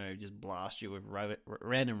and, just blast you with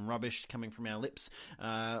random rubbish coming from our lips.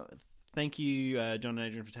 Thank you, John and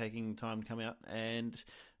Adrian, for taking time to come out. And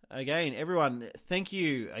again, everyone, thank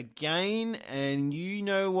you again. And you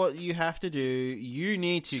know what you have to do. You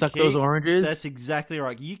need to suck those oranges. That's exactly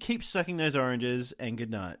right. You keep sucking those oranges, and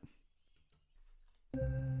good night.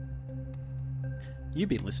 You've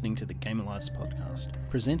been listening to the Gamer Lives podcast,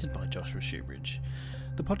 presented by Joshua Shoebridge.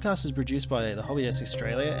 The podcast is produced by the Hobby Desk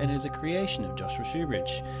Australia and is a creation of Joshua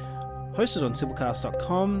Shoebridge. Hosted on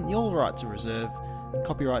Simplecast.com, all rights are reserved,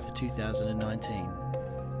 copyright for 2019.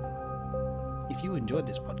 If you enjoyed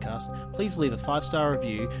this podcast, please leave a 5-star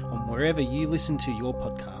review on wherever you listen to your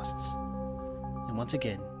podcasts. And once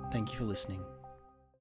again, thank you for listening.